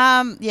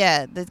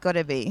 Yeah, there's got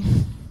to be.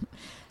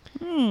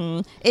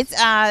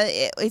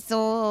 It's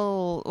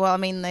all. Well, I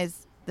mean,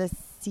 there's the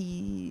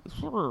sea.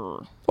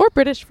 or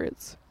British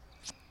fruits.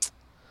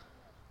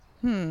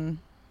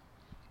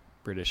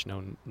 British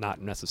known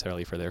not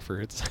necessarily for their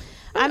fruits.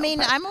 I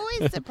mean, I'm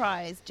always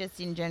surprised, just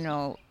in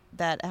general,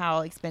 that how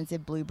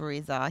expensive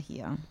blueberries are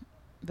here,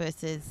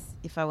 versus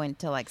if I went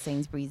to like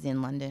Sainsbury's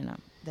in London,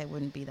 they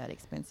wouldn't be that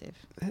expensive.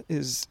 That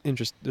is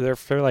interesting. They're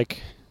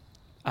like.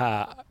 We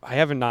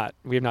have not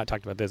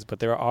talked about this, but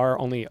there are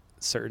only a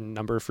certain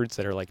number of fruits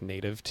that are like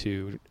native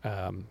to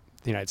the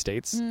United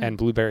States, and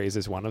blueberries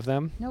is one of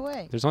them. No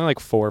way. There's only like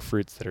 4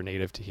 fruits that are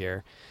native to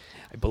here.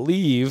 I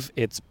believe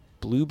it's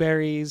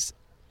blueberries,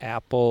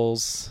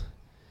 apples,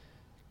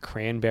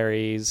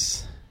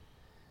 cranberries,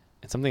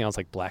 and something else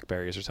like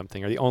blackberries or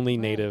something are the only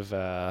native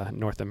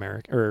North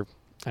American, or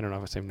I don't know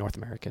if I say North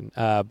American,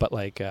 but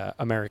like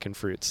American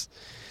fruits.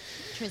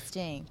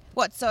 Interesting.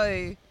 What?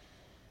 So,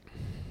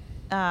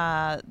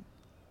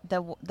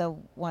 the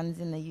ones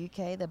in the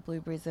UK, the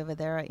blueberries over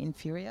there, are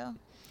inferior,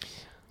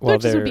 Well,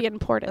 Those would be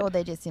imported. or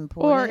they're just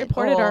imported,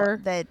 or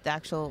they're the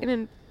actual. Like I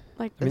mean,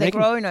 they're they can-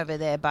 grown over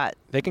there, but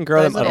they can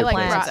grow those them little other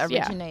like places. plants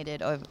yeah.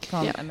 originated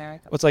from Yeah.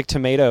 America. Well, it's like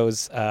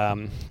tomatoes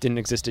didn't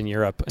exist in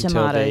Europe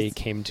until they Tomatoes.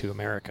 came to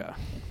America.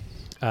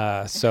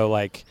 So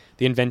like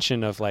the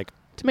invention of like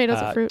tomatoes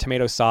a fruit.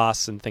 tomato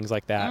sauce and things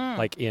like that,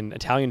 like in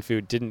Italian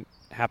food, didn't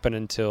happen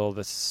until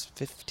the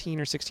 15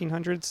 or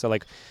 1600s. So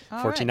like All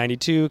right.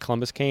 1492,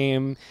 Columbus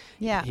came.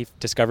 Yeah. He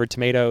discovered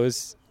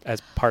tomatoes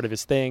as part of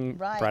his thing,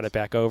 Right. brought it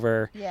back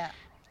over. Yeah.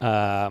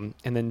 And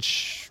then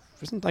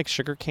wasn't like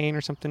sugar cane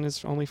or something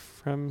is only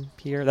from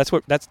here. That's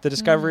the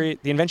discovery.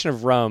 The invention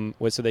of rum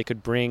was so they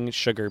could bring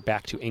sugar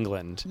back to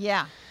England.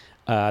 Yeah.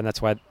 And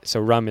that's why. So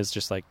rum is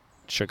just like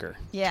sugar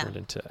Yeah. turned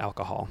into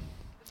alcohol.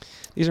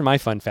 These are my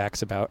fun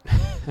facts about.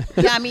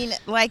 Yeah, I mean,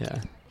 like,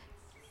 Yeah.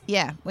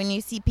 yeah, when you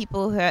see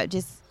people who are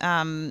just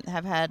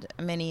have had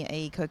many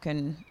a Coke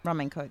and rum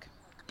and Coke,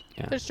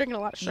 Yeah. They're just drinking a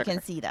lot of you sugar.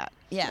 can see that.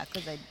 Yeah,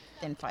 because they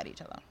then fight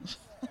each other.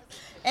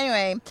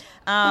 Anyway,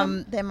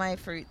 they're my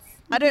fruits.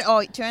 I don't.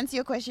 Oh, to answer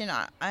your question,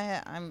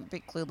 I'm a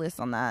bit clueless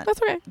on that. That's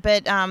okay.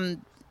 But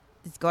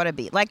it's got to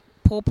be like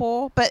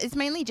pawpaw, but it's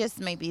mainly just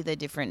maybe the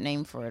different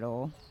name for it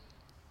all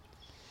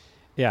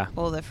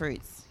the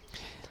fruits.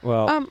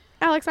 Well,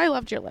 Alex, I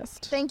loved your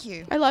list. Thank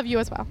you. I love you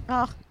as well.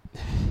 Oh,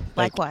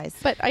 likewise.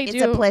 But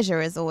It's a pleasure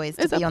as always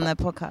to It's a be on the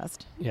podcast.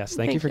 yes. Thank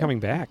thank you for you. coming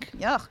back.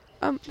 Yeah.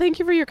 Thank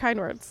you for your kind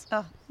words.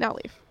 Oh. Now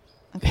leave.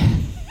 Okay.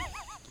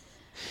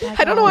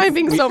 I don't know why I'm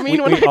being so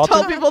mean when I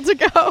tell people to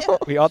go.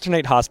 We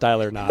alternate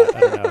hostile or not. I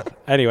don't know.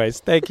 Anyways,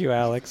 thank you,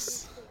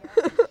 Alex.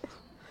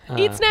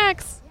 Eat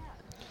snacks.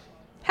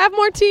 Have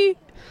more tea.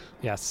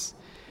 Yes.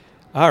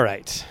 All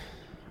right.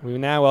 We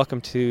now welcome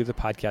to the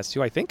podcast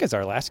who I think is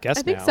our last guest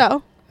I think now.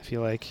 so. I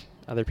feel like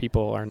other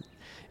people aren't.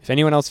 If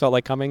anyone else felt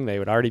like coming, they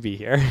would already be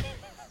here.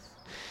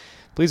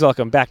 Please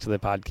welcome back to the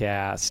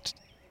podcast,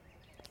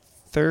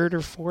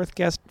 fourth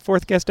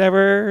guest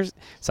ever,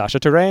 Sasha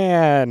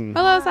Turan.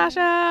 Hello,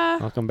 Sasha.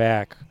 Welcome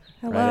back.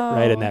 Hello.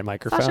 Right in that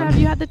microphone. Sasha, have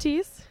you had the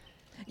teas?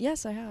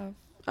 Yes, I have.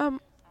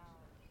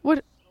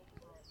 What?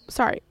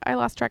 Sorry, I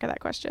lost track of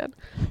that question.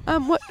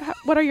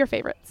 What are your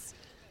favorites?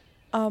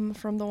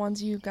 From the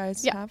ones you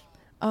guys Yeah. have.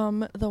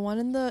 The one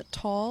in the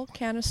tall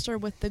canister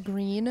with the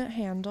green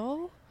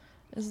handle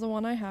is the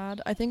one I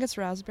had. I think it's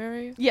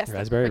raspberry. Yes,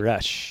 Raspberry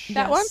Rush.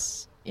 That one?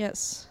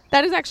 Yes.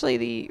 That is actually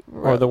the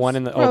Or the one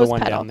in the rose one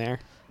petal. down there.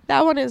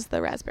 That one is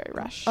the Raspberry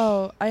Rush.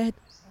 Oh, I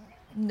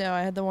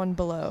had the one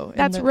below.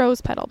 That's the,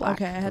 rose petal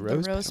black. Okay, I had the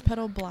rose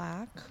petal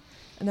black,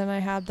 and then I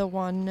had the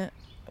one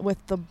with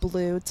the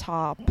blue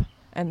top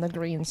and the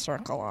green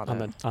circle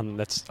on it.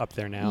 That's up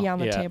there now. Yeah, on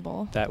the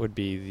table. That would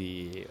be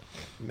the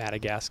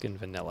Madagascan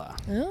vanilla.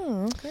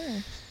 Oh,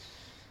 okay.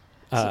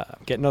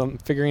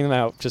 Figuring them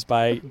out just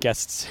by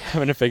guests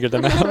having to figure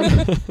them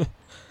out.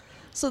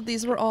 So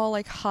these were all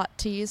like hot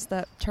teas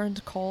that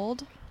turned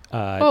cold.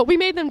 Well, we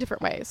made them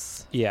different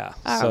ways. Yeah.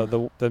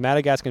 So the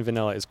Madagascan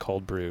vanilla is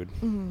cold brewed.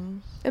 Mm-hmm.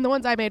 And the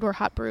ones I made were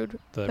hot brewed.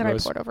 The then I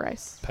rose poured over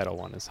ice. petal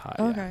one is hot.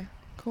 Okay.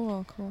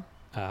 Cool.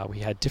 We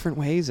had different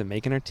ways of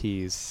making our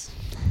teas.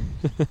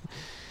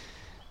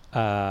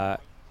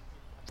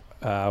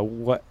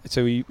 What?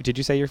 So did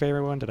you say your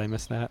favorite one? Did I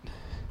miss that?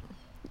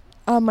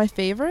 My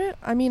favorite?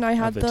 I mean, I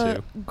had the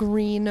the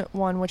green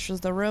one, which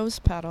was the rose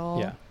petal.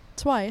 Yeah.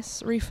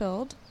 Twice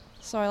refilled,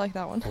 so I like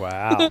that one.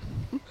 Wow.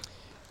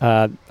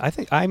 I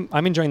think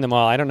I'm enjoying them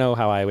all. I don't know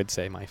how I would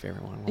say my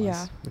favorite one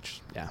was.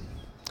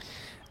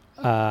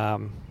 Yeah.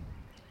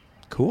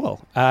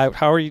 Cool. How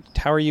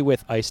are you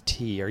with iced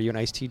tea? Are you an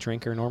iced tea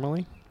drinker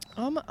normally?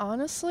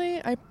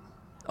 Honestly, I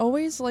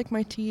always like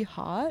my tea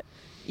hot,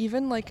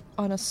 Even like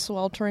on a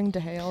sweltering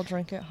day, I'll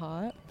drink it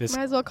hot. Might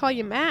as well call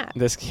you Matt.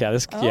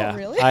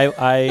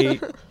 Really?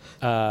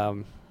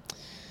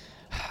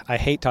 I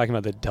hate talking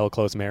about the Del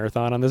Close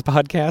Marathon on this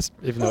podcast,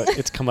 even though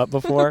it's come up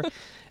before.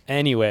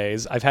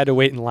 Anyways, I've had to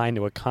wait in line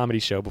to a comedy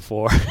show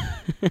before,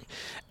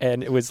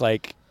 and it was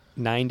like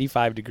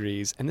 95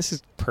 degrees, and this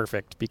is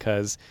perfect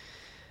because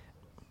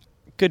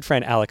good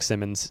friend Alex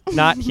Simmons,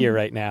 not here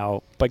right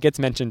now, but gets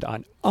mentioned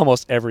on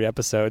almost every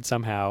episode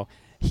somehow.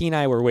 He and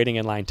I were waiting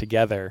in line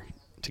together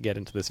to get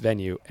into this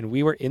venue, and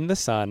we were in the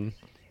sun.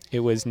 It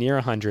was near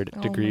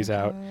 100 degrees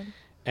out,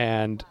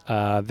 and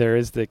there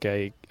is like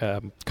a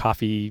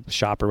coffee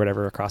shop or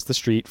whatever across the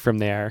street from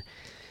there,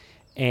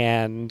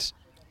 and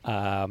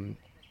I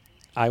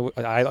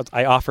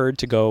offered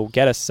to go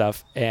get us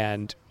stuff,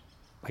 and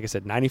like I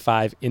said,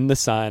 95 in the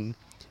sun.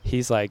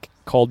 He's like,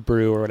 cold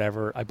brew or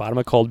whatever. I bought him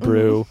a cold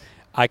brew.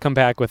 I come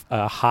back with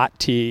a hot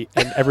tea,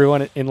 and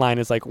everyone in line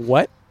is like,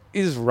 what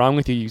is wrong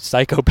with you, you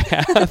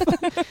psychopath?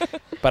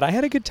 But I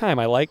had a good time.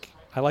 I like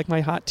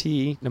my hot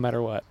tea no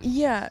matter what.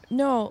 Yeah,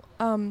 no,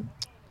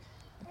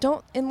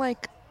 don't, in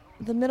like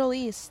the Middle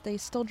East, they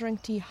still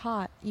drink tea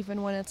hot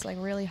even when it's like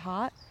really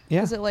hot. Yeah.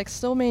 Because it like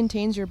still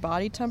maintains your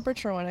body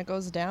temperature. When it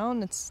goes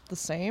down, it's the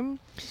same.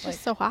 It's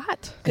just so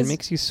hot. It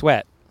makes you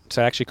sweat,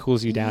 so it actually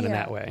cools you down in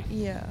that way.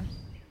 Yeah.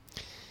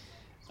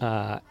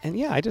 And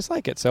yeah, I just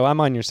like it. So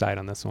I'm on your side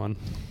on this one.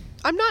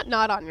 I'm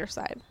not on your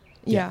side.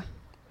 Yeah.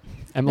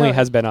 Emily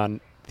has been on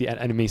the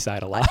enemy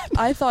side a lot.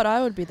 I thought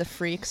I would be the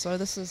freak, so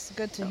this is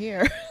good to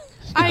hear.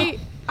 I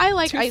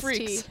like Two iced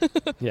freaks. tea.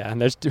 Yeah,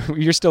 and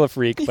you're still a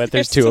freak, but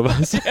there's two of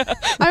us.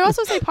 I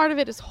also say part of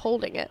it is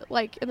holding it.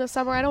 Like in the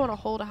summer, I don't want to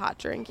hold a hot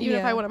drink, even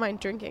if Yeah. I wouldn't mind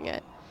drinking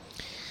it.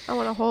 I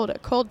want to hold a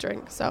cold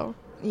drink, so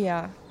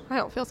Yeah. I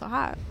don't feel so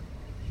hot.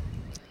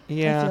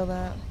 Yeah. I feel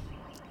that.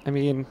 I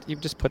mean, you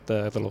just put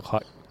the little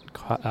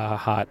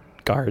hot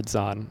guards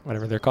on,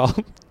 whatever they're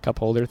called, cup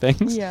holder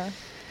things. Yeah.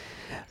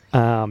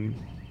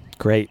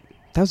 Great.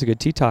 That was a good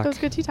tea talk. That was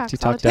good tea talk. Tea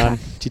Solid talk done.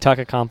 Tea talk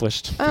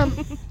accomplished.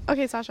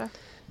 Okay, Sasha.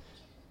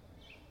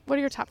 What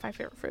are your top 5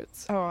 favorite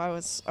fruits? Oh, I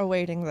was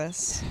awaiting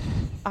this.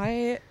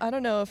 I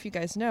don't know if you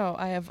guys know,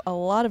 I have a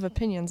lot of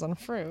opinions on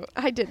fruit.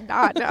 I did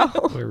not know.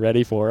 We're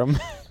ready for them.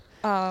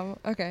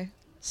 Okay.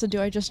 So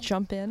do I just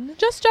jump in?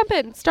 Just jump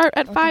in. Start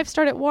at 5,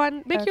 start at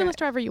 1. Make your list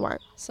however you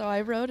want. So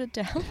I wrote it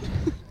down.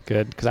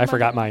 Good, because I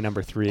forgot my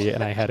number 3,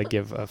 and I had to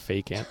give a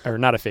fake answer, or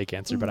not a fake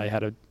answer, but I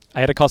had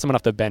to call someone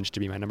off the bench to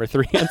be my number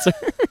 3 answer.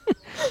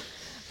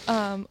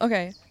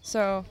 Okay,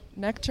 so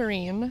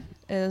nectarine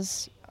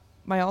is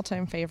my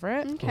all-time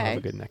favorite. I love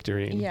a good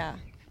nectarine. Yeah,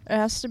 it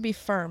has to be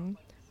firm,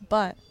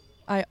 but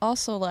I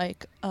also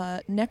like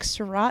next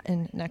to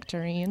rotten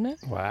nectarine.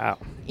 Wow.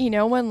 You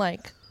know when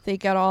like they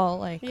get all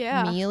like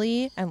Yeah.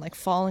 mealy and like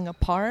falling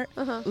apart?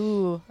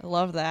 Ooh, I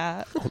love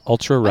that.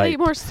 Ultra Are they ripe.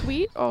 more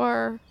sweet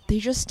or? They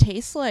just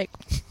taste like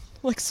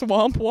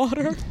swamp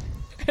water,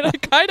 and I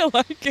kind of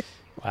like it.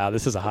 Wow,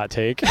 this is a hot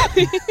take.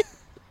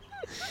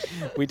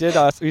 We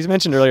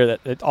mentioned earlier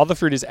that all the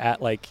fruit is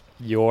at like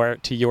your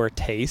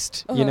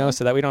taste, you know,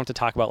 so that we don't have to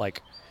talk about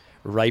like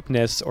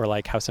ripeness or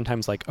like how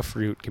sometimes like a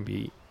fruit can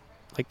be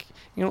like,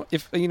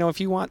 if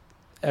you want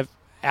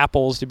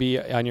apples to be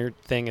on your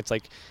thing, it's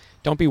like,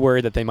 don't be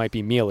worried that they might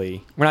be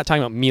mealy. We're not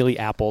talking about mealy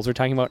apples. We're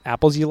talking about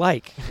apples you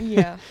like.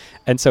 Yeah.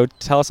 And so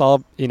tell us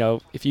all,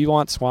 if you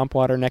want swamp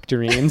water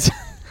nectarines,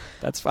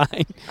 that's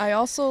fine. I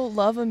also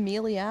love a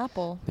mealy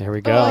apple. There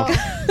we go.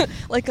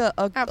 Like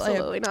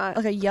Absolutely not.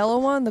 Like a yellow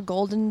one, the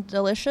Golden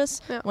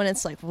Delicious, when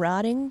it's like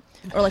rotting,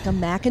 or like a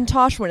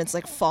Macintosh when it's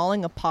like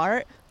falling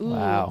apart. Ooh,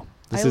 wow.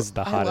 This is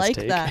the hottest I like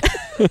take.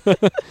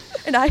 That.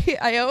 And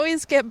I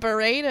always get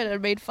berated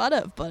and made fun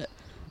of, but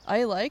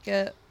I like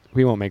it.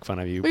 We won't make fun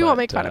of you. We won't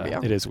make fun of you.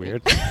 It is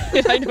weird.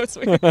 I know it's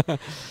weird.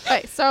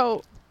 Okay,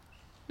 so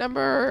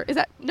number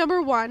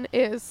 1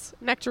 is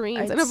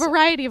nectarines in a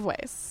variety of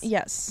ways.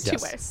 Yes. 2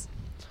 ways.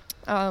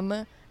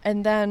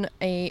 And then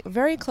a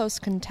very close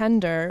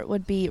contender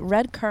would be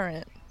red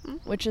currant,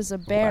 which is a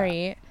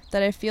berry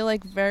that I feel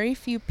like very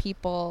few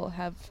people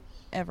have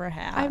ever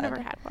had. I've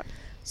never had one.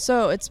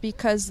 So it's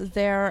because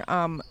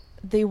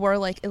they were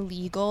like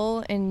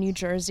illegal in New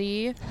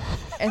Jersey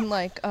and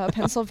like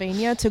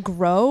Pennsylvania to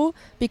grow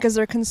because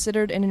they're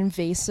considered an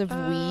invasive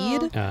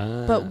weed.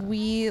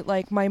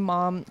 But my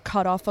mom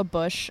cut off a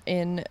bush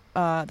in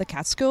the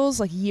Catskills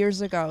like years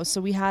ago,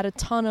 so we had a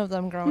ton of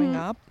them growing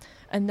up.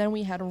 And then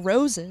we had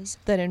roses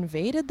that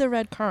invaded the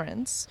red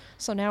currants.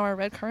 So now our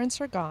red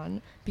currants are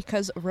gone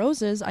because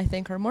roses, I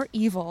think, are more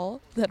evil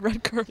than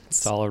red currants.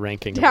 It's all a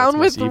ranking. Down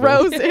with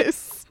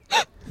roses.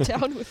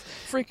 Down with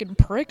freaking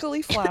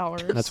prickly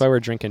flowers. That's why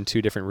we're drinking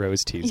 2 different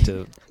rose teas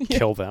to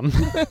kill them.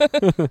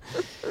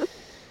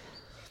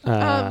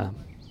 I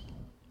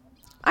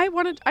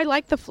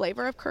like the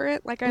flavor of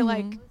currant. Like I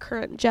like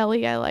currant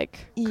jelly. I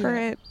like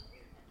currant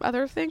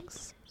other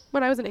things.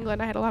 When I was in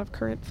England, I had a lot of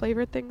currant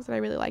flavored things and I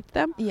really liked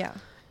them. Yeah.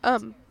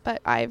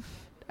 But I've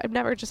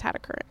never just had a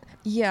currant.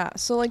 Yeah,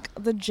 so like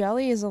the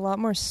jelly is a lot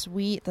more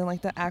sweet than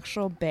like the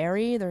actual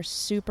berry. They're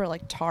super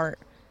like tart.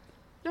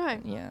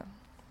 Okay. Yeah.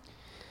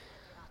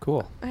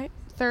 Cool. All right.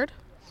 Third.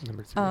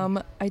 Number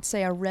 3. I'd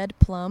say a red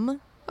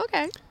plum.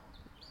 Okay.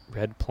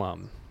 Red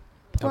plum.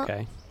 Plum.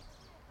 Okay.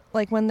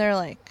 Like when they're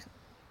like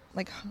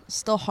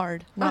still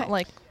hard, not Okay.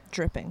 like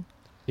dripping.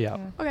 Yeah.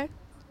 Okay.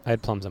 I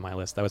had plums on my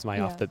list. That was my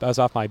Yeah. off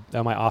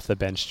the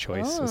bench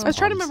choice. Oh. was I was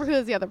trying to plums. remember who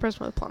was the other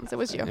person with plums. It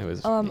was you. It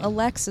was me.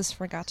 Alexis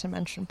forgot to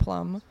mention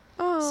plum,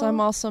 Oh. so I'm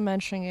also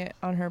mentioning it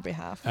on her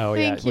behalf. Oh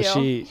yeah. Thank Was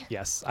you. she?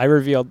 Yes. I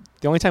revealed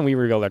the only time we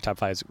revealed our top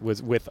 5s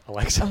was with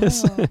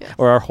Alexis, Oh. Yes.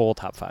 or our whole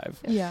top 5.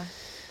 Yeah.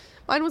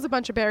 Mine was a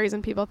bunch of berries,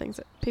 and people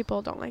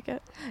don't like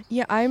it.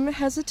 Yeah, I'm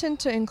hesitant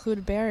to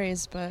include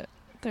berries, but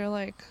they're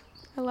like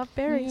I love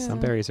berries. Yeah. Some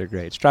berries are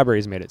great.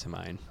 Strawberries made it to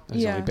mine. That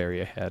was the Yeah. only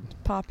berry I had.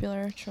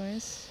 popular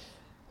choice.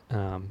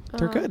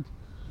 They're good.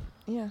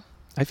 Yeah.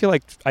 I feel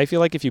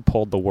like if you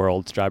polled the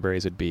world,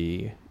 strawberries would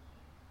be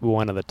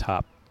one of the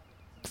top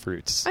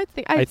fruits.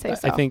 I'd say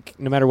so. I think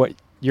no matter what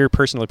your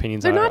personal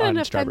opinions they're are not on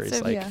an strawberries,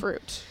 offensive like Yeah.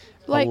 fruit.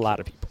 a Like lot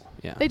of people.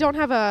 Yeah. they don't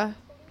have a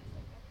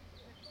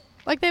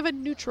they have a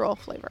neutral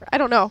flavor. I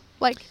don't know.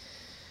 Like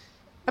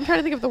I'm trying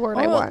to think of the word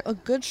I want. A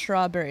good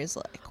strawberry is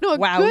like No, a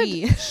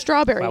wowie. good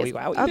strawberry is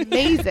Wowie, wowie.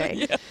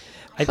 amazing.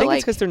 I think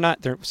it's because they're not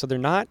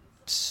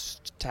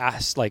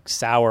like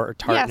sour or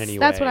tart Yes, in any way.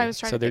 that's what I was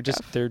trying so to they're think just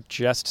of. they're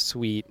just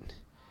sweet.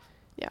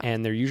 Yeah.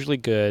 And they're usually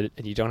good,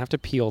 and you don't have to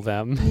peel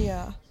them.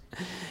 Yeah.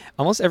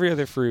 Almost every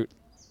other fruit,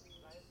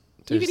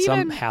 You there's could some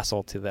even-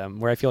 hassle to them.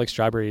 Where I feel like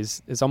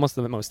strawberries is almost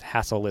the most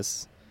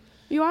hassleless.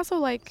 You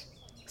also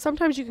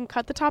sometimes you can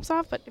cut the tops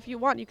off, but if you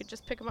want, you could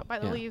just pick them up by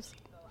the Yeah. leaves,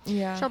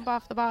 Yeah. chomp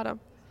off the bottom.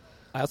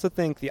 I also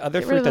think the other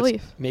Get rid fruit of the that's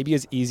leaf. maybe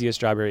as easy as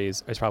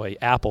strawberries is probably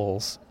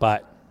apples,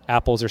 but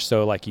apples are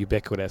so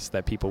ubiquitous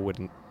that people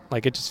wouldn't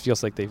it. Just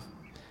feels like they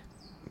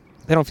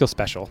don't feel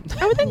special.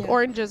 I would think Yeah.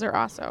 oranges are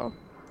also.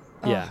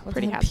 Yeah. With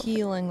Pretty them hassle.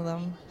 peeling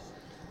them.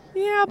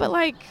 Yeah, but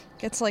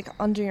Gets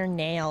under your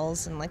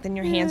nails and then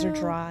your hands are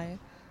Yeah. dry.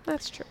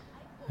 that's true.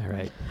 All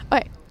right,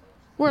 Okay,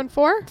 we're on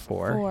 4.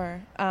 4.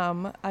 4.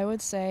 I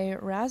would say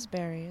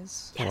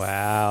raspberries.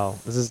 Wow,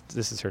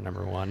 this is her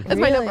number 1. That's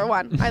my Really? number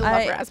 1. I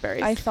love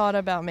raspberries. I thought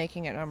about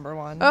making it number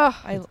 1.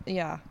 Ugh.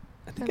 Yeah.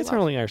 I think I it's love-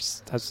 only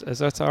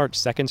that's our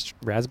second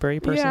raspberry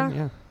person. Yeah.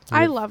 Yeah.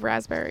 I love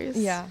raspberries.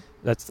 Yeah.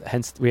 That's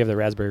hence we have the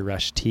raspberry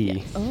rush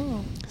tea.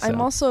 Oh. So- I'm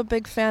also a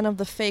big fan of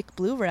the fake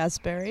blue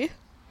raspberry.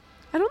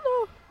 I don't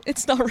know.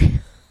 It's not real.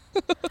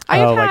 I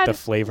have like had the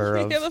flavor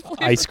of Yeah, the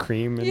flavor. ice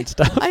cream and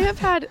stuff. I have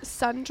had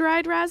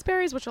sun-dried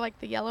raspberries, which are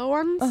the yellow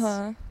ones.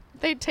 Uh-huh.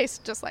 They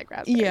taste just like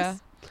raspberries. Yeah.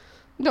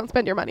 Don't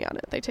spend your money on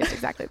it. They taste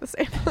exactly the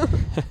same.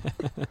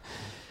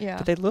 Yeah.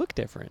 But they look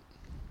different.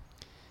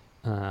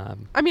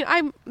 I mean,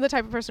 I'm the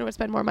type of person who would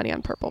spend more money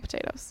on purple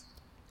potatoes.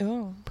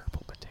 Oh.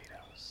 Purple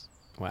potatoes.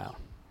 Wow,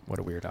 what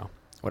a weirdo.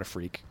 What a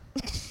freak.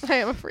 I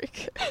am a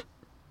freak.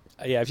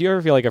 Yeah, if you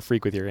ever feel like a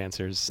freak with your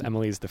answers,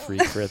 Emily's the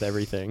freak with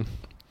everything.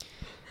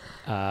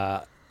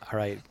 All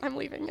right, I'm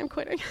leaving. I'm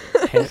quitting.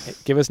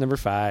 give us number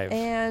 5.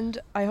 And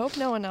I hope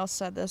no one else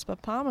said this,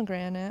 but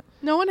pomegranate.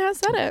 No one has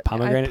said it.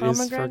 Pomegranate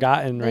is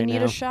forgotten They right need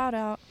now. a shout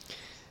out.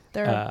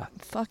 They're a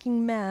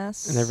fucking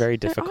mess. And they're very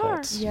They difficult.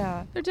 are.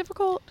 Yeah. They're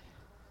difficult.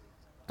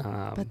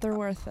 But they're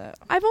worth it.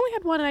 I've only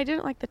had one, and I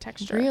didn't like the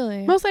texture.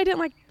 Really? Mostly, I didn't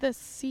like the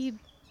seed.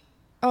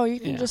 Oh, you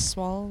can Yeah. just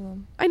swallow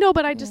them. I know,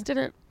 but I just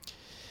didn't.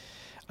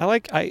 I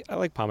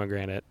like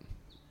pomegranate.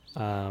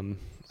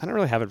 I don't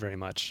really have it very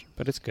much,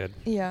 but it's good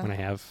Yeah. when I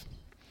have.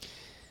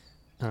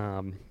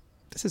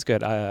 This is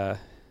good.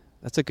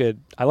 That's a good.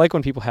 I like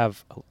when people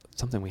have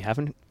something we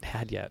haven't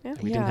had yet. Yeah.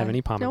 And we didn't have Yeah.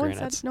 any No one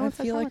pomegranates. said. No I one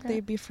said feel like pomegranate.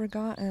 they'd be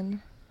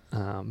forgotten.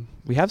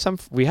 We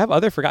have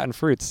other forgotten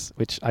fruits,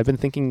 which I've been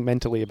thinking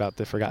mentally about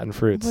the forgotten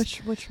fruits.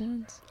 Which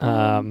ones?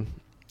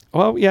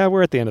 Well, yeah,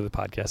 we're at the end of the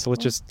podcast, so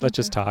let's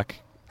just talk.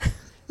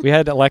 We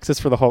had Alexis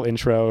for the whole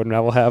intro, and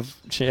now we'll have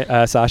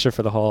Sasha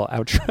for the whole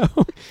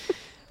outro.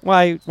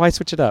 Why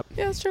switch it up?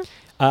 Yeah, that's true.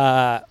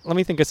 Let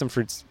me think of some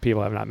fruits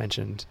people have not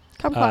mentioned.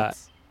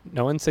 Kumquats.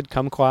 No one said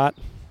kumquat.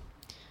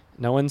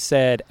 No one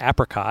said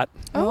apricot.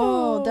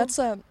 Oh, that's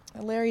a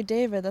Larry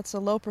David. That's a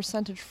low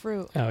percentage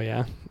fruit. Oh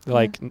yeah,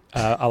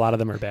 a lot of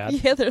them are bad.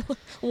 Yeah, they're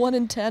 1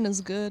 in 10 is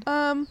good.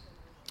 No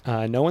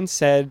one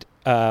said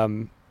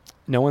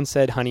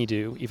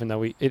honeydew, even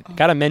though it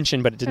got a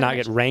mention, but it did not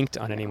get ranked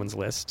on anyone's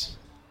list.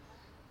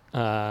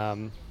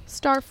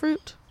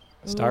 Starfruit.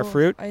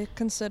 Starfruit. I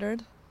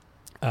considered.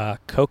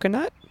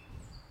 Coconut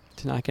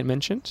did not get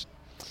mentioned,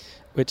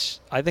 which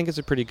I think is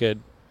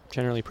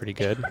generally pretty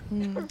good.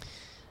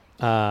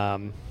 How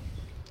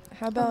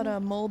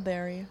about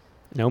mulberry?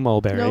 No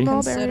mulberry. No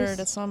mulberries. Considered.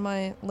 It's on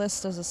my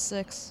list as a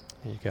 6.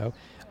 There you go.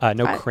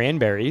 No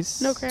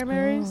cranberries. No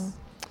cranberries.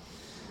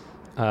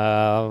 What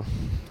else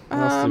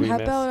did we How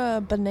miss? about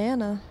a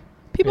banana?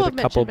 People We have had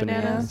a couple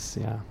mentioned bananas.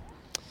 Yeah.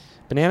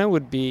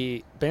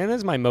 Banana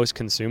is my most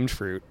consumed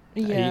fruit. I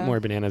Yeah. eat more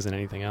bananas than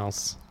anything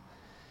else.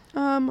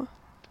 Um,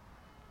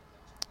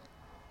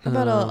 How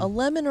about a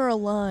lemon or a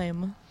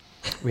lime?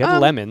 We had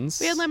lemons.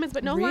 we had lemons,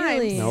 but no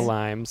Really? limes. No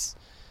limes.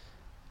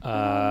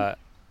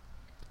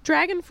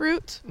 Dragon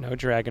fruit No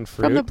dragon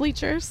fruit. from the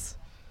bleachers.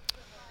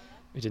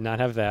 We did not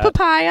have that.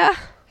 Papaya.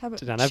 How about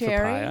Did not have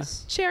papaya.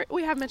 cherries?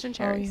 We have mentioned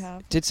cherries. Oh, you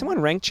have. Did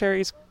someone rank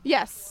cherries?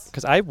 Yes.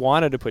 Because I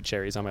wanted to put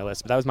cherries on my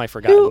list, but that was my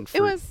forgotten fruit.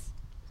 It was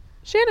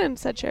Shannon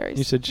said cherries.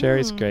 You said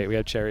cherries? Great. We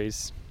have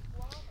cherries.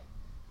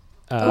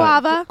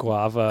 Guava.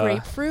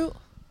 Grapefruit?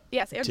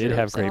 Yes, did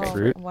have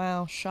grapefruit. Oh,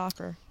 wow,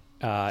 shocker.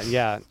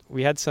 Yeah,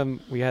 we had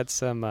some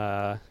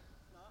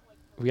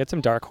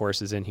dark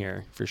horses in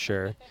here for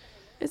sure.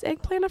 Is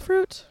eggplant a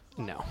fruit?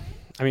 No.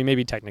 I mean,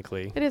 maybe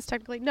technically. It is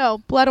technically. No,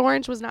 blood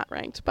orange was not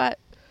ranked, but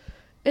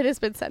it has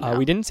been said now.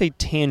 We didn't say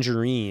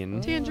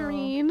tangerine.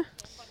 Tangerine.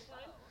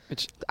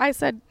 Which I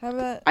said. How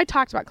about? I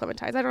talked about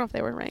clementines. I don't know if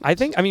they were ranked.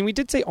 I mean, we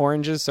did say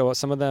oranges, so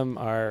some of them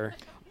are.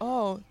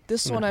 Oh,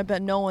 this one I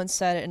bet no one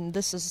said it, and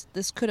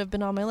this could have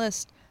been on my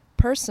list.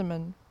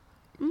 Persimmon.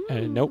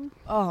 Nope.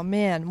 Oh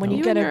man, when Nope.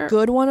 you get a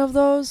good one of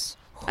those.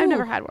 I've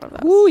never had one of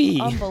those.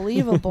 Woo-wee.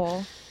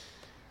 Unbelievable.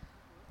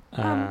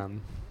 Do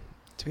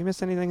we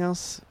miss anything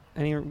else?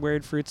 Any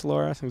weird fruits,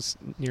 Laura, who's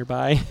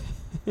nearby?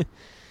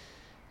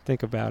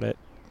 Think about it.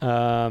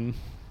 Where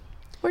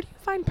do you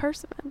find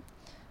persimmon?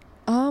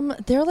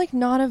 They're like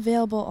not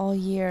available all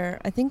year.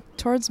 I think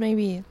towards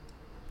maybe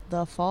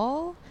the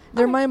fall.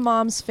 They're my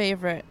mom's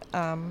favorite.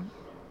 And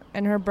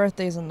her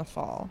birthday's in the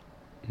fall.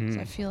 So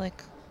I feel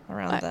like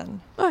around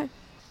then. Okay.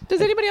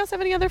 Does anybody else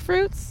have any other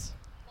fruits?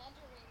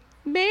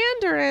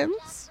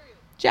 Mandarins.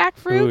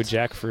 Jackfruit. Ooh,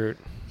 jackfruit.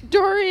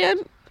 Durian.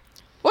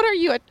 What are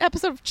you, an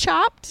episode of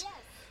Chopped?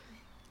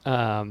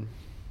 I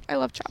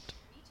love Chopped.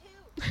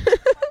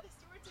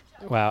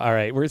 Wow. All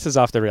right. This is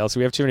off the rails.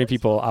 We have too many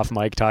people off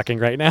mic talking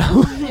right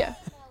now. Yeah.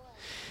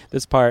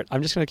 This part,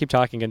 I'm just going to keep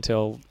talking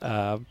until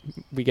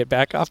we get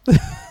back off.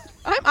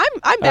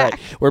 I'm back.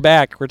 Right, we're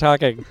back. We're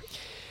talking.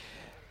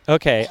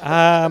 Okay.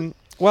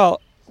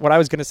 Well, what I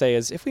was going to say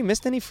is if we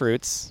missed any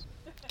fruits,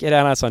 get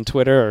on us on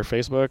Twitter or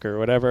Facebook or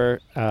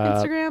whatever.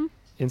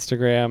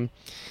 Instagram.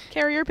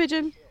 Carrier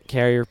pigeon.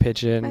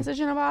 Message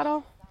in a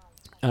bottle.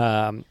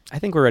 I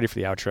think we're ready for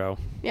the outro.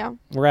 Yeah.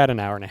 We're at an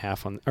hour and a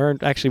half we're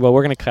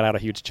going to cut out a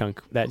huge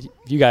chunk that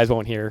you guys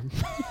won't hear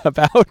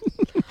about.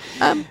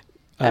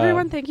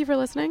 Everyone, thank you for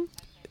listening.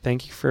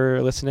 Thank you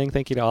for listening.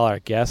 Thank you to all our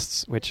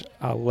guests, which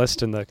I'll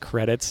list in the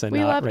credits and we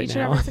not love right each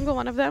now. and every single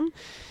one of them.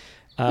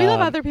 We love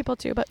other people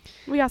too, but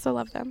we also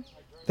love them.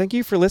 Thank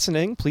you for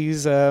listening.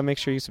 Please make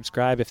sure you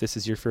subscribe if this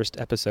is your first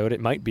episode. It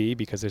might be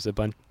because there's a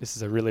bunch. This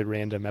is a really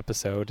random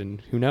episode,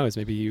 and who knows?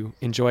 Maybe you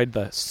enjoyed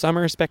the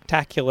summer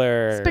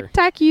spectacular.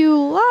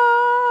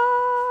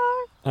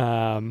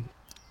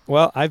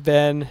 Well, I've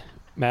been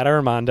Matt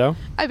Armando.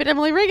 I've been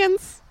Emily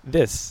Riggins.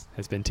 This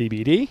has been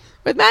TBD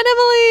with Matt and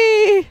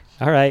Emily.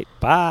 All right.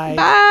 Bye.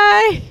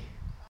 Bye.